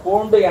இந்த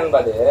பூண்டு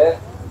என்பது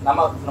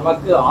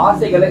நமக்கு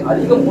ஆசைகளை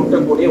அதிகம்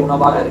மூட்டக்கூடிய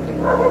உணவாக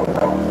இருக்கின்றது.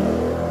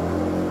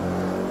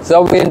 So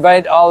we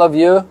invite all of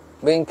you,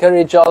 we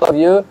encourage all of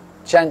you,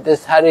 chant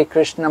this Hare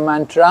Krishna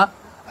mantra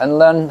and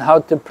learn how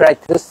to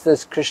practice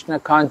this Krishna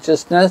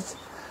consciousness.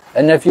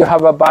 And if you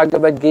have a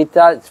Bhagavad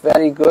Gita, it's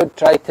very good.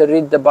 Try to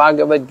read the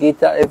Bhagavad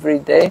Gita every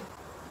day.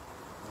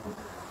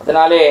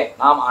 அதனாலே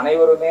நாம்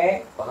அனைவருமே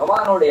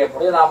பகவானுடைய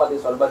புனித நாமத்தை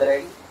சொல்வதை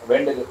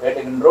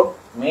வேண்டுகின்றோம்.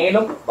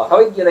 மேலும்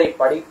பகவத்கீதை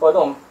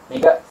படிப்பதும்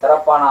மிக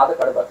சிறப்பானதாக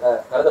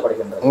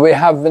கருதப்படுகின்றது. We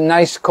have a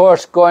nice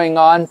course going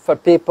on for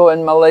people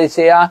in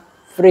Malaysia,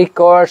 free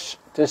course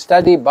to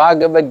study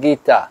Bhagavad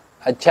Gita,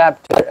 a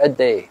chapter a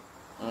day.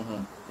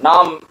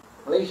 நாம்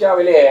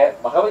மலேசியாவிலே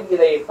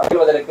பகவத்கீதை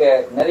படிப்பதற்கு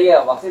நிறைய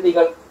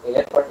வசதிகள்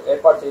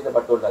ஏற்பாடு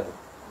செய்யப்பட்டுள்ளது.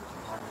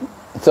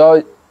 So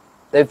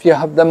if you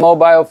have the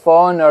mobile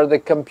phone or the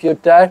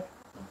computer,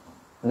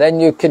 then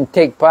you can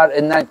take part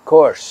in that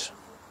course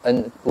and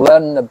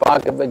learn the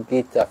Bhagavad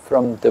Gita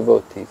from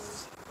devotees.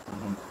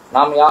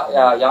 நாம்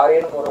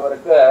யாரேனும்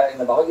ஒருவருக்கு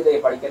இந்த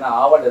பகவத்கீதையை படிக்க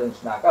ஆவல்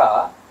இருந்துச்சுனாக்கா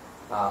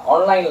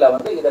ஆன்லைன்ல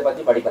இத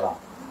பத்தி படிக்கலாம்.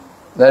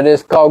 That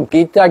is called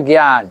Gita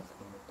Gyan.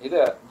 இது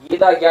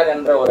கீதா கியான்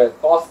என்ற ஒரு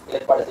கோர்ஸ்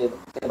ஏற்பாடு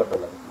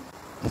செய்யப்பட்டுள்ளது.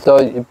 So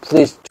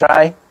please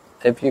try,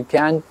 if you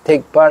can,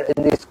 take part in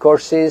these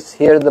courses,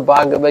 hear the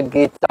Bhagavad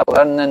Gita,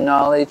 learn the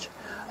knowledge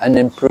and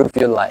improve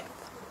your life.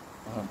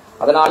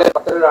 அதனாலே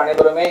பக்தர்கள்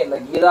அனைவருமே இந்த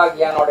கீதா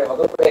கியானோட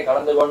வகுப்பிலே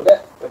கலந்து கொண்டு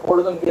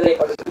எப்பொழுதும் கீதை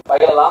படித்து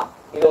பயிலலாம்.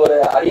 இது ஒரு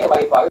அரிய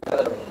வாய்ப்பாக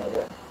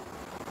கருதப்படுகிறது.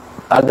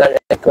 Are there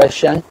any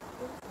question?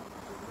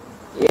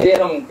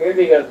 ஏதேனும்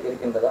கேள்விகள்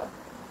இருக்கின்றதா?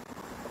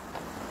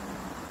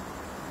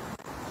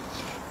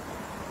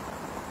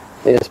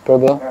 Yes,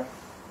 Prabhu.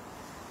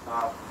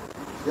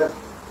 Yes,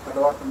 for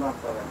the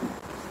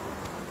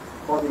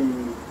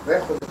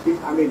rest of the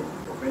people, I mean,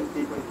 for many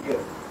people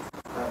here,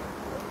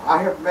 I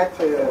have met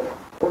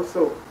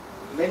also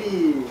many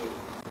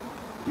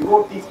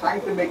devotees,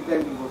 trying to make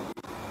them devotees.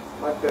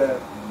 But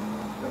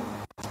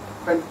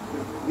when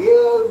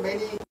real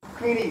many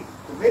queries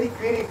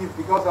is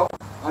because of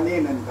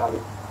onion and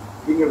garlic,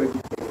 being a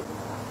vegetarian.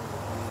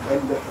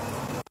 And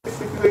the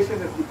situation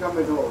has become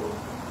a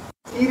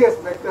serious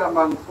matter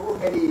among so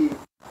many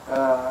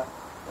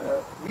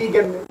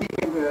vegan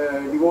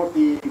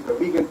devotees, or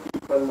vegan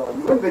people, or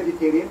even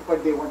vegetarians, but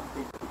they want to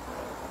take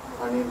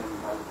onion and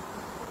garlic.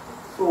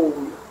 So,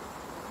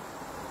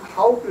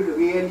 how to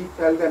really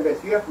tell them, as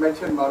you have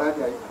mentioned, Maharaj,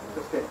 I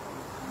understand.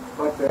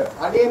 But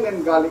onion and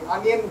garlic,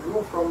 onion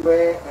grew from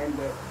where, and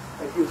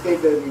as you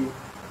said, the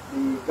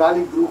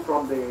garlic grew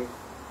from the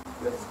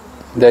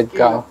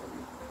cow.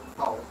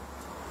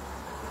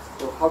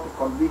 So how to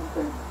convince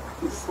them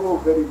is so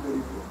very,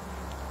 very good.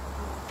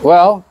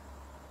 Well,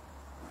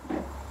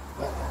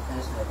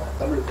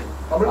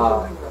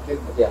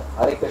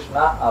 Hare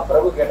Krishna.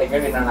 பிரபு கேட்ட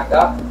கேள்வி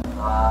என்னன்னாக்கா,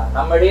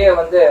 நம்மிடையே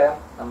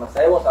நம்ம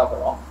சைவம்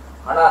சாப்பிடுறோம்.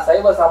 ஆனா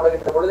சைவம்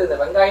சாப்பிடுகின்ற பொழுது இந்த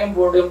வெங்காயம்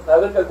பூண்டும்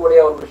தவிர்க்கக்கூடிய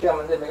ஒரு விஷயம்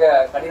மிக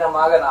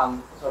கடினமாக நாம்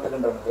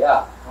சொல்லுகின்றோம் இல்லையா?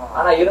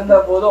 ஆனா இருந்த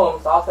போதும்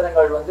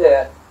சாஸ்திரங்கள்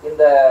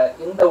இந்த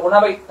இந்த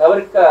உணவை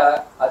தவிர்க்க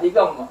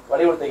அதிகம்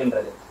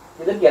வலியுறுத்துகின்றது.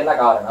 இதற்கு என்ன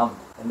காரணம்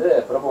என்று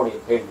பிரபுடைய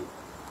கேள்வி.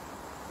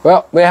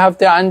 Well, we have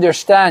to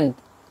understand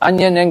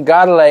onion and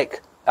garlic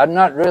are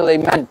not really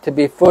meant to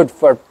be food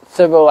for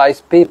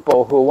civilized people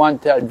who want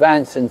to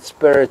advance in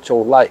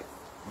spiritual life.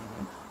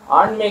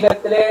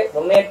 ஆன்மீகத்திலே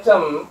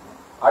முன்னேற்றம்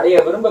அடைய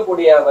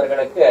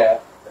விரும்பக்கூடியவர்களுக்கு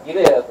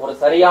இது ஒரு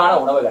சரியான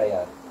உணவு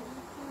கிடையாது.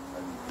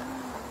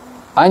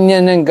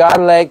 Onion and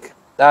garlic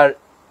are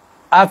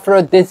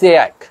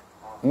aphrodisiac.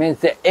 Means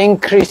they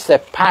increase the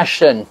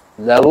passion,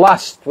 the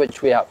lust which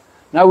we have.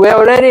 Now we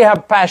already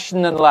have passion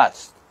and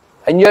lust.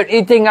 And you're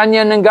eating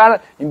onion and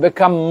garlic, you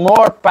become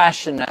more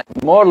passionate,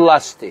 more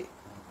lusty.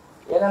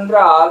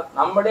 ஏனென்றால்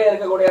நம்முடைய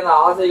இருக்கக்கூடிய அந்த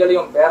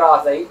ஆசைகளையும்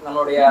பேராசை,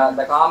 நம்முடைய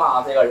அந்த காம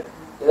ஆசைகள்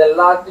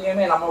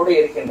இதெல்லாத்தையுமே நம்முடைய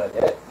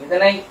இருக்கின்றது.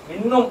 இதனை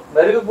இன்னும்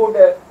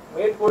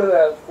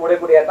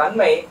மேற்கூடக்கூடிய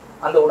தன்மை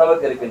அந்த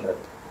உணவுக்கு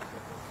இருக்கின்றது.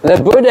 The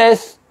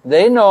Buddhists,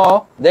 they know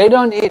they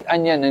don't eat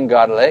onion and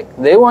garlic.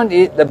 They won't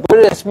eat. The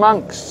Buddhist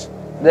monks,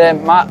 the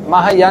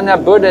Mahayana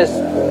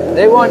Buddhists,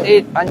 they won't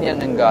eat onion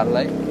and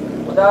garlic.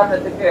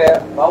 உதாரணத்துக்கு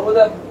பௌத்த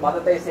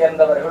மதத்தை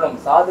சேர்ந்தவர்களும்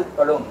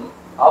சாதுக்களும்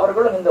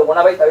அவர்களும் இந்த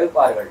உணவை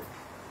தவிர்ப்பார்கள்.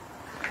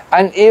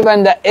 And even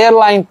the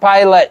airline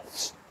pilots,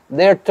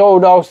 they're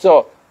told also,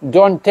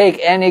 don't take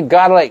any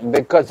garlic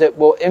because it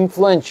will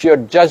influence your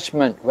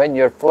judgment when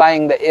you're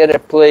flying the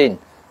airplane.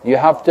 You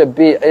have to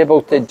be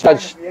able to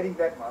judge.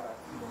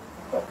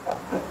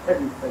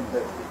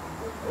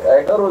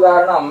 இன்னொரு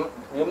உதாரணம்,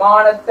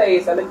 விமானத்தை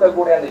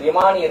செலுத்தக்கூடிய அந்த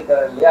விமானி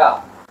இருக்கிறார் இல்லையா,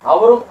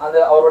 அவரும்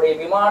அவருடைய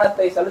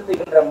விமானத்தை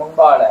செலுத்துகின்ற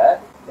முன்பால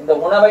இந்த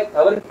உணவை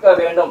தவிர்க்க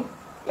வேண்டும்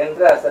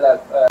என்ற சில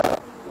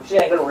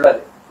விஷயங்கள்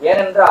உள்ளது.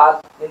 ஏனென்றால்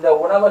இந்த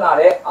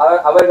உணவுனாலே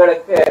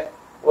அவர்களுக்கு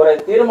ஒரு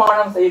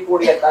தீர்மானம்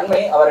செய்யக்கூடிய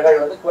தன்மை அவர்கள்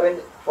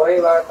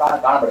குறைவாக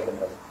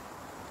காணப்படுகின்றது.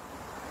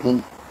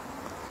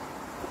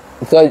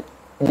 So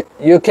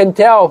you can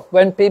tell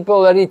when people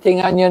are eating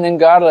onion and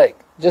garlic,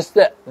 just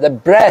the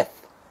breath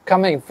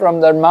coming from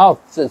their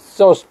mouths is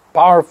so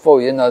powerful,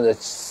 the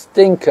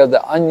stink of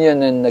the onion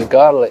and the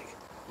garlic.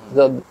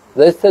 So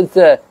this is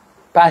the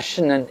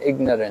passion and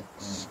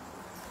ignorance.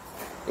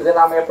 இதை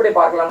நாம் எப்படி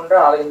பார்க்கலாம்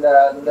என்றால்,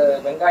 இந்த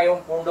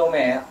வெங்காயம்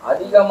பூண்டுமே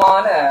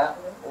அதிகமான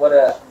ஒரு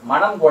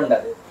மனம்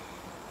கொண்டது.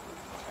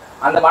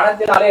 அந்த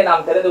மனத்தினாலே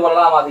நாம் தெரிந்து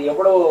கொள்ளலாம் அது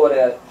எவ்வளவு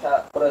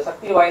ஒரு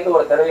சக்தி வாய்ந்த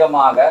ஒரு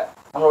திரவியமாக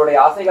நம்மளுடைய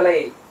ஆசைகளை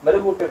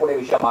மெருகூட்டக்கூடிய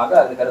விஷயமாக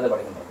அது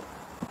கருதப்படுகின்றது.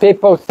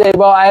 People say,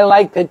 well, I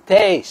like the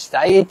taste.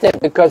 I eat it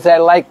because I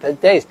like the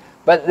taste.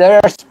 But there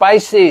are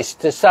spices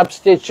to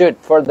substitute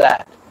for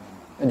that.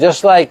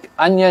 Just like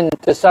onion,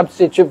 to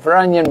substitute for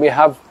onion, we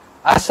have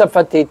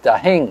asafatita,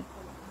 hing.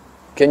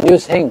 You can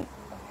use hing.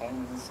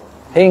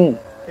 Hing.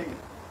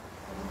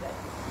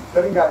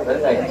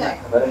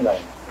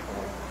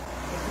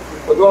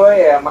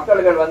 பொதுவாகவே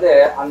மக்கள்கள்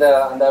அந்த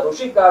அந்த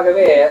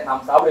ருசிக்காகவே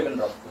நாம்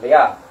சாப்பிடுகின்றோம்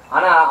இல்லையா?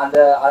 ஆனா அந்த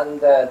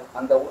அந்த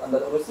அந்த அந்த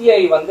ருசியை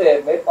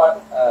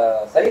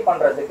சரி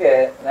பண்றதுக்கு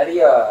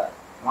நிறைய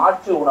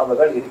மாற்று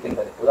உணவுகள்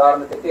இருக்கின்றது.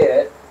 உதாரணத்துக்கு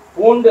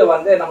பூண்டு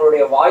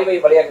நம்மளுடைய வாய்வை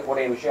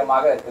வழியாக்கக்கூடிய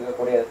விஷயமாக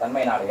இருக்கக்கூடிய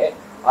தன்மையினாலே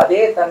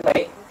அதே தன்மை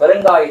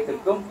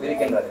பெருங்காயத்துக்கும்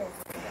இருக்கின்றது.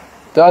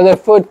 So the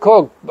food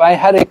cooked by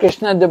Hare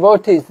Krishna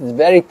devotees is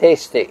very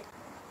tasty.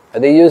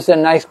 They use a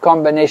nice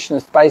combination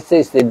of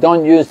spices. They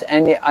don't use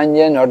any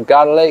onion or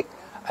garlic,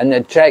 and it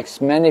attracts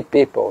many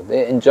people.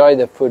 They enjoy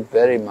the food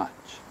very much.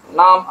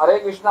 நாம் ஹரே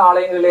கிருஷ்ணா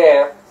ஆலயங்களிலே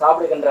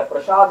சாப்பிடுகின்ற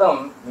பிரசாதம்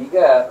மிக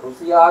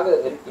ருசியாக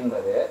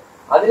இருக்கின்றது.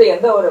 அதிலே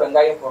எந்த ஒரு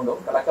வெங்காயம்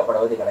பூண்டும்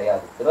கலக்கப்படுவது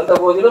கிடையாது. இருந்த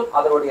போதிலும்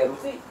அதனுடைய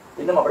ருசி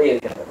இன்னும் அப்படியே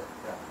இருக்கின்றது.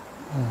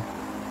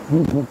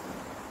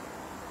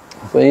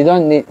 So you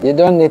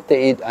don't need to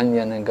eat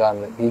onion and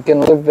garlic. You can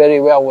live very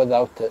well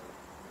without it.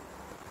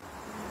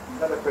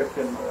 Another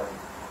question.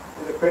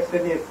 The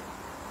question is,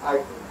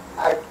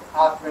 I've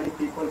asked many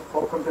people,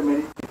 spoken to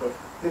many people.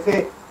 They say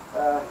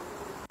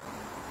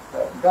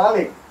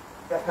garlic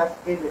that has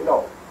been,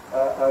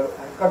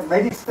 has got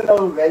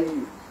medicinal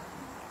value.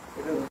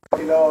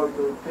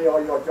 to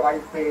cure your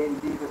joint pain.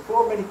 These are so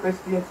many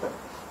questions,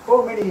 so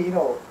many,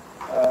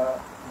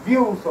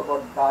 views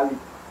about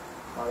garlic.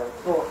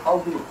 So how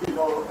do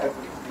as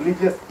a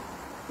religious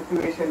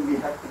situation, we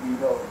have to,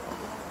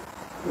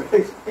 to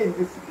explain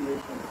this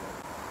situation.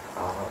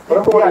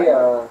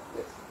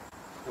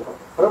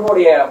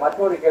 பிரபுடைய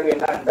மற்றொரு கேள்வி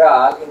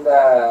என்னவென்றால்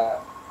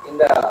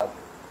இந்த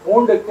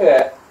பூண்டுக்கு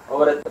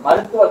ஒரு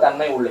மருத்துவ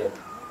தன்மை உள்ளது,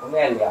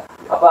 உண்மையா இல்லையா?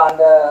 அப்ப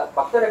அந்த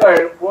பக்தர்கள்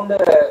பூண்டு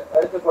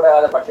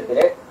எடுக்கக்கூடாத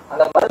பட்சத்திலே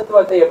அந்த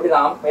மருத்துவத்தை எப்படி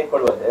நாம்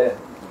மேற்கொள்வது?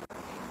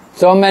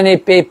 So many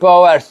people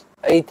are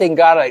eating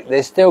garlic,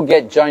 they still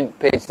get joint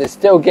pains, they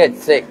still get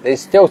sick, they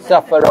still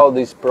suffer all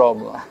these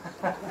problems.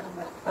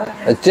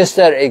 It's just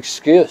their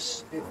excuse.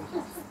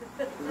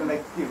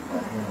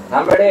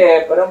 நம்மளுடைய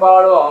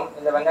பெரும்பாலும்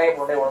இந்த வெங்காயம்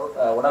பூண்டை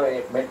உணவை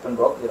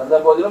மேற்கொண்டோம், இருந்த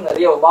போதிலும்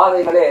நிறைய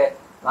உபாதைகளே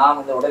நாம்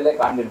இந்த உடலிலே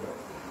காண்கின்றோம்.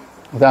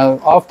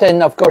 Often,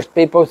 of course,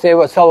 people say,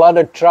 well, it's a lot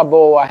of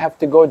trouble,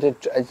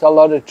 it's a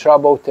lot of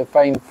trouble to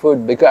find food,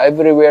 because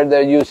everywhere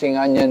they're using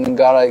onion and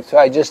garlic, so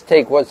I just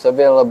take what's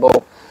available,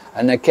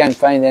 and I can't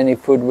find any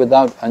food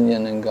without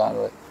onion and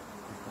garlic.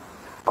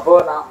 அப்போ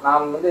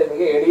நாம்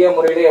மிக எளிய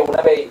முறையிலே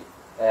உணவை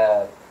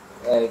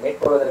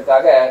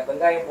மேற்கொள்வதற்காக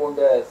வெங்காயம்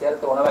பூண்டு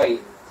சேர்த்த உணவை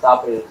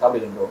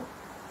சாப்பிடுகின்றோம்.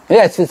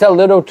 Yes, it's a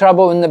little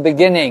trouble in the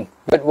beginning,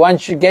 but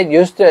once you get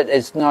used to it,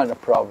 it's not a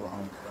problem.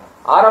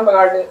 ஆரம்ப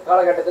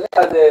காலகட்டத்திலே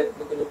அது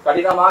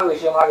கடினமான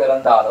விஷயமாக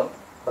இருந்தாலும்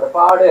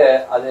பிற்பாடு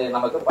அது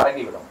நமக்கு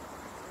பழகிவிடும்.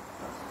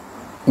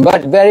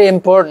 But very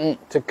important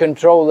to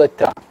control the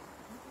tongue.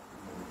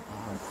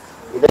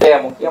 இதிலே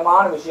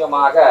முக்கியமான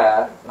விஷயமாக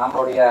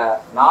நம்முடைய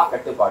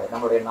கட்டுப்பாடு,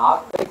 நம்முடைய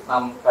நாக்கை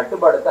நாம்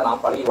கட்டுப்படுத்த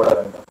நாம் பழகிக்கொள்ள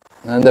வேண்டும்.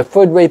 And the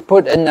food we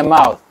put in the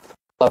mouth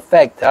will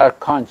affect our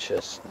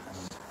consciousness.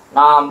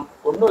 நாம்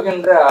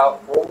உண்ணுகின்ற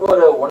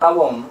ஒவ்வொரு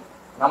உணவும்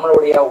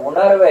நம்மளுடைய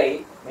உணர்வை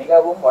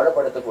மிகவும்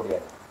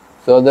வலுப்படுத்தக்கூடியது.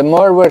 So the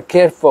more we're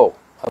careful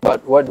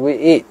about what we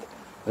eat,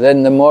 then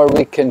the more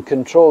we can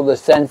control the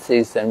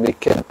senses and we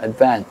can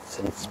advance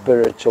in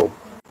spiritual.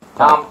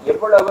 நாம்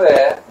எவ்வளவு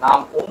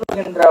நாம்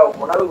உண்ணுகின்ற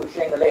உணவு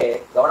விஷயங்களே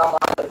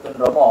கவனமாக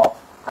இருக்கின்றோமோ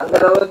அந்த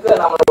அளவுக்கு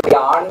நம்மளுடைய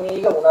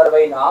ஆன்மீக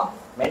உணர்வை நாம்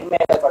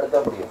மென்மேலப்படுத்த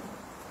முடியும்.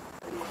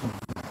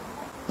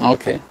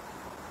 Okay.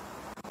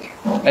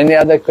 Any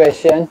other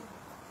question?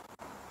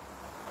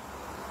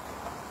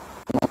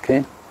 Okay.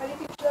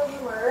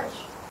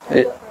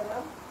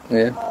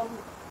 Yeah.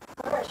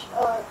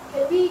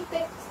 Can we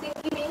take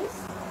stinky beans?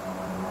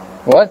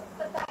 What?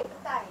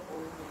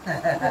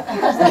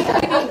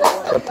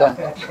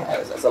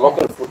 It's a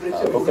local food.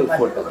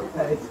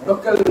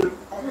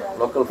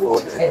 Local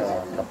food.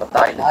 The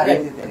patai,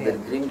 the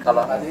green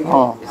color.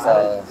 Oh. It's a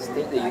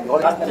you call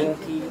it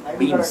stinky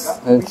beans.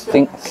 It's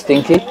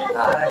stinky?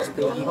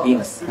 Stinky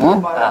beans. Huh?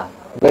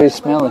 Very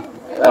smelly.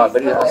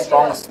 Very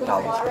strong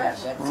smell.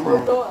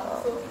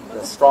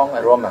 The strong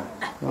aroma.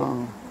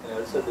 Oh.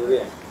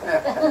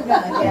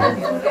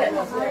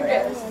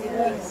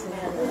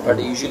 But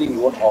usually we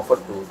won't offer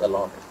to the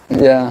Lord.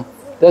 Yeah.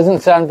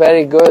 Doesn't sound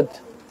very good.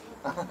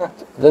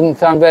 Doesn't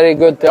sound very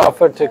good to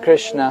offer to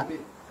Krishna.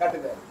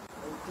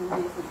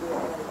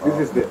 This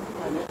is the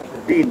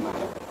bean.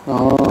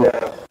 Oh. The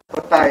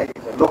patai,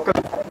 the local.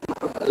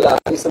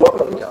 Yeah, it's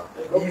local. Yeah.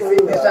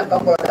 This one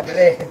come from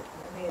Malay.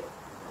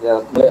 Yeah,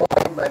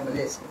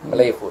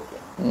 Malay food.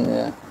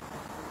 Yeah.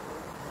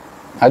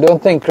 I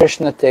don't think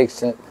Krishna takes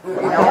it.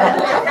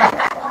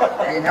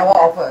 He never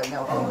offer.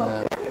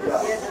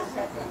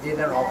 He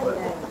didn't offer.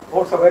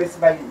 Also very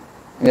smelly.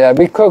 Yeah,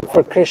 we cook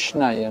for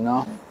Krishna, You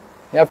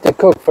have to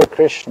cook for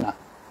Krishna.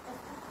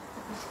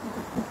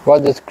 What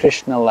does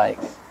Krishna like?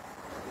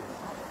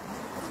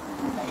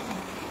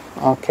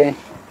 Okay.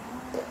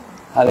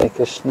 Hare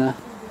Krishna.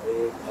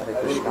 Hare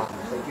Krishna.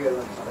 Thank you,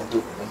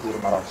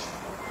 Maharaj.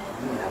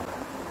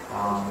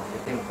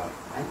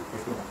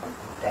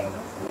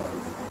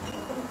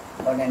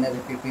 For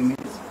another 15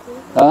 minutes.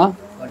 Huh?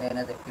 For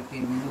another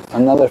 15 minutes.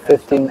 Another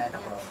 15.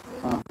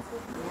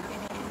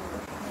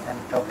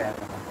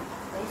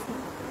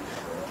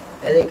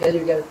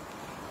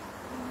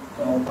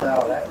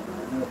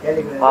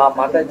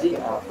 Mataji.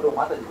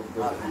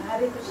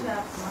 Hare Krishna,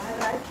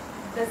 Maharaj.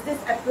 Does this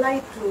apply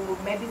to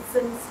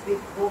medicines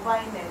with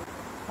bovine and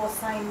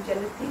porcine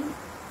gelatin?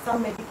 Some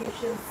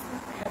medications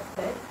have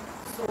that.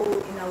 So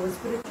in our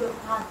spiritual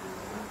path,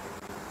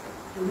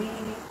 do we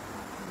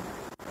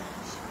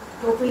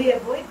totally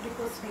avoid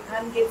because we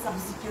can't get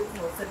substitute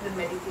for certain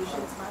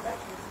medications, Maharaj?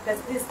 Does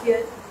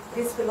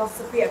this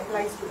philosophy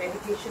applies to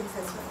medications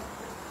as well?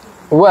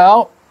 Well,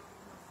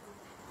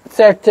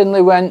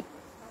 certainly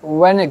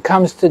when it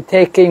comes to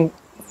taking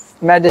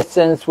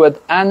medicines with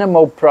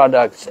animal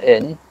products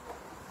in,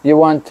 you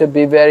want to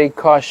be very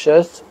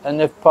cautious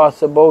and if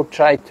possible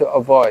try to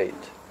avoid.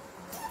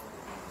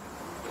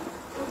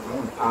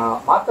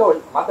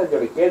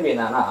 மாத்தாஜியோட கேள்வி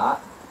என்னன்னா,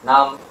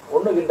 நாம்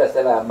உண்ணுகின்ற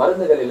சில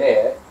மருந்துகளிலே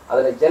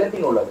அதுல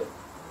gelatin உள்ளது,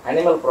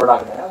 animal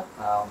product,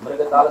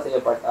 மிருகத்தால்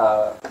செய்யப்பட்ட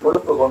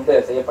கொழுப்பு கொண்டு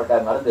செய்யப்பட்ட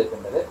மருந்து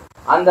இருக்கின்றது.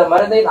 அந்த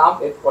மருந்தை நாம்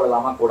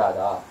ஏற்றுக்கொள்ளலாமா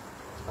கூடாதா?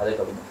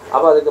 அதுக்கு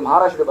அப்ப அதுக்கு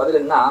மகாராஷ்டிர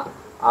பதில் என்ன,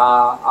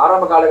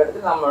 ஆரம்ப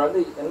காலகட்டத்தில் நம்ம வந்து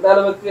எந்த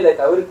அளவுக்கு இதை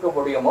தவிர்க்க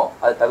முடியுமோ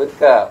அதை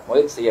தவிர்க்க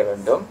முயற்சி செய்ய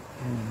வேண்டும்.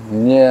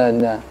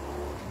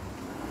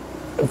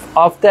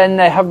 Often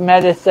they have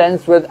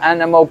medicines with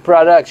animal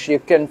products. You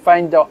can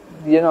find out,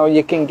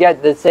 you can get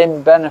the same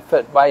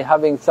benefit by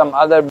having some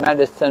other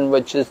medicine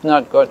which has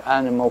not got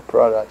animal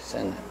products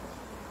in it.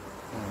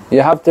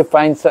 You have to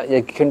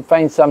you can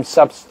find some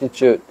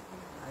substitute.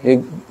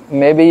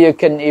 Maybe you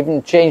can even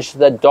change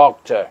the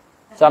doctor.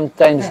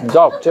 Sometimes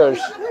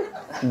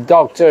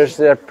doctors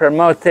they're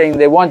promoting,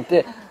 they want to,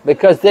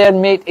 because they're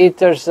meat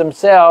eaters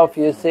themselves,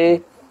 you see,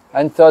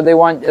 and so they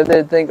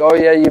think, oh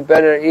yeah, you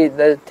better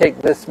take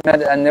this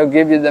medicine, and they'll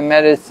give you the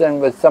medicine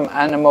with some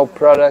animal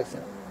products.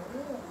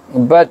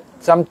 But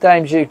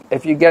sometimes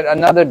if you get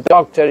another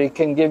doctor, he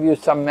can give you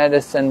some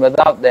medicine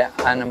without the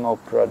animal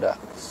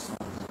products.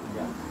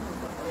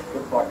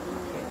 Good point.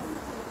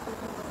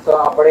 So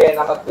அப்படியே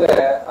நமக்கு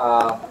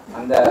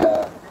அந்த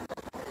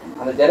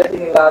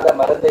gelatin இல்லாத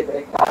மருந்தை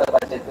கிடைக்காத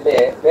பட்சத்திலே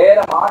வேற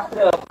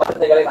மாற்று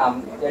மருந்துகளை நாம்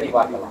தேடி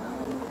பார்க்கலாம்.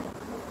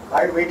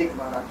 Ayurvedic.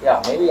 Yeah,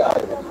 maybe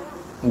Ayurvedic.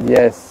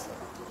 Yes.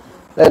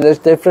 There's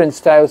different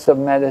styles of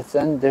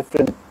medicine,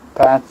 different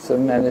paths of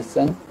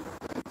medicine.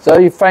 So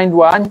you find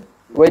one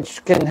which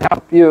can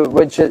help you,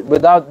 which is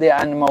without the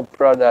animal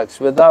products,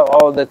 without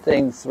all the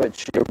things which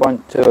you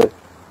want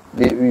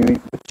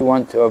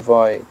to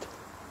avoid.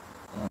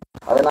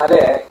 அதனால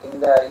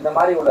இந்த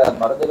மாதிரி உள்ள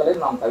மருந்துகளை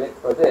நாம்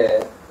தவிர்ப்பது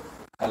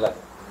நல்லது.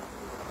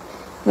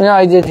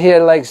 I did hear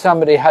like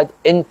somebody had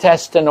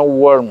intestinal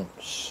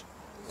worms.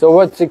 So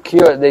what's the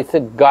cure? They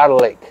said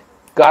garlic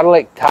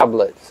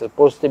tablets,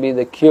 supposed to be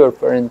the cure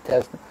for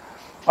intestine.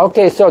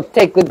 Okay, so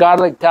take the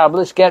garlic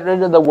tablets, get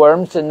rid of the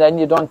worms, and then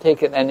you don't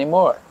take it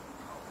anymore.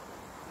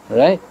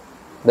 Right?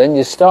 Then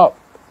you stop.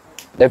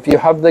 If you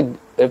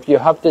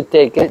have to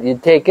take it, you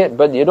take it,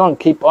 but you don't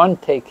keep on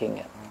taking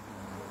it.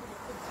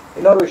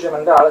 இன்னொரு விஷயம்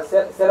என்றால்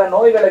சில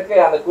நோய்களுக்கு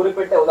அந்த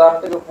குறிப்பிட்ட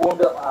உதாரணத்துக்கு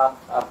பூண்டு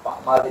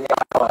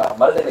மாதிரியான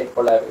மருந்துகளை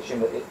கொள்ள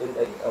விஷயம்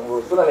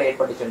ஒரு சூழ்நிலை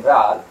ஏற்பட்டு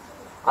சென்றால்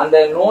அந்த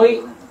நோய்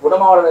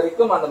குணமாவத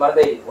வரைக்கும் அந்த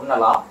மருந்தை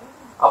உண்ணலாம்.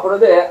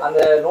 அப்பொழுது அந்த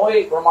நோய்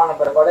குணமான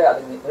பிற்பாடு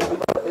அதை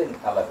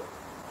நிறுத்திக் நல்லது.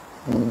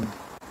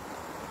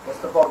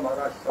 First of all,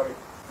 Maharaj, sorry.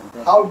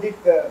 How did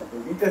the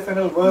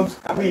intestinal worms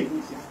come in?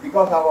 It's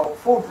because of our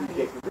food we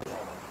take.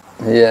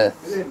 Yes.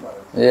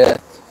 Yes.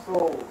 So,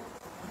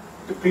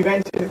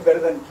 prevention is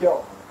better than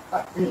cure.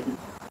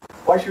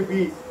 Why should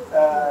we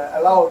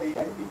allow the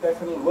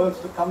intestinal worms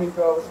to come into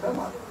our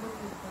stomach?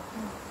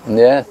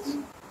 Yes.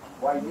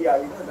 Why we are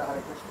the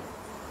Hare Krishna?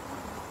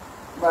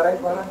 Am I right,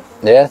 Maharaj?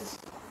 Yes.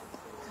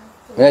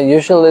 Yeah,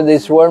 usually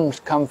these worms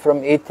come from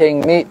eating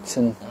meats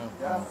and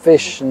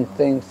fish and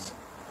things.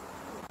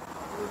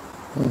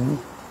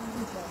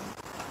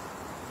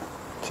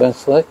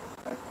 Translate.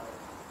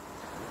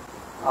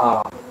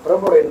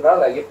 பிரபு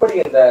என்றால் எப்படி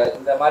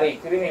இந்த மாதிரி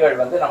கிருமிகள்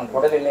வந்து நம்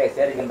உடலிலே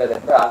சேர்கின்றது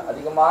என்றால்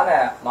அதிகமான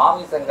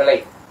மாமிசங்களை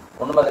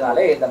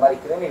உண்பதனாலே இந்த மாதிரி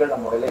கிருமிகள்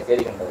நம் உடலிலே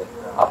சேர்கின்றது.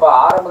 அப்ப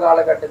ஆரம்ப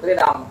காலகட்டத்திலே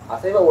நாம்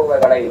அசைவ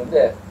உணவுகளை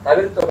வந்து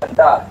தவிர்த்தோம்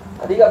என்றால்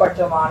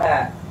அதிகபட்சமான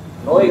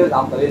நோய்கள்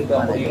நாம் தவிர்க்க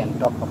முடியும்.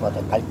 Talk about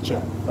the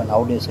culture. But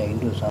nowadays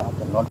Hindus are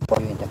not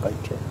following the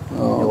culture.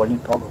 They only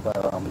talk about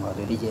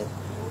religion,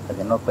 but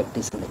they're not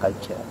practicing the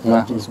culture.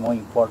 Culture is more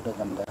important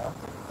than the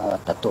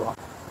tattva.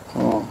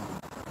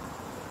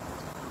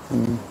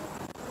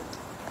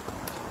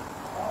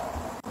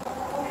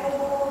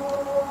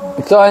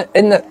 So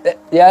in the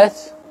yes.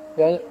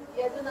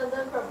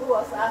 Yadunandan Prabhu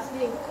was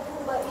asking,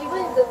 but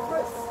even the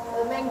fruits,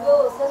 the mango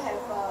also have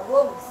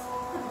worms.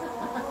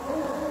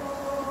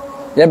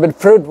 Yeah, but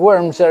fruit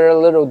worms are a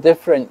little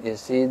different, you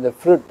see. The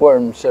fruit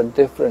worms are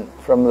different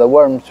from the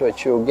worms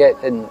which you get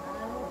in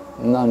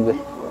non-veg.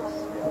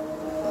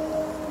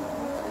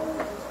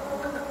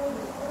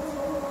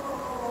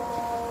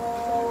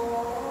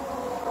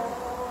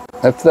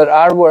 If there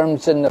are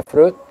worms in the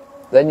fruit,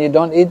 then you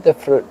don't eat the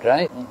fruit,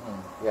 right?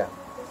 Yeah.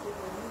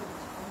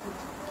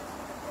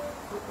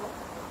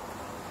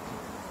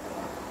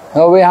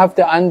 Well, we have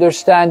to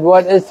understand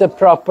what is the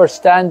proper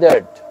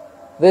standard.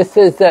 This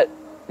is that,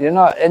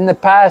 in the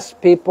past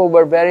people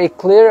were very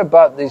clear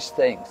about these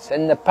things.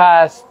 In the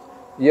past,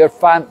 your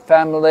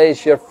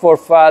families, your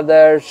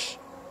forefathers,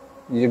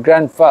 your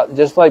grandfather,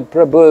 just like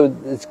Prabhu,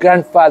 his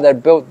grandfather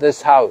built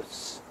this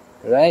house,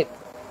 right?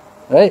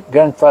 Right?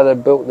 Grandfather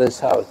built this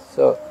house.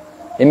 So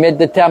he made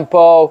the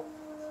temple.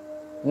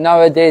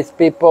 Nowadays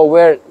people,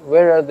 where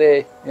are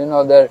they?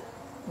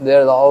 They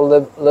all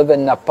live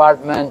in an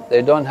apartment.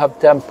 They don't have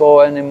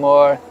temple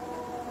anymore.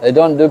 They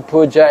don't do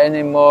puja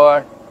anymore.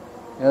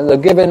 They're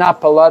giving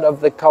up a lot of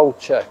the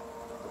culture.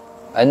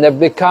 And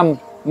they've become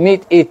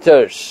meat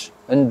eaters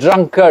and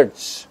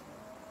drunkards.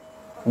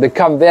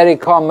 Become very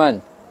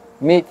common.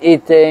 Meat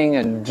eating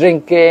and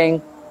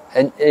drinking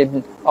and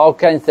even all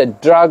kinds of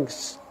drugs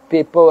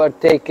people are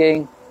taking.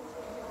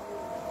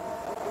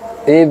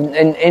 Even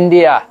in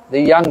India,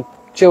 the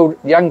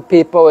young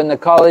people in the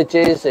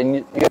colleges and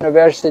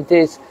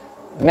universities,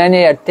 many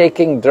are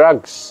taking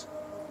drugs.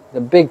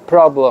 The big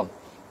problem.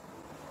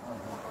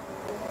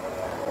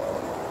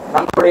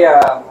 நம்முடைய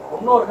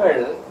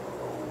முன்னோர்கள்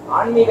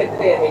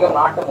ஆன்மீகத்திலே மிக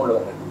நாட்டம்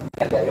உள்ளவர்கள்.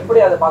 எப்படி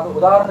அதை பார்க்க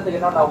உதாரணத்துக்கு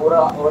என்ன,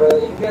 ஒரு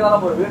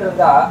எங்கேயாலும் ஒரு வீடு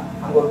இருந்தா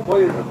அங்க ஒரு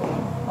கோயில் இருக்கும்.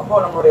 அப்போ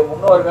நம்மளுடைய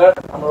முன்னோர்கள்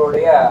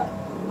நம்மளுடைய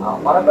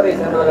பரம்பரை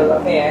சேர்ந்தவர்கள்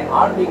எல்லாமே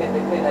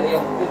ஆன்மீகத்துக்கு நிறைய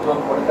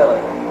முக்கியத்துவம்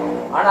கொடுத்தவர்கள்.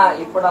 ஆனா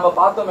இப்ப நம்ம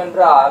பார்த்தோம்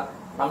என்றால்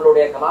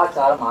நம்மளுடைய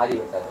கலாச்சாரம்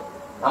மாறிவிட்டது.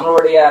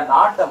 நம்மளுடைய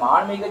நாட்டம்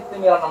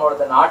ஆன்மீகத்தின் மேல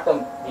நம்மளுடைய நாட்டம்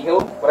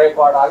மிகவும்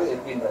குறைபாடாக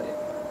இருக்கின்றது.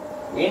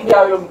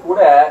 இந்தியாவிலும்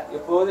கூட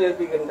இப்போது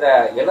இருக்கின்ற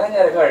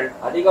இளைஞர்கள்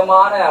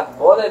அதிகமான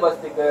போதை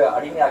வஸ்துக்கு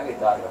அடிமையாகி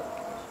இருக்கிறார்கள்.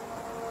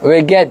 We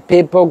get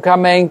people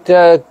coming to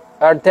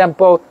our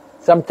temple.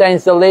 Sometimes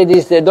the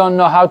ladies, they don't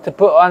know how to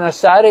put on a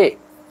sari.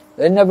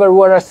 They never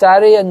wore a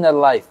sari in their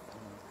life.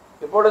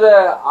 இப்பொழுது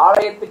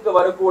ஆலயத்துக்கு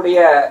வரக்கூடிய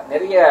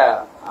நிறைய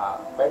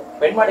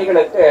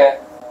பெண்மணிகளுக்கு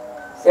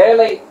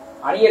சேலை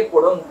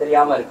அணியக்கூடும்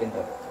தெரியாம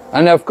இருக்கின்றது.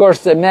 And of course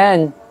the men,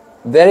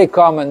 very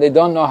common, they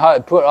don't know how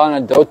to put on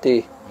a dhoti.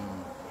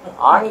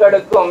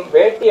 ஆண்களுக்கும்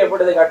வேட்டி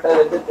எப்படி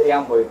கட்டுறது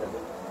தெரியாம போயிட்டது.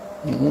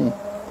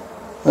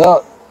 Well,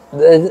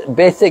 the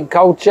basic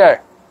culture,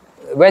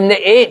 when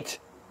they eat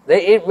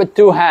with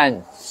two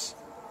hands.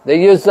 They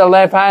use the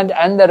left hand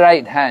and the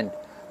right hand.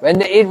 When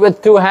they eat with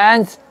two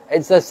hands,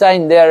 it's a sign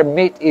they are a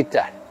meat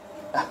eater.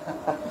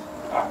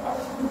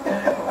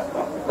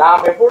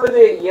 நாம்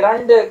எப்பொழுது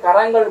இரண்டு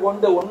கரங்கள்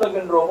கொண்டு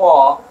உண்ணுகின்றோமோ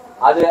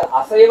அது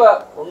அசைவ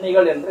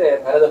உண்ணிகள் என்று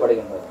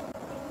கருதப்படுகின்றது.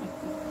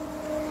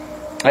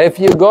 If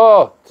you go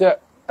to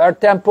our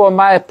temple in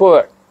Mayapur,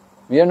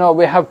 you know,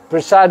 we have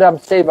prasadam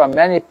seva.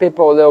 Many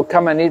people, they'll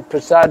come and eat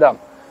prasadam.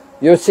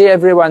 You see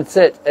everyone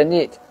sit and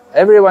eat.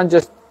 Everyone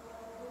just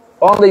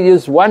only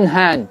use one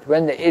hand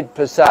when they eat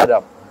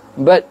prasadam.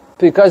 But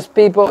because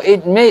people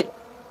eat meat,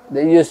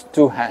 they use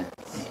two hands.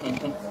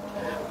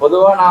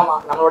 பொதுவா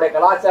நம்மளுடைய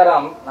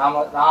கலாச்சாரம்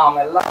நாம்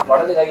எல்லாம்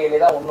வலது கையிலே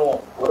தான்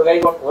உண்ணுவோம். ஒரு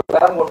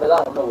கரம் கொண்டு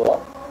தான்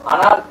உண்ணுவோம்.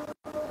 ஆனால்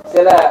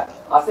சில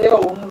அசைவ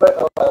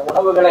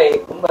உணவுகளை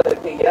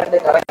உண்பதற்கு இரண்டு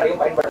கரங்களையும்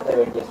பயன்படுத்த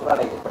வேண்டிய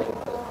சூழ்நிலை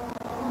ஏற்படுகிறது.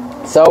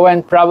 So when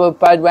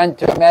Prabhupada went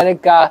to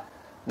America,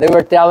 they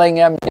were telling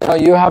him, you know,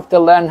 you have to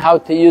learn how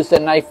to use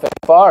a knife and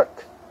fork.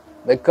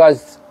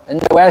 Because in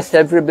the West,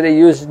 everybody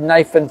uses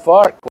knife and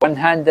fork. One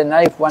hand the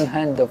knife, one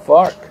hand the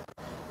fork.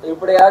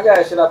 இப்படியாக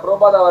சில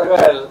பிரபாத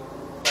அவர்கள்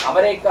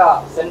America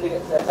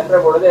சென்ற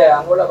பொழுது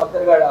அங்குள்ள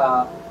பக்தர்கள்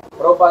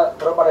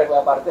புரோபாதை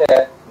பார்த்து,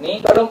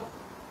 நீங்களும்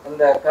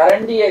இந்த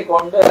கரண்டியை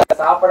கொண்டு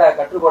சாப்பிட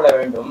கற்றுக்கொள்ள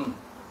வேண்டும்.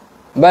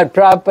 But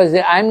Prabhupada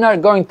said, I'm not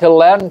going to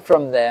learn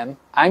from them,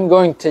 I'm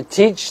going to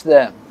teach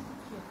them.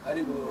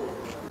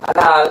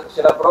 ஆனால்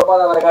சில பிரபாத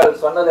அவர்கள்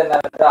சொன்னது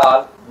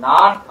என்னவென்றால்,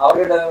 நான்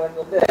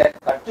அவர்களிடமிருந்து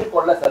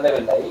கற்றுக்கொள்ள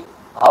செல்லவில்லை,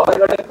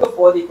 அவர்களுக்கு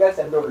போதிக்க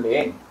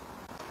சென்றுள்ளேன்.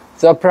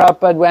 So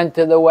Prabhupada went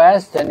to the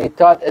West and he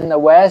taught in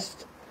the West.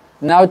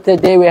 Now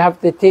today we have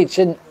to teach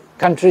in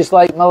countries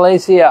like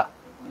Malaysia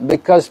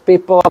because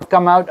people have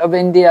come out of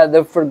India,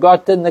 they've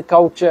forgotten the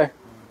culture.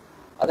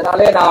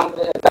 அதனாலே நாம்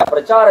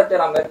பிரச்சாரத்தை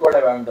நாம் மேற்கொள்ள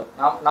வேண்டும்.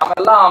 நாம்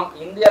எல்லாம்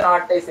இந்திய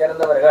நாட்டை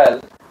சேர்ந்தவர்கள்.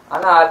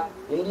 ஆனால்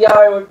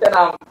இந்தியாவை விட்டு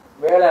நாம்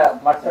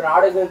மற்ற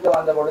நாடுகளுக்கு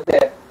வந்த பொழுது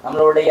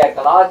நம்மளுடைய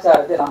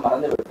கலாச்சாரத்தை நாம்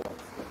மறந்து விட்டோம்.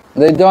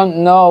 They don't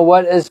know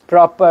what is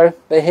proper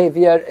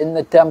behavior in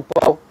the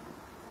temple.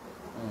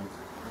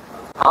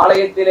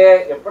 ஆலயத்திலே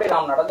எப்படி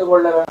நாம் நடந்து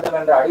கொள்ள வேண்டும்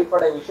என்ற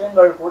அடிப்படை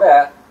விஷயங்கள் கூட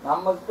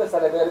நமக்கு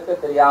சில பேருக்கு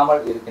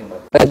தெரியாமல்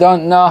இருக்கின்றது. They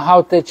don't know how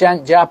to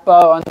chant japa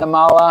on the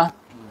mala.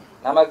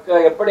 நமக்கு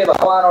எப்படி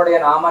பகவானுடைய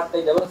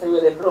நாமத்தை ஜெபம்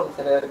செய்வது என்றும்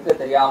சிலருக்கு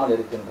தெரியாமல்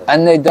இருக்கின்றது.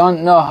 And they don't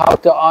know how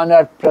to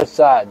honor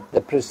prasad,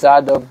 the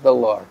prasad of the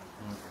Lord.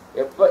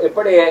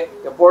 எப்படி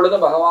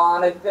எப்பொழுதும்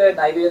பகவானுக்கு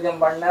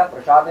நைவேத்தியம் பண்ண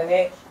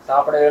பிரசாதமே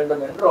சாப்பிட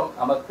வேண்டும் என்றும்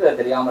நமக்கு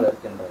தெரியாமல்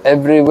இருக்கின்றது.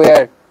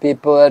 Everywhere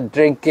people are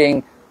drinking,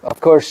 of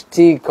course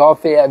tea,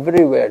 coffee,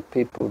 everywhere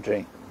people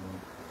drink.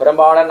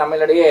 பெரும்பாலும்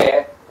நம்மளிடையே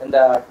இந்த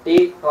டீ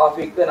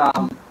காஃபிக்கு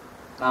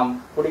நாம்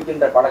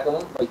குடிக்கின்ற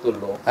பழக்கமும்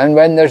வைத்துள்ளோம். And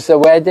when there's a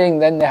wedding,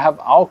 then they have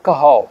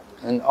alcohol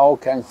and all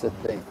kinds of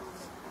things.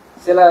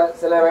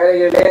 சில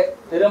வேளைகளிலே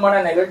திருமண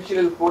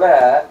நிகழ்ச்சியில் கூட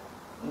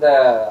இந்த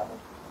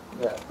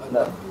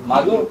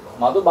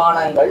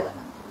மதுபானங்கள்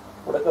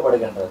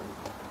கொடுக்கப்படுகின்றது.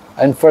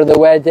 And for the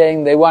wedding,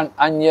 they want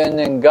onion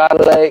and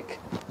garlic.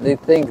 They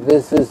think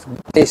this is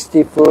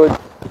tasty food.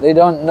 They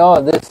don't know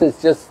this is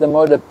just the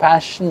mode of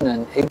passion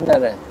and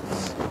ignorance.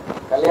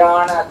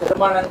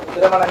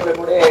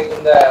 திருமணங்களுடைய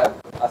இந்த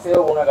அசைவ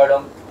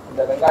உணவுகளும்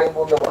இந்த வெங்காயம்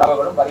போன்ற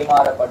உணவுகளும்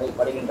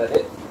பரிமாறப்படுகின்றது.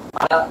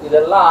 ஆனால்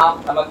இதெல்லாம்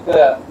நமக்கு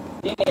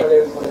தீமை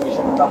விளைவிக்கும்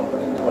விஷயம் நாம்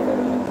புரிந்து கொள்ள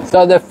வேண்டும். So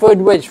the food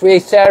which we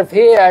serve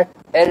here,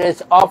 it is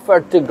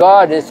offered to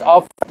God, it's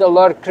offered to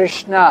Lord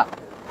Krishna.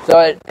 So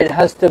it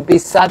has to be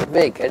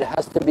sattvic, it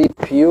has to be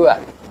pure.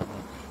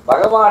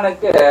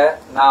 பகவானுக்கு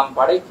நாம்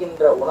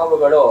படைக்கின்ற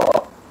உணவுகளோ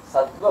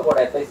சத்வ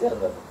குணத்தை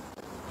சேர்ந்தது.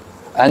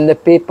 And the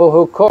people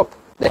who cook,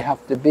 they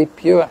have to be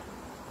pure.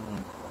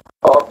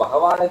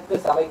 பகவானுக்கு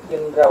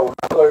சமைக்கின்ற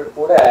உணவுகள்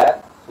கூட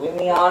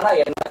தூய்மையான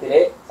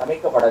எண்ணத்திலே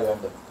சமைக்கப்பட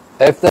வேண்டும்.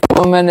 If the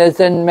woman is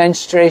in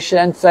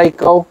menstruation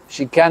cycle,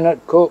 she cannot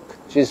cook,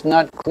 she's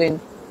not clean.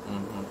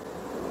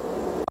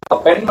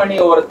 பெண்மணி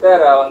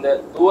ஒருத்தர்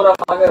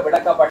தூரமாக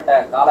விடக்கப்பட்ட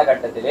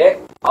காலகட்டத்திலே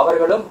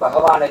அவர்களும்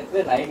பகவானுக்கு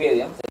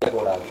நைவேத்தியம்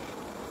செய்யக்கூடாது.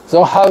 So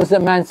how is a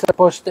man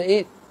supposed to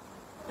eat?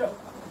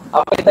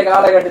 அப்ப இந்த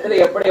காலகட்டத்தில்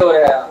எப்படி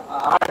ஒரு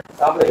ஆண்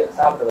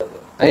சாப்பிடுவது?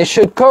 He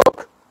should cook.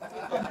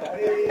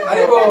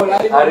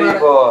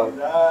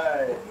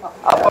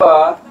 அப்ப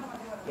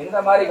இந்த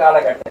மாதிரி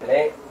காலகட்டத்திலே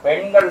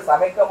பெண்கள்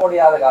சமைக்க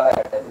முடியாத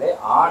காலகட்டத்திலே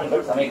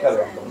ஆண்கள் சமைக்க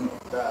வேண்டும்.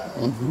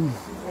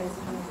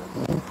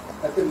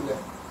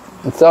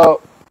 So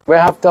we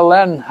have to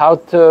learn how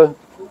to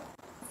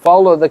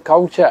follow the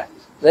culture.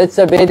 That's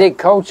a Vedic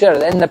culture.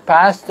 In the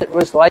past it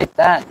was like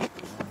that.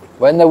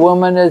 When the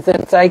woman is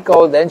in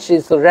cycle, then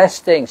she's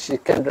resting. She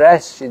can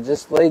rest. She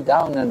just lay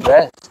down and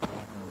rest.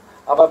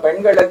 அப்ப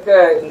பெண்களுக்கு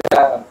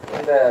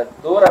இந்த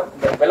தூரம்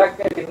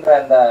விளக்குகின்ற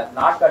அந்த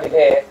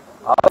நாட்களிலே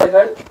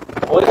அவர்கள்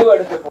ஓய்வு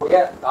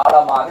எடுக்கக்கூடிய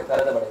காலமாக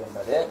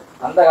கருதப்படுகின்றது.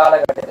 அந்த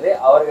காலகட்டத்திலே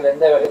அவர்கள்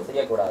எந்த வேலையும்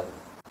செய்யக்கூடாது.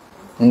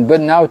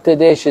 But now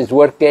today she's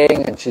working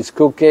and she's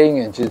cooking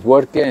and she's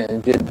working and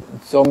she's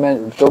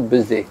so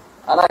busy.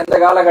 ஆனா இந்த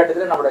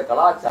காலகட்டத்திலே நம்முடைய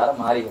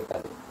கலாச்சாரம்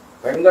மாறிவிட்டது.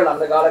 பெண்கள்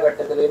அந்த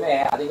காலகட்டத்திலுமே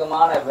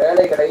அதிகமான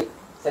வேலைகளை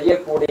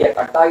செய்யக்கூடிய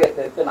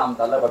கட்டாயத்திற்கு நாம்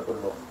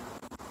தள்ளப்பட்டுள்ளோம்.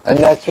 And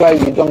that's why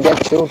we don't get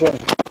children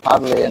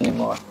hardly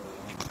anymore.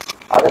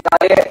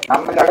 அதனாலே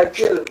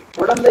நம்மிடத்தில்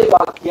குழந்தை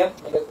பாக்கியம்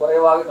மிக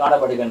குறைவாக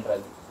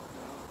காணப்படுகின்றது.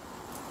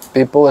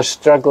 People are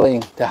struggling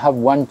to have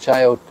one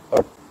child,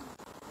 or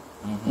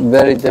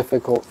very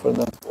difficult for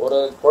them. ஒரு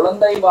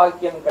குழந்தை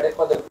பாக்கியம்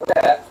கிடைப்பதற்கு கூட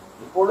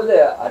இப்பொழுது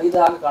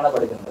அரிதாக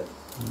காணப்படுகின்றது.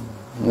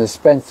 They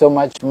spend so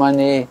much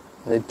money,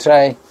 they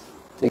try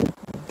to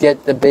get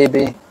the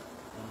baby.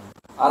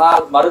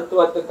 ஆனால்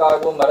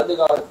மருத்துவத்துக்காகவும்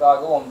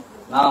மருந்துகளுக்காகவும்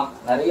நாம்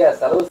நிறைய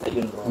செலவு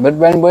செய்கின்றோம். But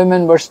when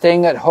women were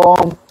staying at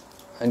home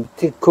and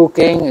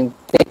cooking and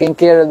taking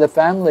care of the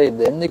family,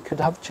 then they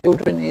could have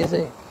children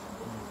easy.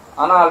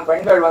 ஆனால்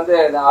பெண்கள்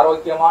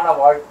ஆரோக்கியமான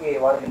வாழ்க்கையை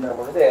வாழ்கின்ற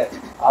பொழுது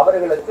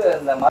அவர்களுக்கு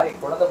இந்த மாதிரி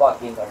குழந்தை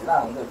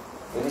பாக்கியங்கள்லாம்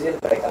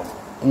எளிதில் கிடைக்கும்.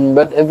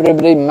 But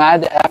everybody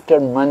mad after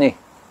money.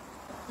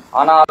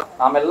 ஆனால்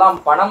நாம் எல்லாம்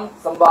பணம்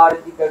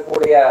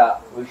சம்பாதிக்கக்கூடிய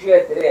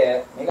விஷயத்திலே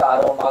மிக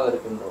ஆர்வமாக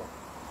இருக்கின்றோம்.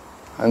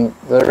 And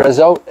the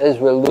result is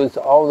we lose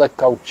all the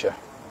culture.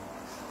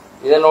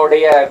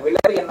 இதனுடைய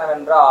விளைவு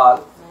என்னவென்றால்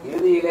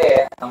இறுதியிலே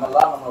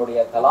நம்மெல்லாம் நம்மளுடைய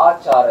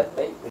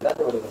கலாச்சாரத்தை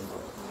இழந்து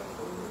விடுகின்றோம்.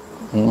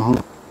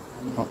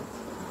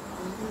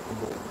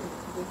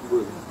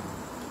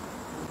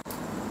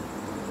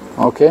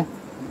 Okay.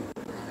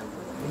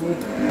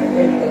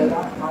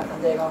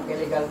 சந்தேகம்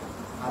கேள்விகள்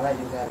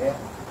ஆராய்ச்சிருக்காரு.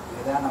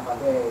 இதுதான் நம்ம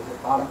இது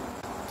பாடம்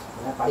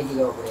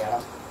படிக்கக்கூடிய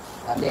இடம்.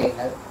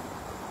 சந்தேகங்கள்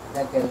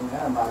இதை கேளுங்க.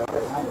 நம்ம அதோட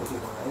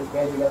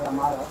கேள்விகள் நம்ம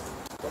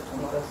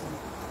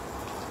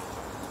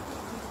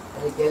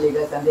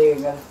கேள்விகள்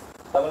சந்தேகங்கள்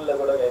தமிழ்ல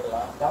கூட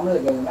கேட்கலாம். தமிழ்ல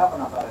கேளுங்க. அப்ப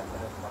நான்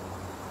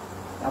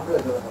தமிழ்ல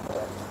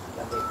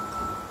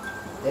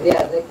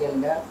தெரியாத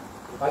கேளுங்க,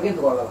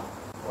 பகிர்ந்து கொள்ளலாம்.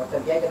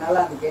 ஒருத்தர் கேட்கறதுனால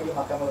அந்த கேள்வி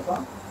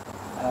மற்றவங்களுக்கும்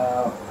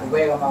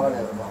உபயோகமாக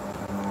இருக்கும்.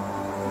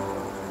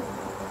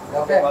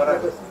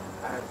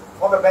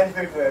 For the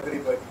benefit of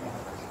everybody.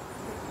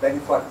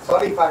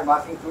 Sorry if I'm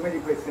asking too many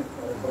questions,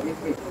 forgive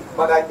me.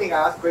 But I think I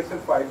ask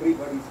questions for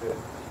everybody's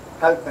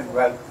health and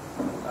wealth.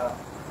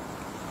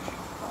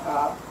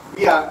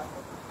 We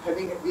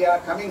are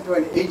coming to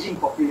an aging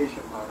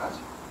population, Maharaj.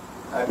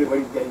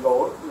 Everybody's getting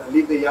old.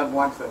 Leave the young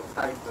ones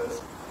aside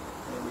first.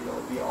 And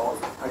we all.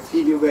 I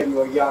see you when you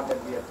were young,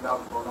 and we have now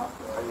grown up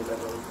to higher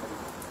levels.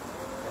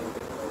 And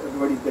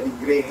everybody's getting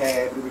grey hair.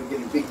 Everybody's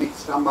getting big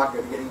stomach.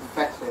 They're getting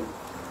fat and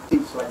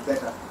things like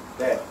that are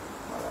there.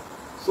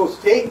 So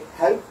staying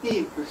healthy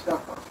in Krishna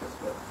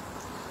consciousness,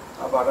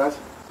 Maharaj.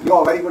 You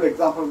are a very good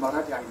example,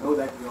 Maharaj. I know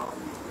that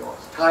your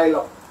style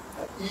of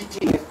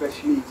eating,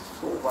 especially, is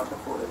so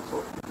wonderful and so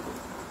beautiful.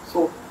 So,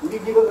 will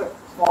you give us a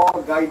small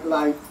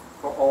guideline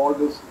for all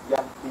those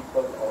young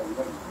people or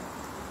even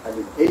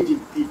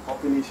aging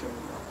population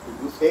to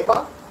do seva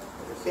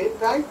at the same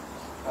time?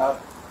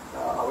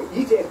 Our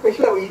eating,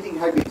 especially our eating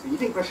habits.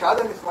 Eating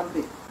prasadam is one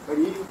thing, but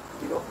eating,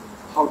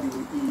 how do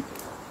you eat?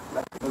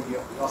 Like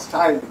your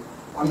style is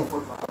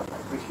wonderful, Maharaj. I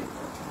appreciate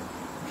that.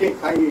 Okay,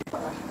 kindly,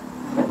 Maharaj.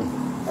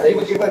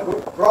 Give a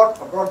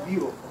broad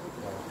view.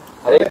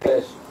 Hare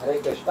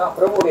Krishna.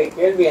 பிரபுடைய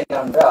கேள்வி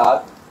என்னவென்றால்,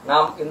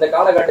 நாம் இந்த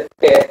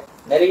காலகட்டத்திலே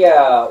நிறைய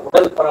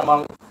உடல்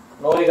பருமன்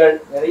நோய்கள்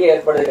நிறைய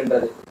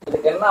ஏற்படுகின்றது.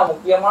 இதுக்கு என்ன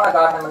முக்கியமான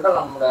காரணம் என்றால்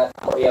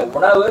நம்முடைய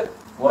உணவு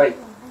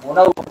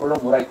குழு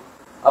முறை.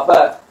 அப்ப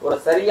ஒரு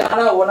சரியான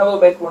உணவு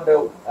மேற்கொண்ட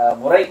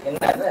முறை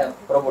என்னன்னு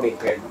பிரபுடைய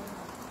கேள்வி.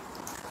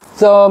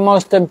 So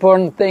most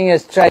important thing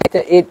is try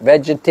to eat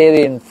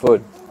vegetarian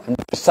food. And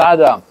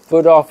prasadam,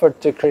 food offered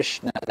to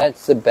Krishna,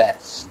 that's the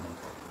best.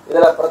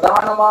 இதுல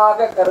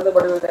பிரதானமாக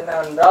கருதப்படுவது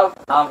என்னவென்றால்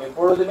நாம்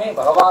எப்பொழுதுமே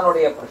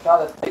பகவானுடைய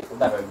பிரசாதத்தை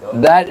உண்ண வேண்டும்.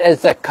 That is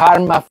a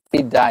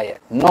karma-free diet.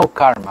 No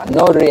karma,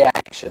 no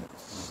reactions.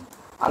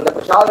 அந்த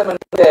பிரசாதம்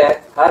என்பது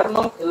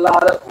கர்மம்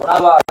இல்லாத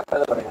உணவாக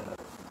கருதப்படுகின்றது.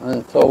 And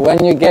so when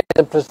you get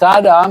the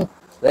prasadam,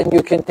 then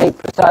you can take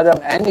prasadam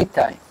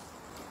anytime.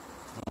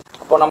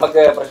 அப்போ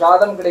நமக்கு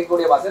பிரசாதம்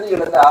கிடைக்கக்கூடிய வசதி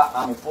இருந்தா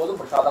நாம் எப்போதும்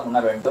பிரசாதம் உண்ண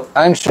வேண்டும்.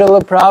 And Srila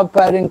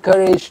Prabhupada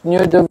encouraged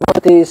new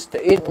devotees to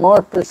eat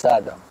more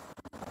prasadam.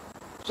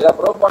 சில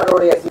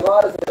பிரபுபாதருடைய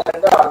சிபாரிசு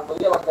என்றால்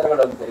புதிய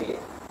பக்தர்களும் சரி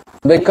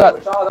Because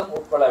பிரசாதம்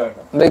உட்கொள்ள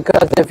வேண்டும்.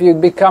 Because if you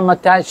become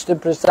attached to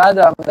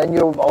prasadam, then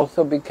you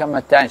also become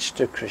attached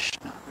to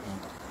Krishna.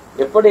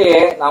 எப்படி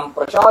நாம்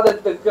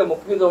பிரசாதத்துக்கு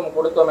முக்கியத்துவம்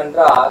கொடுத்தோம்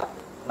என்றால்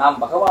நாம்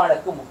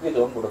பகவானுக்கு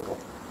முக்கியத்துவம்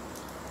கொடுப்போம்.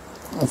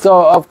 So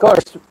of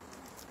course,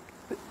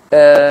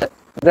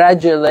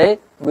 gradually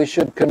we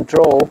should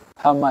control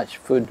how much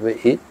food we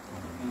eat.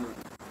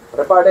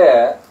 பிற்பாடு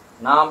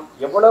நாம்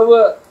எவ்வளவு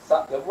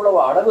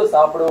அளவு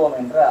சாப்பிடுவோம்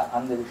என்ற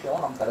அந்த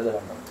விஷயம் நாம் கருத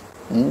வேண்டும்.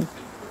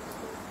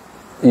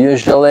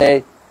 Usually,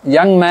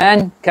 young men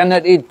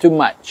cannot eat too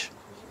much.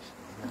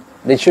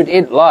 They should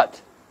eat a lot.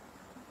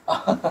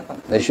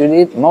 They should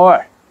eat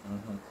more.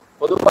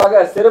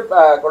 பொதுவாக சிறு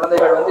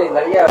குழந்தைகள் வந்து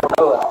நிறைய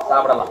உணவு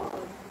சாப்பிடலாம்.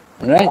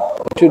 Right?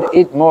 They should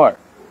eat more.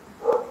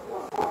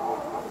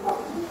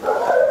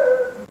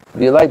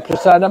 Do you like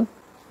prasadam?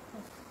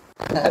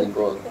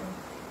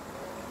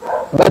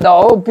 But the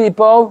old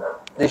people,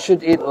 they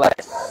should eat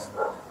less.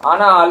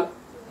 ஆனால்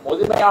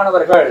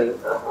முதுமையானவர்கள்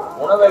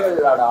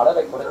உணவுகளோட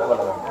அளவை குறைத்துக்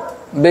கொள்ள வேண்டும்.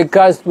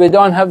 Because we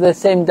don't have the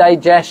same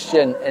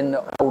digestion in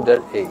the older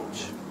age.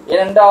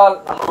 ஏனென்றால்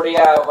நம்முடைய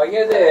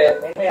வயது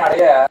மென்மை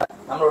அடைய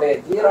நம்முடைய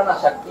ஜீரண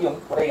சக்தியும்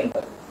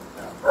குறைகின்றது.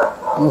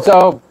 So,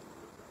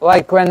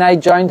 like when I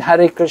joined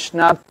Hare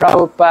Krishna,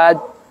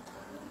 Prabhupada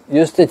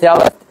used to tell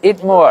us, eat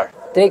more,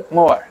 take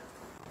more.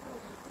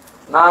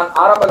 நான்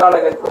ஆரம்ப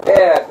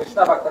காலகட்டத்திலே கிருஷ்ண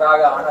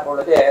பக்தராக ஆன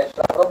பொழுது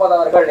பிரபுபாத்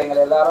அவர்கள்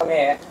நீங்கள்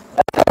எல்லாருமே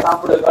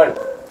சாப்பிடுங்கள்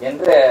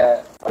என்று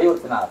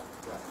வலியுறுத்தினார்.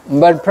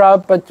 But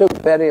Prabhupada took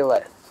very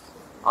less.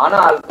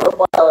 ஆனால்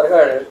பிரபுபாத்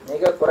அவர்கள்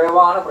மிக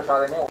குறைவான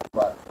பிரசாதமே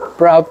உண்பார்.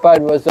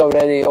 Prabhupada was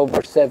already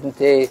over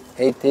 70,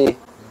 80.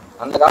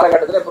 அந்த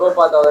காலகட்டத்திலே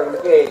பிரபுபாத்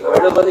அவர்களுக்கு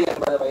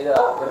 70-80 வயது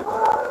இருக்கும்.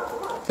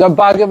 So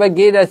Bhagavad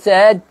Gita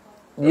said,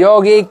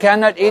 yogi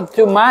cannot eat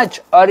too much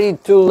or eat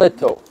too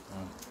little.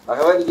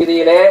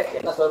 பகவத்கீதையிலே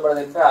என்ன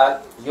சொல்லப்படுது என்றால்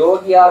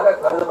யோகியாக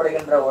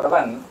கருதப்படுகின்ற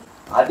ஒருவன்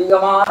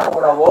அதிகமான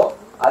உணவோ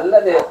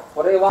அல்லது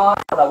குறைவான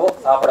உணவோ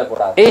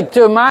சாப்பிடக்கூடாது. Eat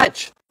too much,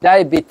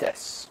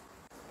 diabetes.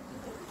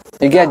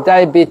 You get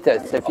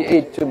diabetes if you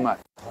eat too much.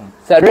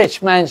 It's a rich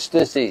man's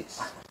disease.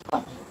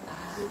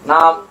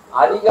 நாம்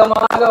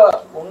அதிகமாக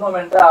உண்ணோம்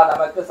என்றால்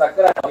நமக்கு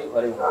சர்க்கரை நோய்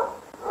வரும்.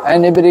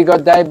 Anybody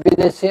got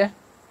diabetes here?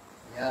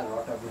 Yeah,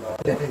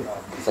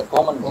 it's a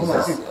common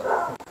disease.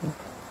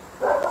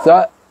 So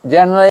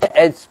generally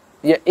it's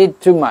you eat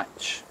too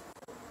much.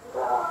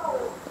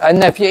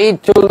 And if you eat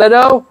too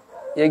little,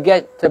 you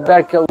get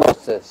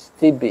tuberculosis,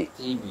 TB.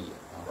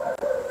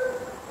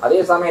 அதே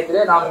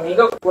சமயத்திலே நாம்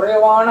மிக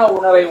குறைவான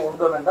உணவை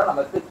உண்டோம் என்றால்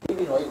நமக்கு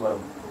டிபி நோய்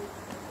வரும்.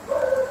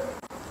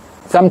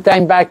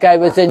 Sometime back I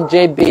was in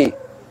JB.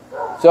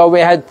 So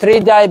we had 3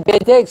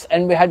 diabetics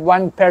and we had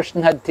 1 person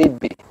had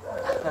TB.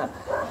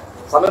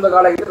 சமீப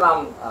காலத்தில்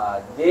நாம்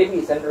ஜேபி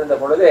சென்றிருந்த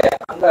பொழுது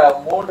அங்க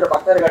 3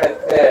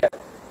 பக்தர்களுக்கு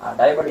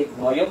டயபெட்டிக்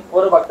நோயும்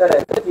ஒரு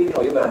பக்தருக்கு டிபி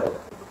நோயும் இருந்தது.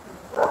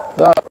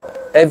 So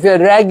if you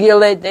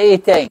regulate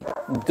eating,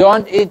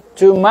 don't eat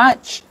too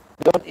much,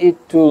 don't eat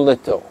too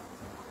little.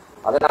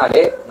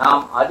 அதனாலே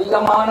நாம்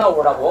அதிகமான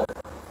உணவும்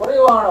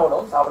குறைவான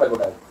உணவும்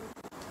சாப்பிடக்கூடாது.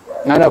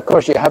 And of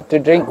course you have to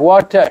drink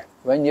water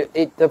when you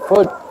eat the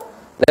food.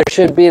 There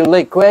should be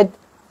liquid.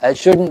 It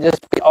shouldn't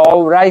just be all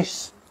rice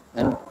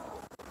and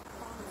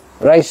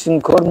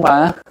kurma.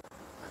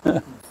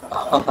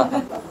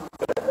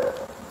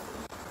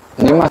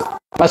 You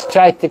must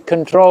try to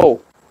control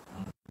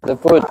the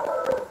food.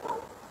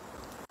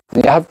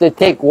 You have to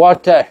take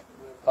water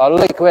or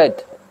liquid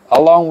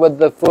along with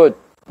the food.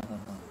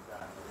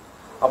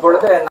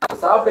 அப்பொழுது நாம்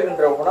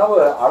சாப்பிடுகின்ற உணவு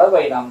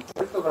அளவை நாம்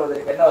குறைத்துக்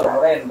கொள்வதற்கு என்ன ஒரு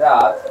முறை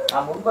என்றால்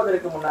நாம்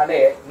உண்பதற்கு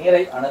முன்னாலே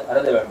நீரை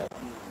அருந்த வேண்டும்.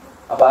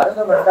 அப்ப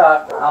அருந்தம் என்றால்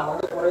நாம்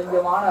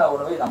குறைஞ்சமான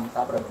உணவை நாம்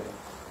சாப்பிட முடியும்.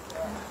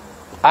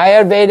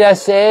 Ayurveda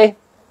say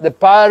the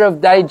power of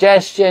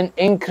digestion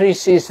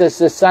increases as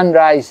the sun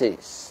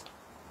rises.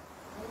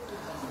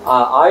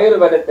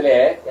 ஆயுர்வேதத்திலே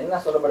என்ன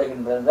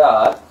சொல்லப்படுகின்றது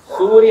என்றால்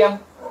சூரியன்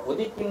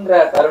உதிக்கின்ற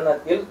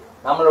தருணத்தில்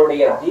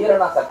நம்மளுடைய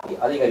ஜீரண சக்தி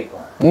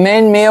அதிகரிக்கும்.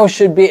 Main meal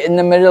should be in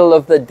the middle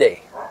of the day.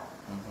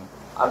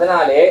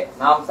 அதனாலே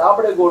நாம்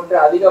சாப்பிடக்கூடிய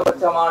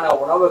அதிகபட்சமான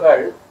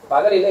உணவுகள்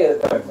பகலிலே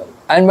இருக்க வேண்டும்.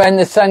 And when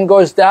the sun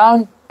goes down,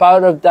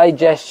 power of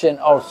digestion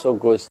also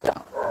goes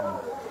down.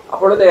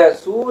 அப்பொழுது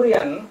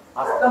சூரியன்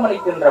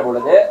அஸ்தமனிக்கின்ற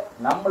பொழுது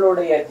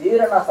நம்மளுடைய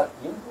ஜீரண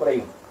சக்தியும்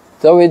குறையும்.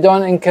 So we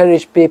don't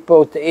encourage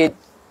people to eat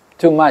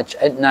too much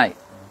at night.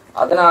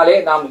 அதனாலே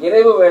நாம்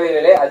இரவு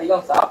வேளையிலே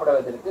அதிகம்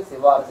சாப்பிடுவதற்கு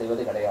சிபாரிசு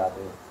செய்வது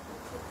கிடையாது.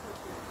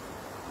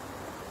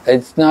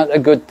 It's not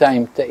a good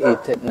time to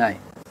eat at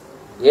night.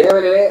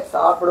 இரவிலே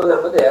சாப்பிடுவது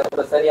என்பது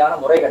ஒரு சரியான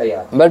முறை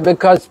கிடையாது. But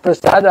because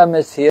prasadam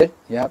is here,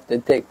 you have to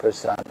take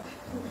prasadam.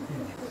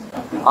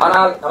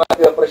 ஆனால்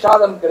நமக்கு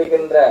பிரசாதம்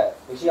கிடைக்கின்ற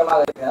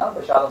விஷயமாக இருக்கிறதால்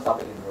பிரசாதம்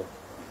சாப்பிடுகின்றோம்.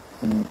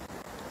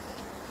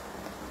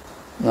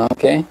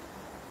 Okay.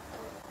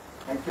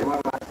 Thank you,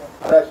 Maharaj.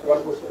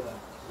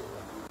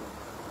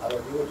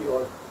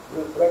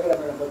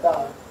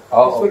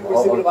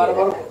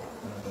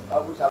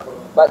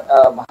 But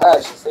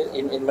Maharaj,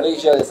 in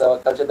Malaysia is our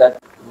culture that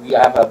we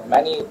have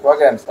many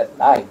programs at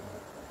night.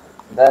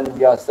 Then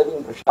we are serving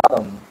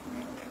prasadam.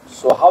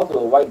 So how to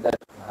avoid that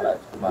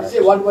You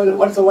say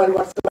once a while.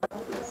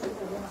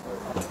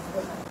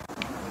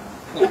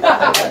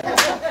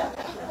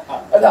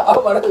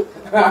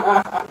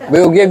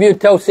 We'll give you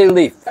tulsi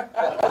leaf.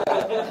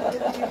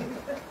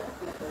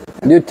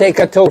 You take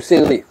a tulsi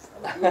leaf.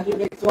 You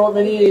make so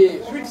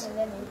many sweets.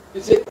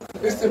 You say,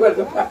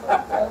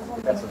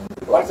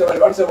 once a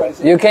while.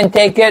 You can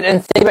take it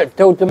and save it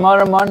till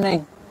tomorrow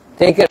morning.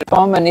 Take it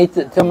home and eat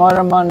it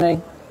tomorrow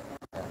morning.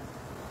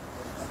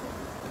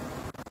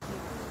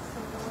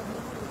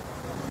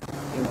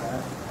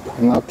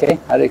 Okay,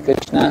 Hare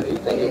Krishna.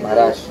 Thank you,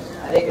 Maharaj.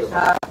 Hare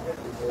Krishna.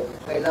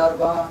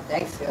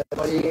 Thanks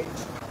everybody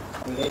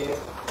who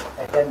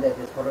attended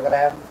this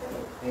program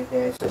with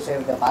the associate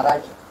with the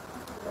Maharaj.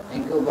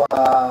 Thank you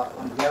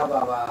on behalf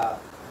of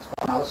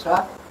Iskcon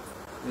Alor.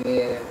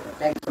 We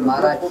thanks to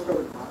Maharaj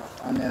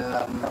on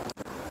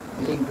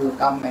willing to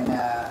come and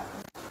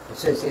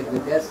associate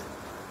with us.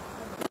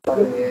 So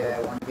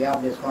on behalf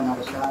of Iskcon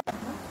Alor,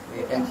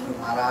 we thanks to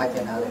Maharaj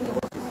and other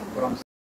devotees from